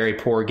just had a very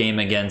poor game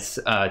against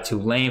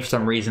Tulane. For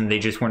some reason, they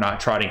just were not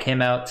trotting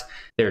him out.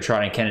 They were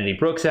trotting Kennedy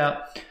Brooks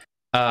out.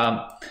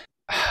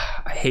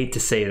 I hate to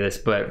say this,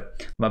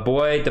 but my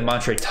boy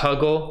Demontre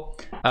Tuggle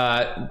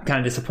kind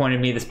of disappointed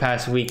me this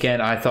past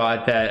weekend. I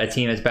thought that a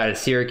team as bad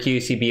as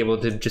Syracuse, he'd be able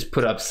to just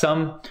put up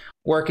some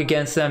work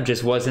against them.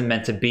 Just wasn't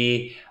meant to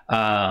be.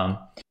 I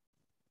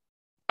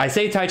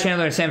say Ty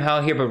Chandler and Sam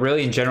Howell here, but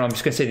really in general, I'm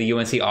just going to say the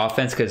UNC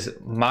offense because,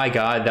 my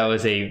God, that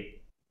was a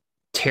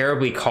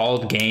terribly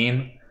called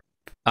game.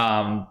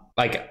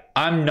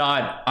 I'm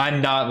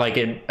not like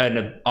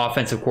an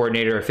offensive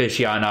coordinator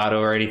aficionado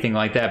or anything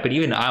like that, but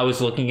even I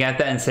was looking at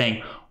that and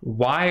saying,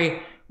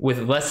 why,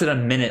 with less than a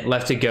minute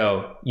left to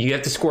go, you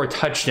have to score a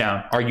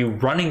touchdown? Are you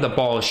running the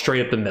ball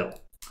straight up the middle?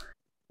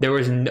 There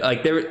was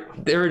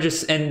they were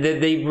just, and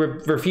they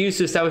refused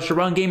to establish a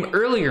run game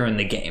earlier in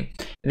the game.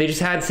 They just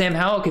had Sam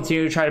Howell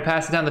continue to try to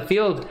pass it down the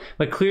field,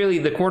 but clearly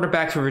the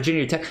quarterbacks for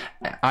Virginia Tech,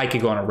 I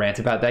could go on a rant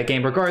about that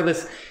game.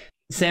 Regardless,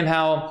 Sam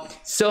Howell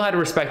still had a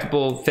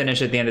respectable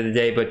finish at the end of the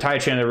day, but Ty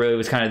Chandler really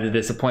was kind of the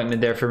disappointment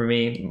there for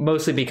me,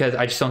 mostly because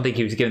I just don't think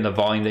he was given the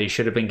volume that he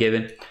should have been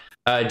given.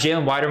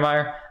 Jalen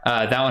Weidermeyer,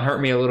 that one hurt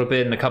me a little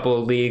bit in a couple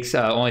of leagues.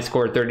 Only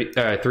scored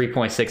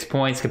 3.6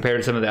 points compared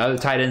to some of the other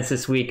tight ends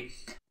this week.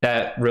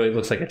 That really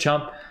looks like a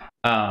chump.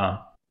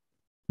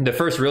 The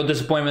first real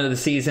disappointment of the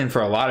season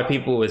for a lot of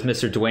people was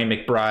Mr. Dwayne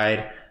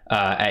McBride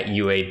at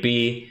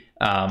UAB.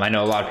 I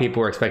know a lot of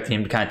people were expecting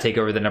him to kind of take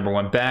over the number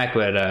one back,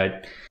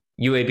 but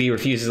UAB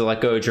refuses to let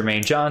go of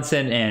Jermaine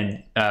Johnson,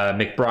 and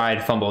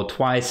McBride fumbled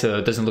twice, so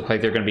it doesn't look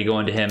like they're going to be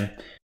going to him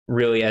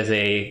really as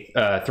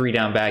a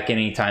three-down back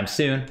anytime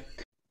soon.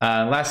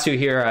 Last two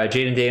here,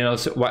 Jaden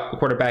Daniels,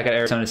 quarterback at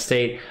Arizona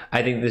State.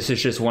 I think this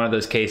is just one of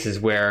those cases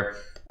where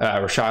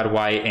Rashad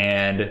White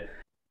and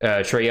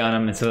Trey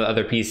Young and some of the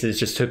other pieces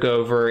just took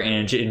over,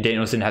 and Jaden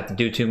Daniels didn't have to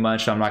do too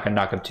much, so I'm not going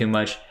to knock him too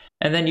much.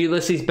 And then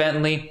Ulysses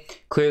Bentley,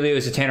 clearly it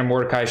was a Tanner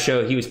Mordecai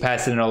show. He was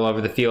passing it all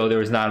over the field. There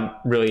was not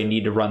really a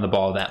need to run the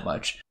ball that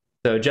much.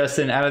 So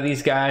Justin, out of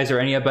these guys or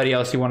anybody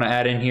else you want to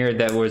add in here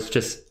that was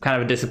just kind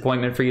of a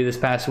disappointment for you this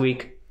past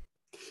week?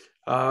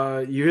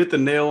 You hit the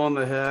nail on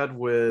the head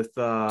with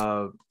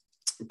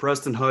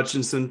Preston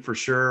Hutchinson for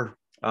sure.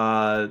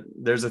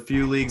 There's a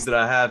few leagues that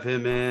I have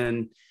him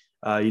in.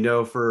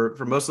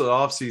 For most of the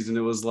offseason,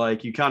 it was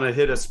like you kind of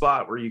hit a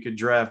spot where you could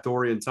draft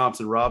Dorian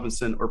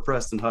Thompson-Robinson or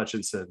Preston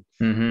Hutchinson.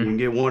 Mm-hmm. You can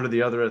get one or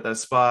the other at that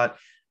spot.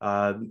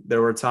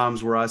 There were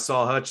times where I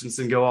saw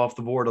Hutchinson go off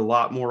the board a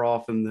lot more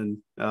often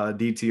than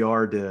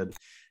DTR did.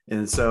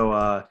 And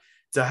so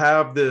to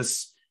have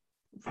this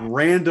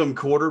random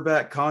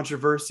quarterback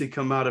controversy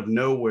come out of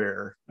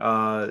nowhere.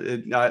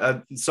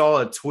 I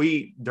saw a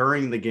tweet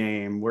during the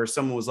game where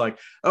someone was like,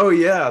 "Oh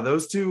yeah,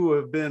 those two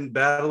have been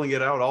battling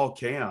it out all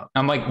camp."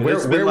 I'm like, where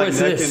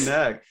was neck this? and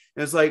neck?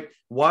 And it's like,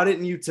 why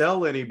didn't you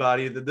tell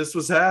anybody that this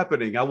was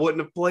happening? I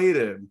wouldn't have played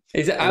him.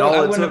 I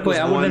wouldn't have played.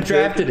 I wouldn't have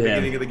drafted him.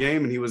 Beginning of the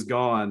game, and he was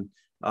gone.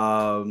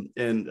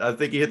 And I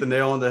think he hit the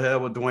nail on the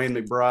head with Dwayne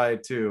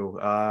McBride too.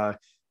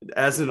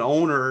 As an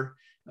owner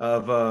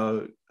of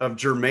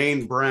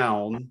Jermaine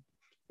Brown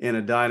in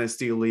a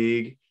dynasty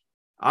league,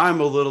 I'm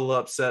a little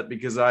upset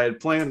because I had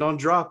planned on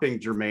dropping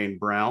Jermaine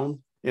Brown,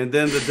 and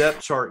then the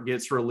depth chart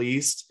gets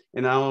released,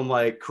 and now I'm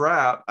like,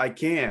 crap, I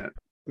can't,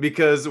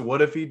 because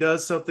what if he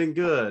does something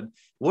good?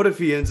 What if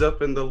he ends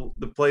up in the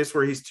place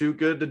where he's too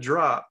good to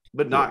drop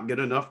but not good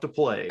enough to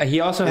play? He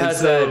also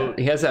has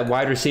that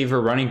wide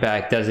receiver running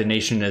back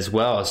designation as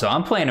well, so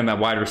I'm playing him at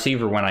wide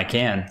receiver when I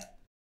can.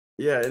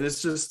 Yeah, and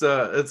it's just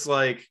it's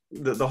like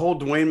the whole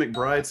Dwayne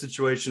McBride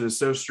situation is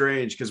so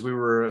strange, because we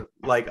were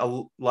like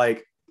Dwayne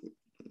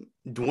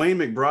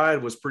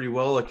McBride was pretty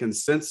well a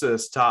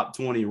consensus top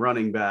 20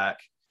 running back,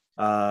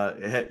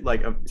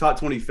 like a top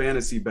 20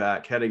 fantasy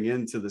back heading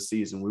into the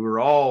season. We were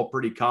all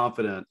pretty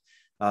confident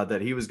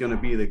that he was going to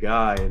be the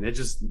guy, and it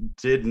just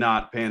did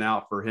not pan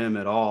out for him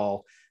at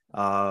all.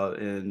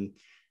 And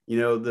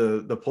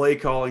the play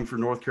calling for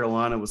North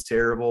Carolina was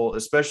terrible,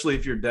 especially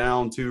if you're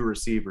down two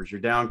receivers.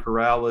 You're down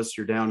Corrales,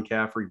 you're down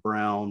Caffrey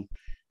Brown.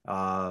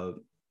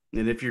 And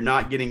if you're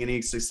not getting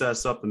any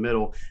success up the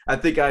middle, I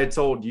think I had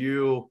told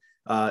you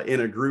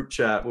in a group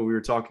chat when we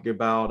were talking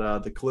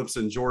about the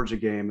Clemson Georgia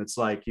game, it's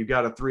like, you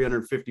got a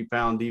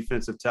 350-pound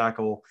defensive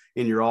tackle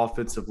in your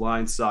offensive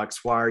line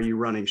sucks. Why are you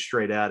running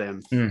straight at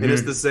him? Mm-hmm. And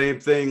it's the same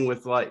thing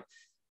with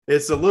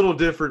it's a little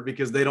different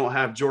because they don't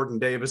have Jordan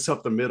Davis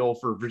up the middle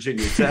for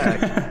Virginia Tech.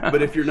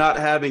 But if you're not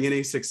having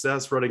any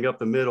success running up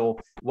the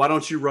middle, why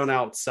don't you run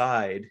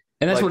outside?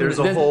 And that's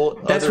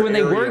that's when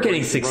they were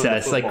getting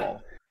success.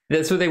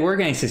 That's what they were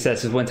getting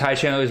success, is when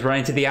Tyshawn was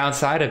running to the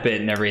outside a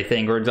bit and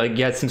everything, or like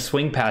you had some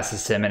swing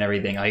passes to him and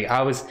everything.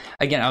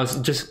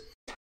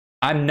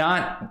 I'm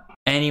not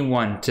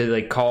anyone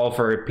to call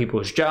for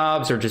people's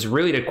jobs or just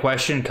really to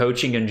question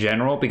coaching in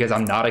general, because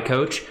I'm not a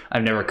coach.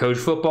 I've never coached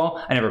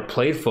football. I never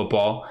played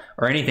football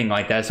or anything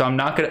like that. So I'm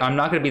not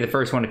gonna be the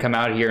first one to come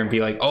out here and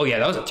be like, oh yeah,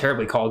 that was a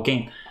terribly called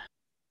game.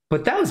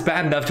 But that was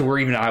bad enough to where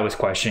even I was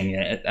questioning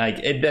it.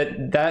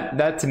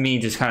 That to me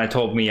just kind of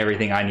told me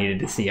everything I needed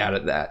to see out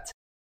of that.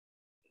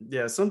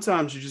 Yeah,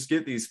 sometimes you just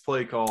get these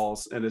play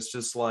calls and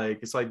it's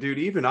like, dude,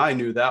 even I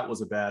knew that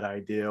was a bad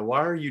idea.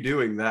 Why are you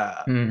doing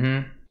that?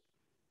 Mm-hmm.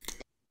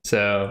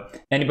 So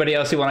anybody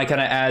else you want to kind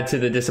of add to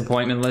the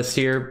disappointment list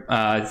here?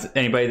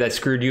 Anybody that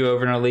screwed you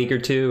over in a league or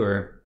two?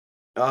 Or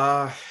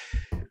I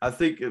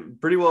think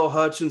pretty well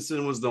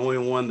Hutchinson was the only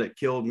one that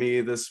killed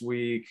me this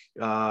week.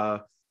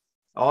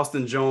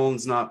 Austin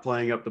Jones not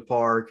playing up to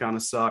par kind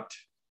of sucked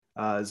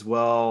as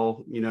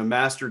well.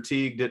 Master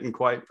Teague didn't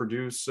quite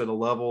produce at a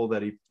level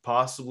that he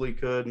possibly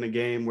could in a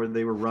game where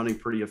they were running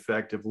pretty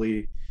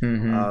effectively.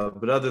 Mm-hmm.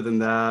 But other than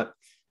that,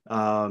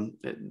 and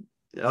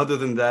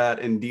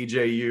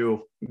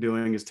DJU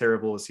doing as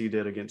terrible as he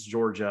did against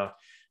Georgia,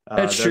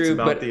 that's true.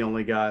 About the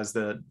only guys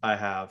that I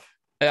have.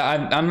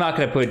 I'm not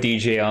going to put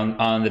DJ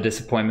on the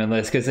disappointment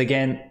list, because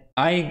again,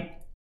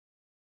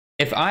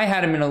 if I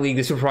had him in a league,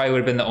 this would probably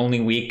have been the only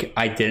week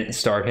I didn't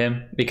start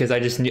him, because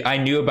I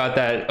knew about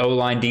that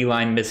O-line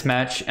D-line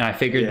mismatch, and I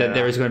figured that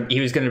he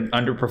was going to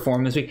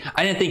underperform this week.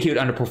 I didn't think he would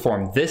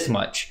underperform this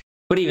much.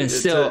 But even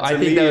still, I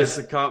think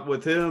that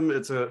with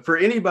him, for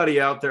anybody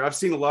out there, I've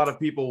seen a lot of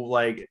people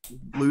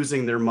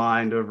losing their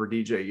mind over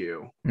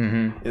DJU.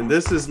 Mm-hmm. And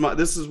this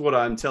is what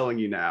I'm telling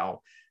you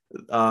now.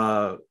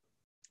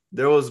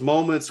 There was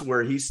moments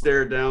where he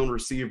stared down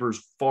receivers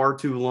far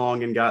too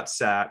long and got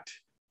sacked.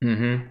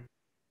 Mm-hmm.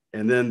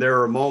 And then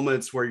there are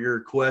moments where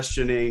you're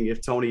questioning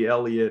if Tony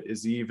Elliott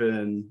is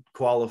even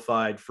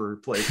qualified for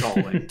play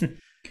calling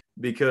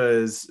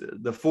because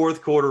the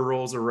fourth quarter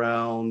rolls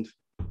around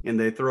and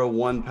they throw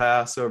one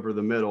pass over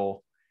the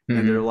middle,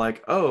 mm-hmm. and they're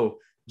like, oh,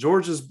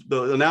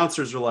 the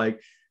announcers are like,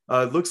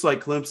 it looks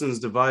like Clemson's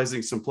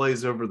devising some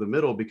plays over the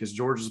middle because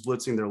Georgia's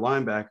blitzing their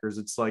linebackers.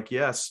 It's like,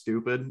 yeah,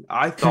 stupid.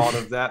 I thought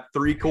of that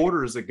 3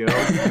 quarters ago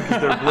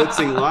because they're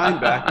blitzing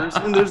linebackers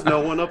and there's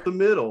no one up the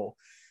middle.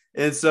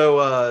 And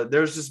so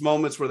there's just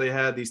moments where they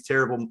had these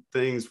terrible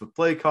things with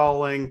play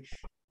calling.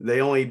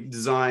 They only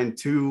designed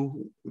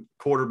 2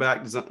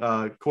 quarterback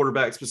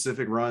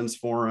specific runs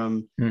for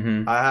him.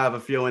 Mm-hmm. I have a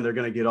feeling they're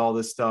going to get all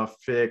this stuff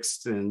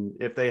fixed. And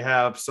if they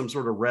have some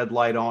sort of red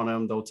light on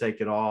them, they'll take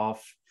it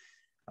off.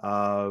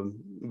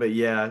 But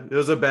yeah, it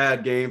was a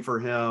bad game for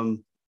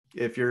him.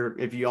 if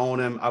you own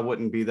him, I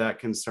wouldn't be that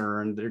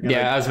concerned.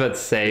 I was about to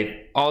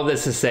say all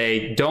this to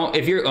say,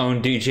 if you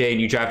own DJ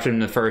and you drafted him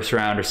in the first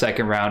round or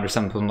second round or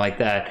something like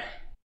that,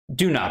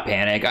 do not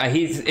panic.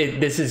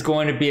 This is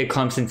going to be a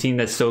Clemson team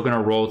that's still going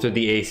to roll through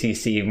the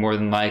ACC more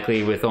than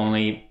likely with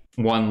only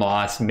one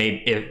loss,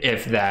 maybe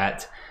if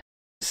that.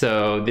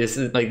 So this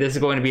is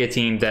going to be a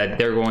team that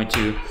they're going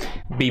to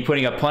be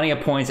putting up plenty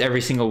of points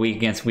every single week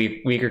against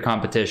weaker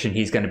competition.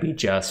 He's going to be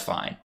just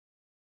fine.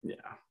 Yeah.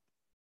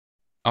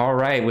 All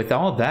right. With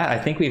all that, I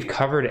think we've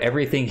covered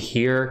everything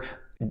here.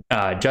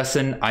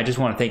 Justin, I just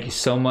want to thank you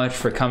so much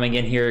for coming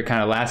in here,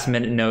 kind of last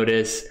minute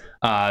notice.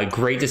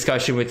 Great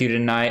discussion with you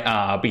tonight.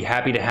 I'll be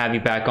happy to have you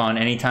back on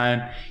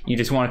anytime you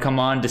just want to come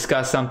on,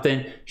 discuss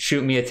something,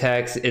 shoot me a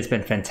text. It's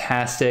been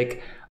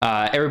fantastic.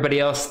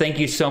 Everybody else, thank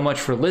you so much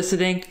for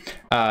listening.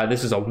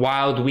 This was a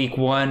wild week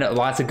one,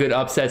 lots of good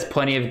upsets,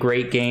 plenty of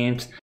great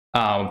games.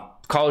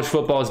 College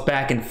football is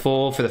back in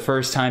full for the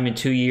first time in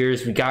 2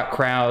 years. We got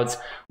crowds,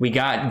 we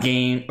got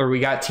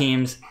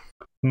teams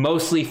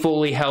mostly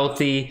fully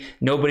healthy.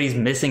 Nobody's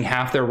missing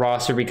half their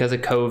roster because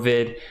of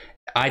COVID.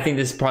 I think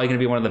this is probably going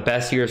to be one of the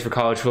best years for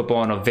college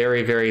football in a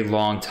very, very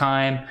long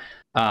time.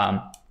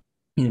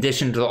 In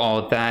addition to all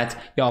of that,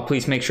 y'all,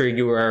 please make sure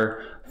you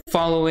are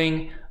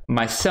following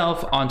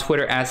myself on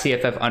Twitter at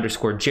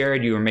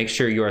CFF_Jared. You will make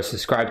sure you are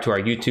subscribed to our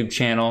YouTube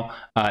channel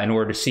in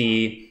order to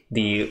see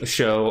the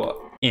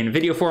show in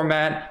video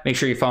format. Make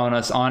sure you're following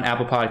us on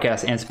Apple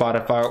Podcasts and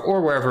Spotify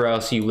or wherever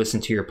else you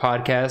listen to your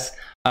podcasts.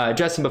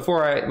 Justin,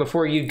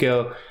 before you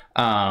go,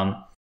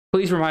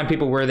 please remind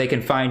people where they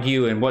can find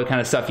you and what kind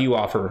of stuff you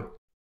offer.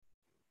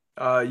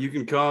 You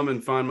can come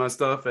and find my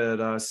stuff at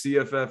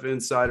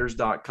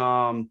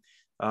CFFinsiders.com.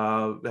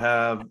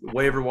 Have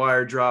waiver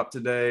wire drop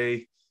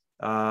today.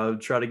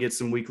 Try to get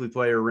some weekly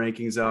player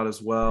rankings out as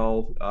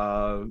well.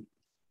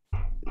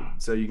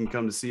 So you can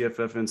come to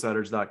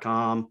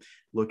CFFinsiders.com,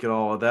 look at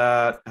all of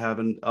that, have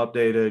an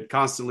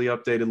constantly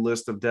updated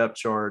list of depth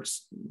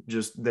charts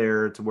just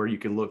there to where you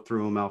can look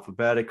through them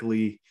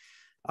alphabetically.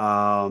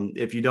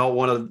 If you don't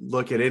want to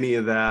look at any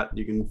of that,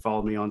 you can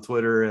follow me on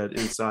Twitter at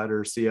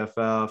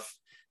InsiderCFF.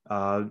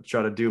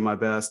 Try to do my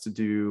best to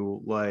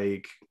do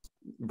like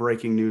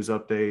breaking news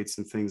updates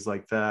and things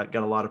like that.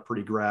 Got a lot of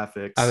pretty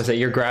graphics. I would say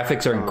your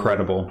graphics are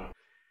incredible.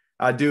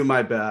 I do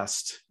my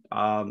best.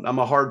 I'm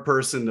a hard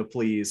person to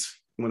please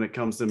when it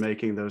comes to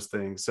making those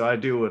things, so I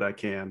do what I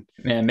can.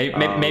 Man,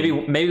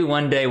 maybe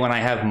one day when I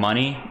have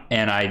money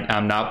and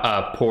I'm not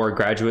a poor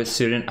graduate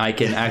student, I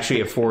can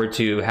actually afford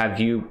to have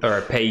you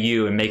or pay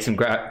you and make some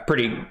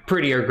prettier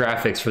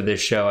graphics for this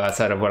show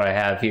outside of what I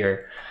have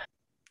here.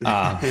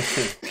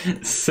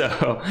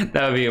 So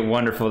that would be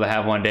wonderful to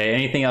have one day.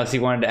 Anything else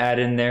you wanted to add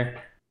in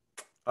there?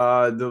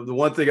 The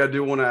one thing I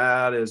do want to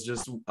add is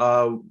just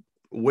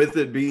with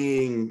it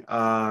being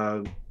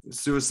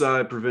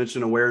Suicide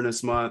Prevention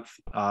Awareness Month,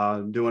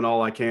 doing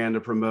all I can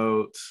to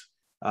promote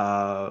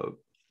the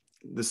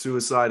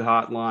suicide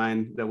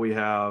hotline that we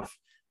have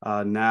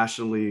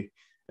nationally,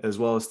 as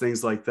well as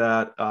things like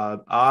that.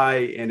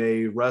 I and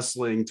a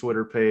wrestling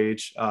Twitter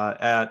page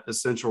at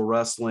Essential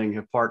Wrestling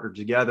have partnered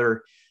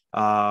together.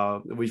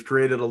 We've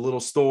created a little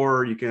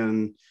store. You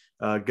can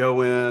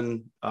go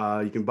in,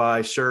 you can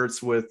buy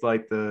shirts with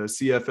like the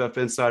CFF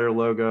Insider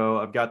logo.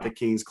 I've got the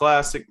Kings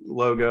Classic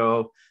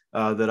logo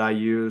that I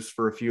use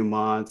for a few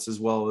months, as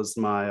well as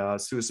my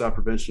Suicide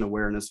Prevention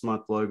Awareness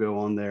Month logo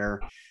on there.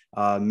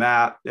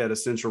 Matt at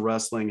Essential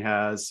Wrestling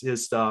has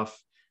his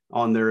stuff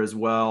on there as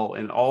well.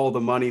 And all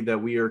the money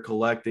that we are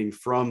collecting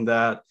from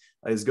that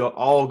is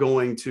all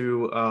going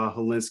to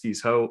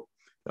Helinski's Hope.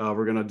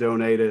 We're going to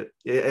donate it.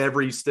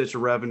 Every stitch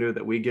of revenue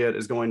that we get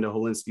is going to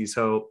Helinski's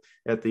Hope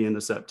at the end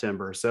of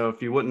September. So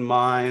if you wouldn't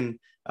mind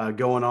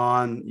going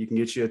on, you can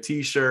get you a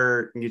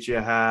t-shirt and get you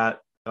a hat.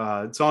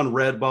 It's on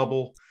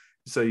Redbubble,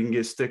 so you can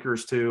get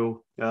stickers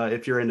too.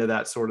 If you're into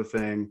that sort of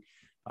thing,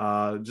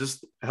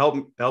 just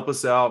help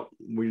us out.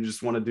 We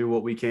just want to do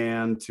what we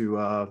can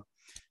to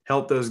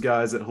help those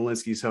guys at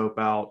Helinski's Hope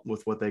out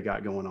with what they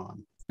got going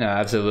on. No,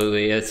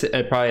 absolutely. It's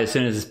probably as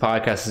soon as this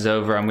podcast is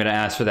over, I'm going to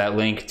ask for that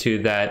link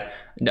to that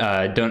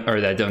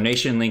that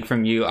donation link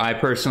from you. I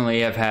personally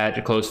have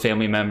had close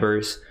family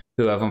members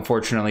who have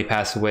unfortunately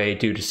passed away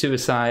due to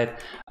suicide.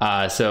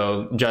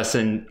 So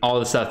Justin, all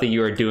the stuff that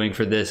you are doing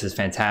for this is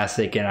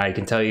fantastic. And I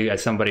can tell you,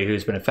 as somebody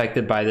who's been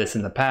affected by this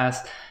in the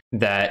past,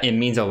 that it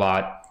means a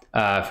lot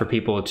for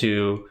people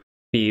to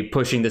be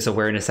pushing this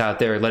awareness out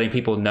there, letting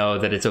people know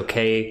that it's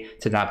okay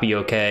to not be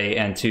okay,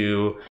 and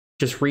to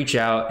just reach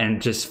out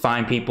and just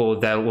find people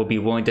that will be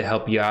willing to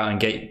help you out and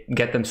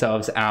get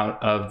themselves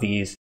out of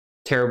these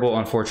terrible,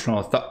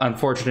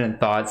 unfortunate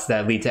thoughts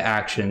that lead to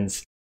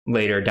actions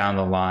later down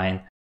the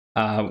line.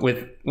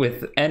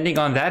 With ending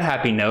on that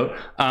happy note,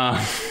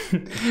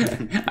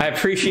 I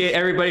appreciate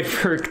everybody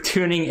for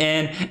tuning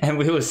in, and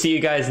we will see you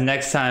guys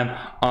next time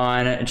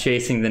on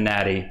Chasing the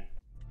Natty.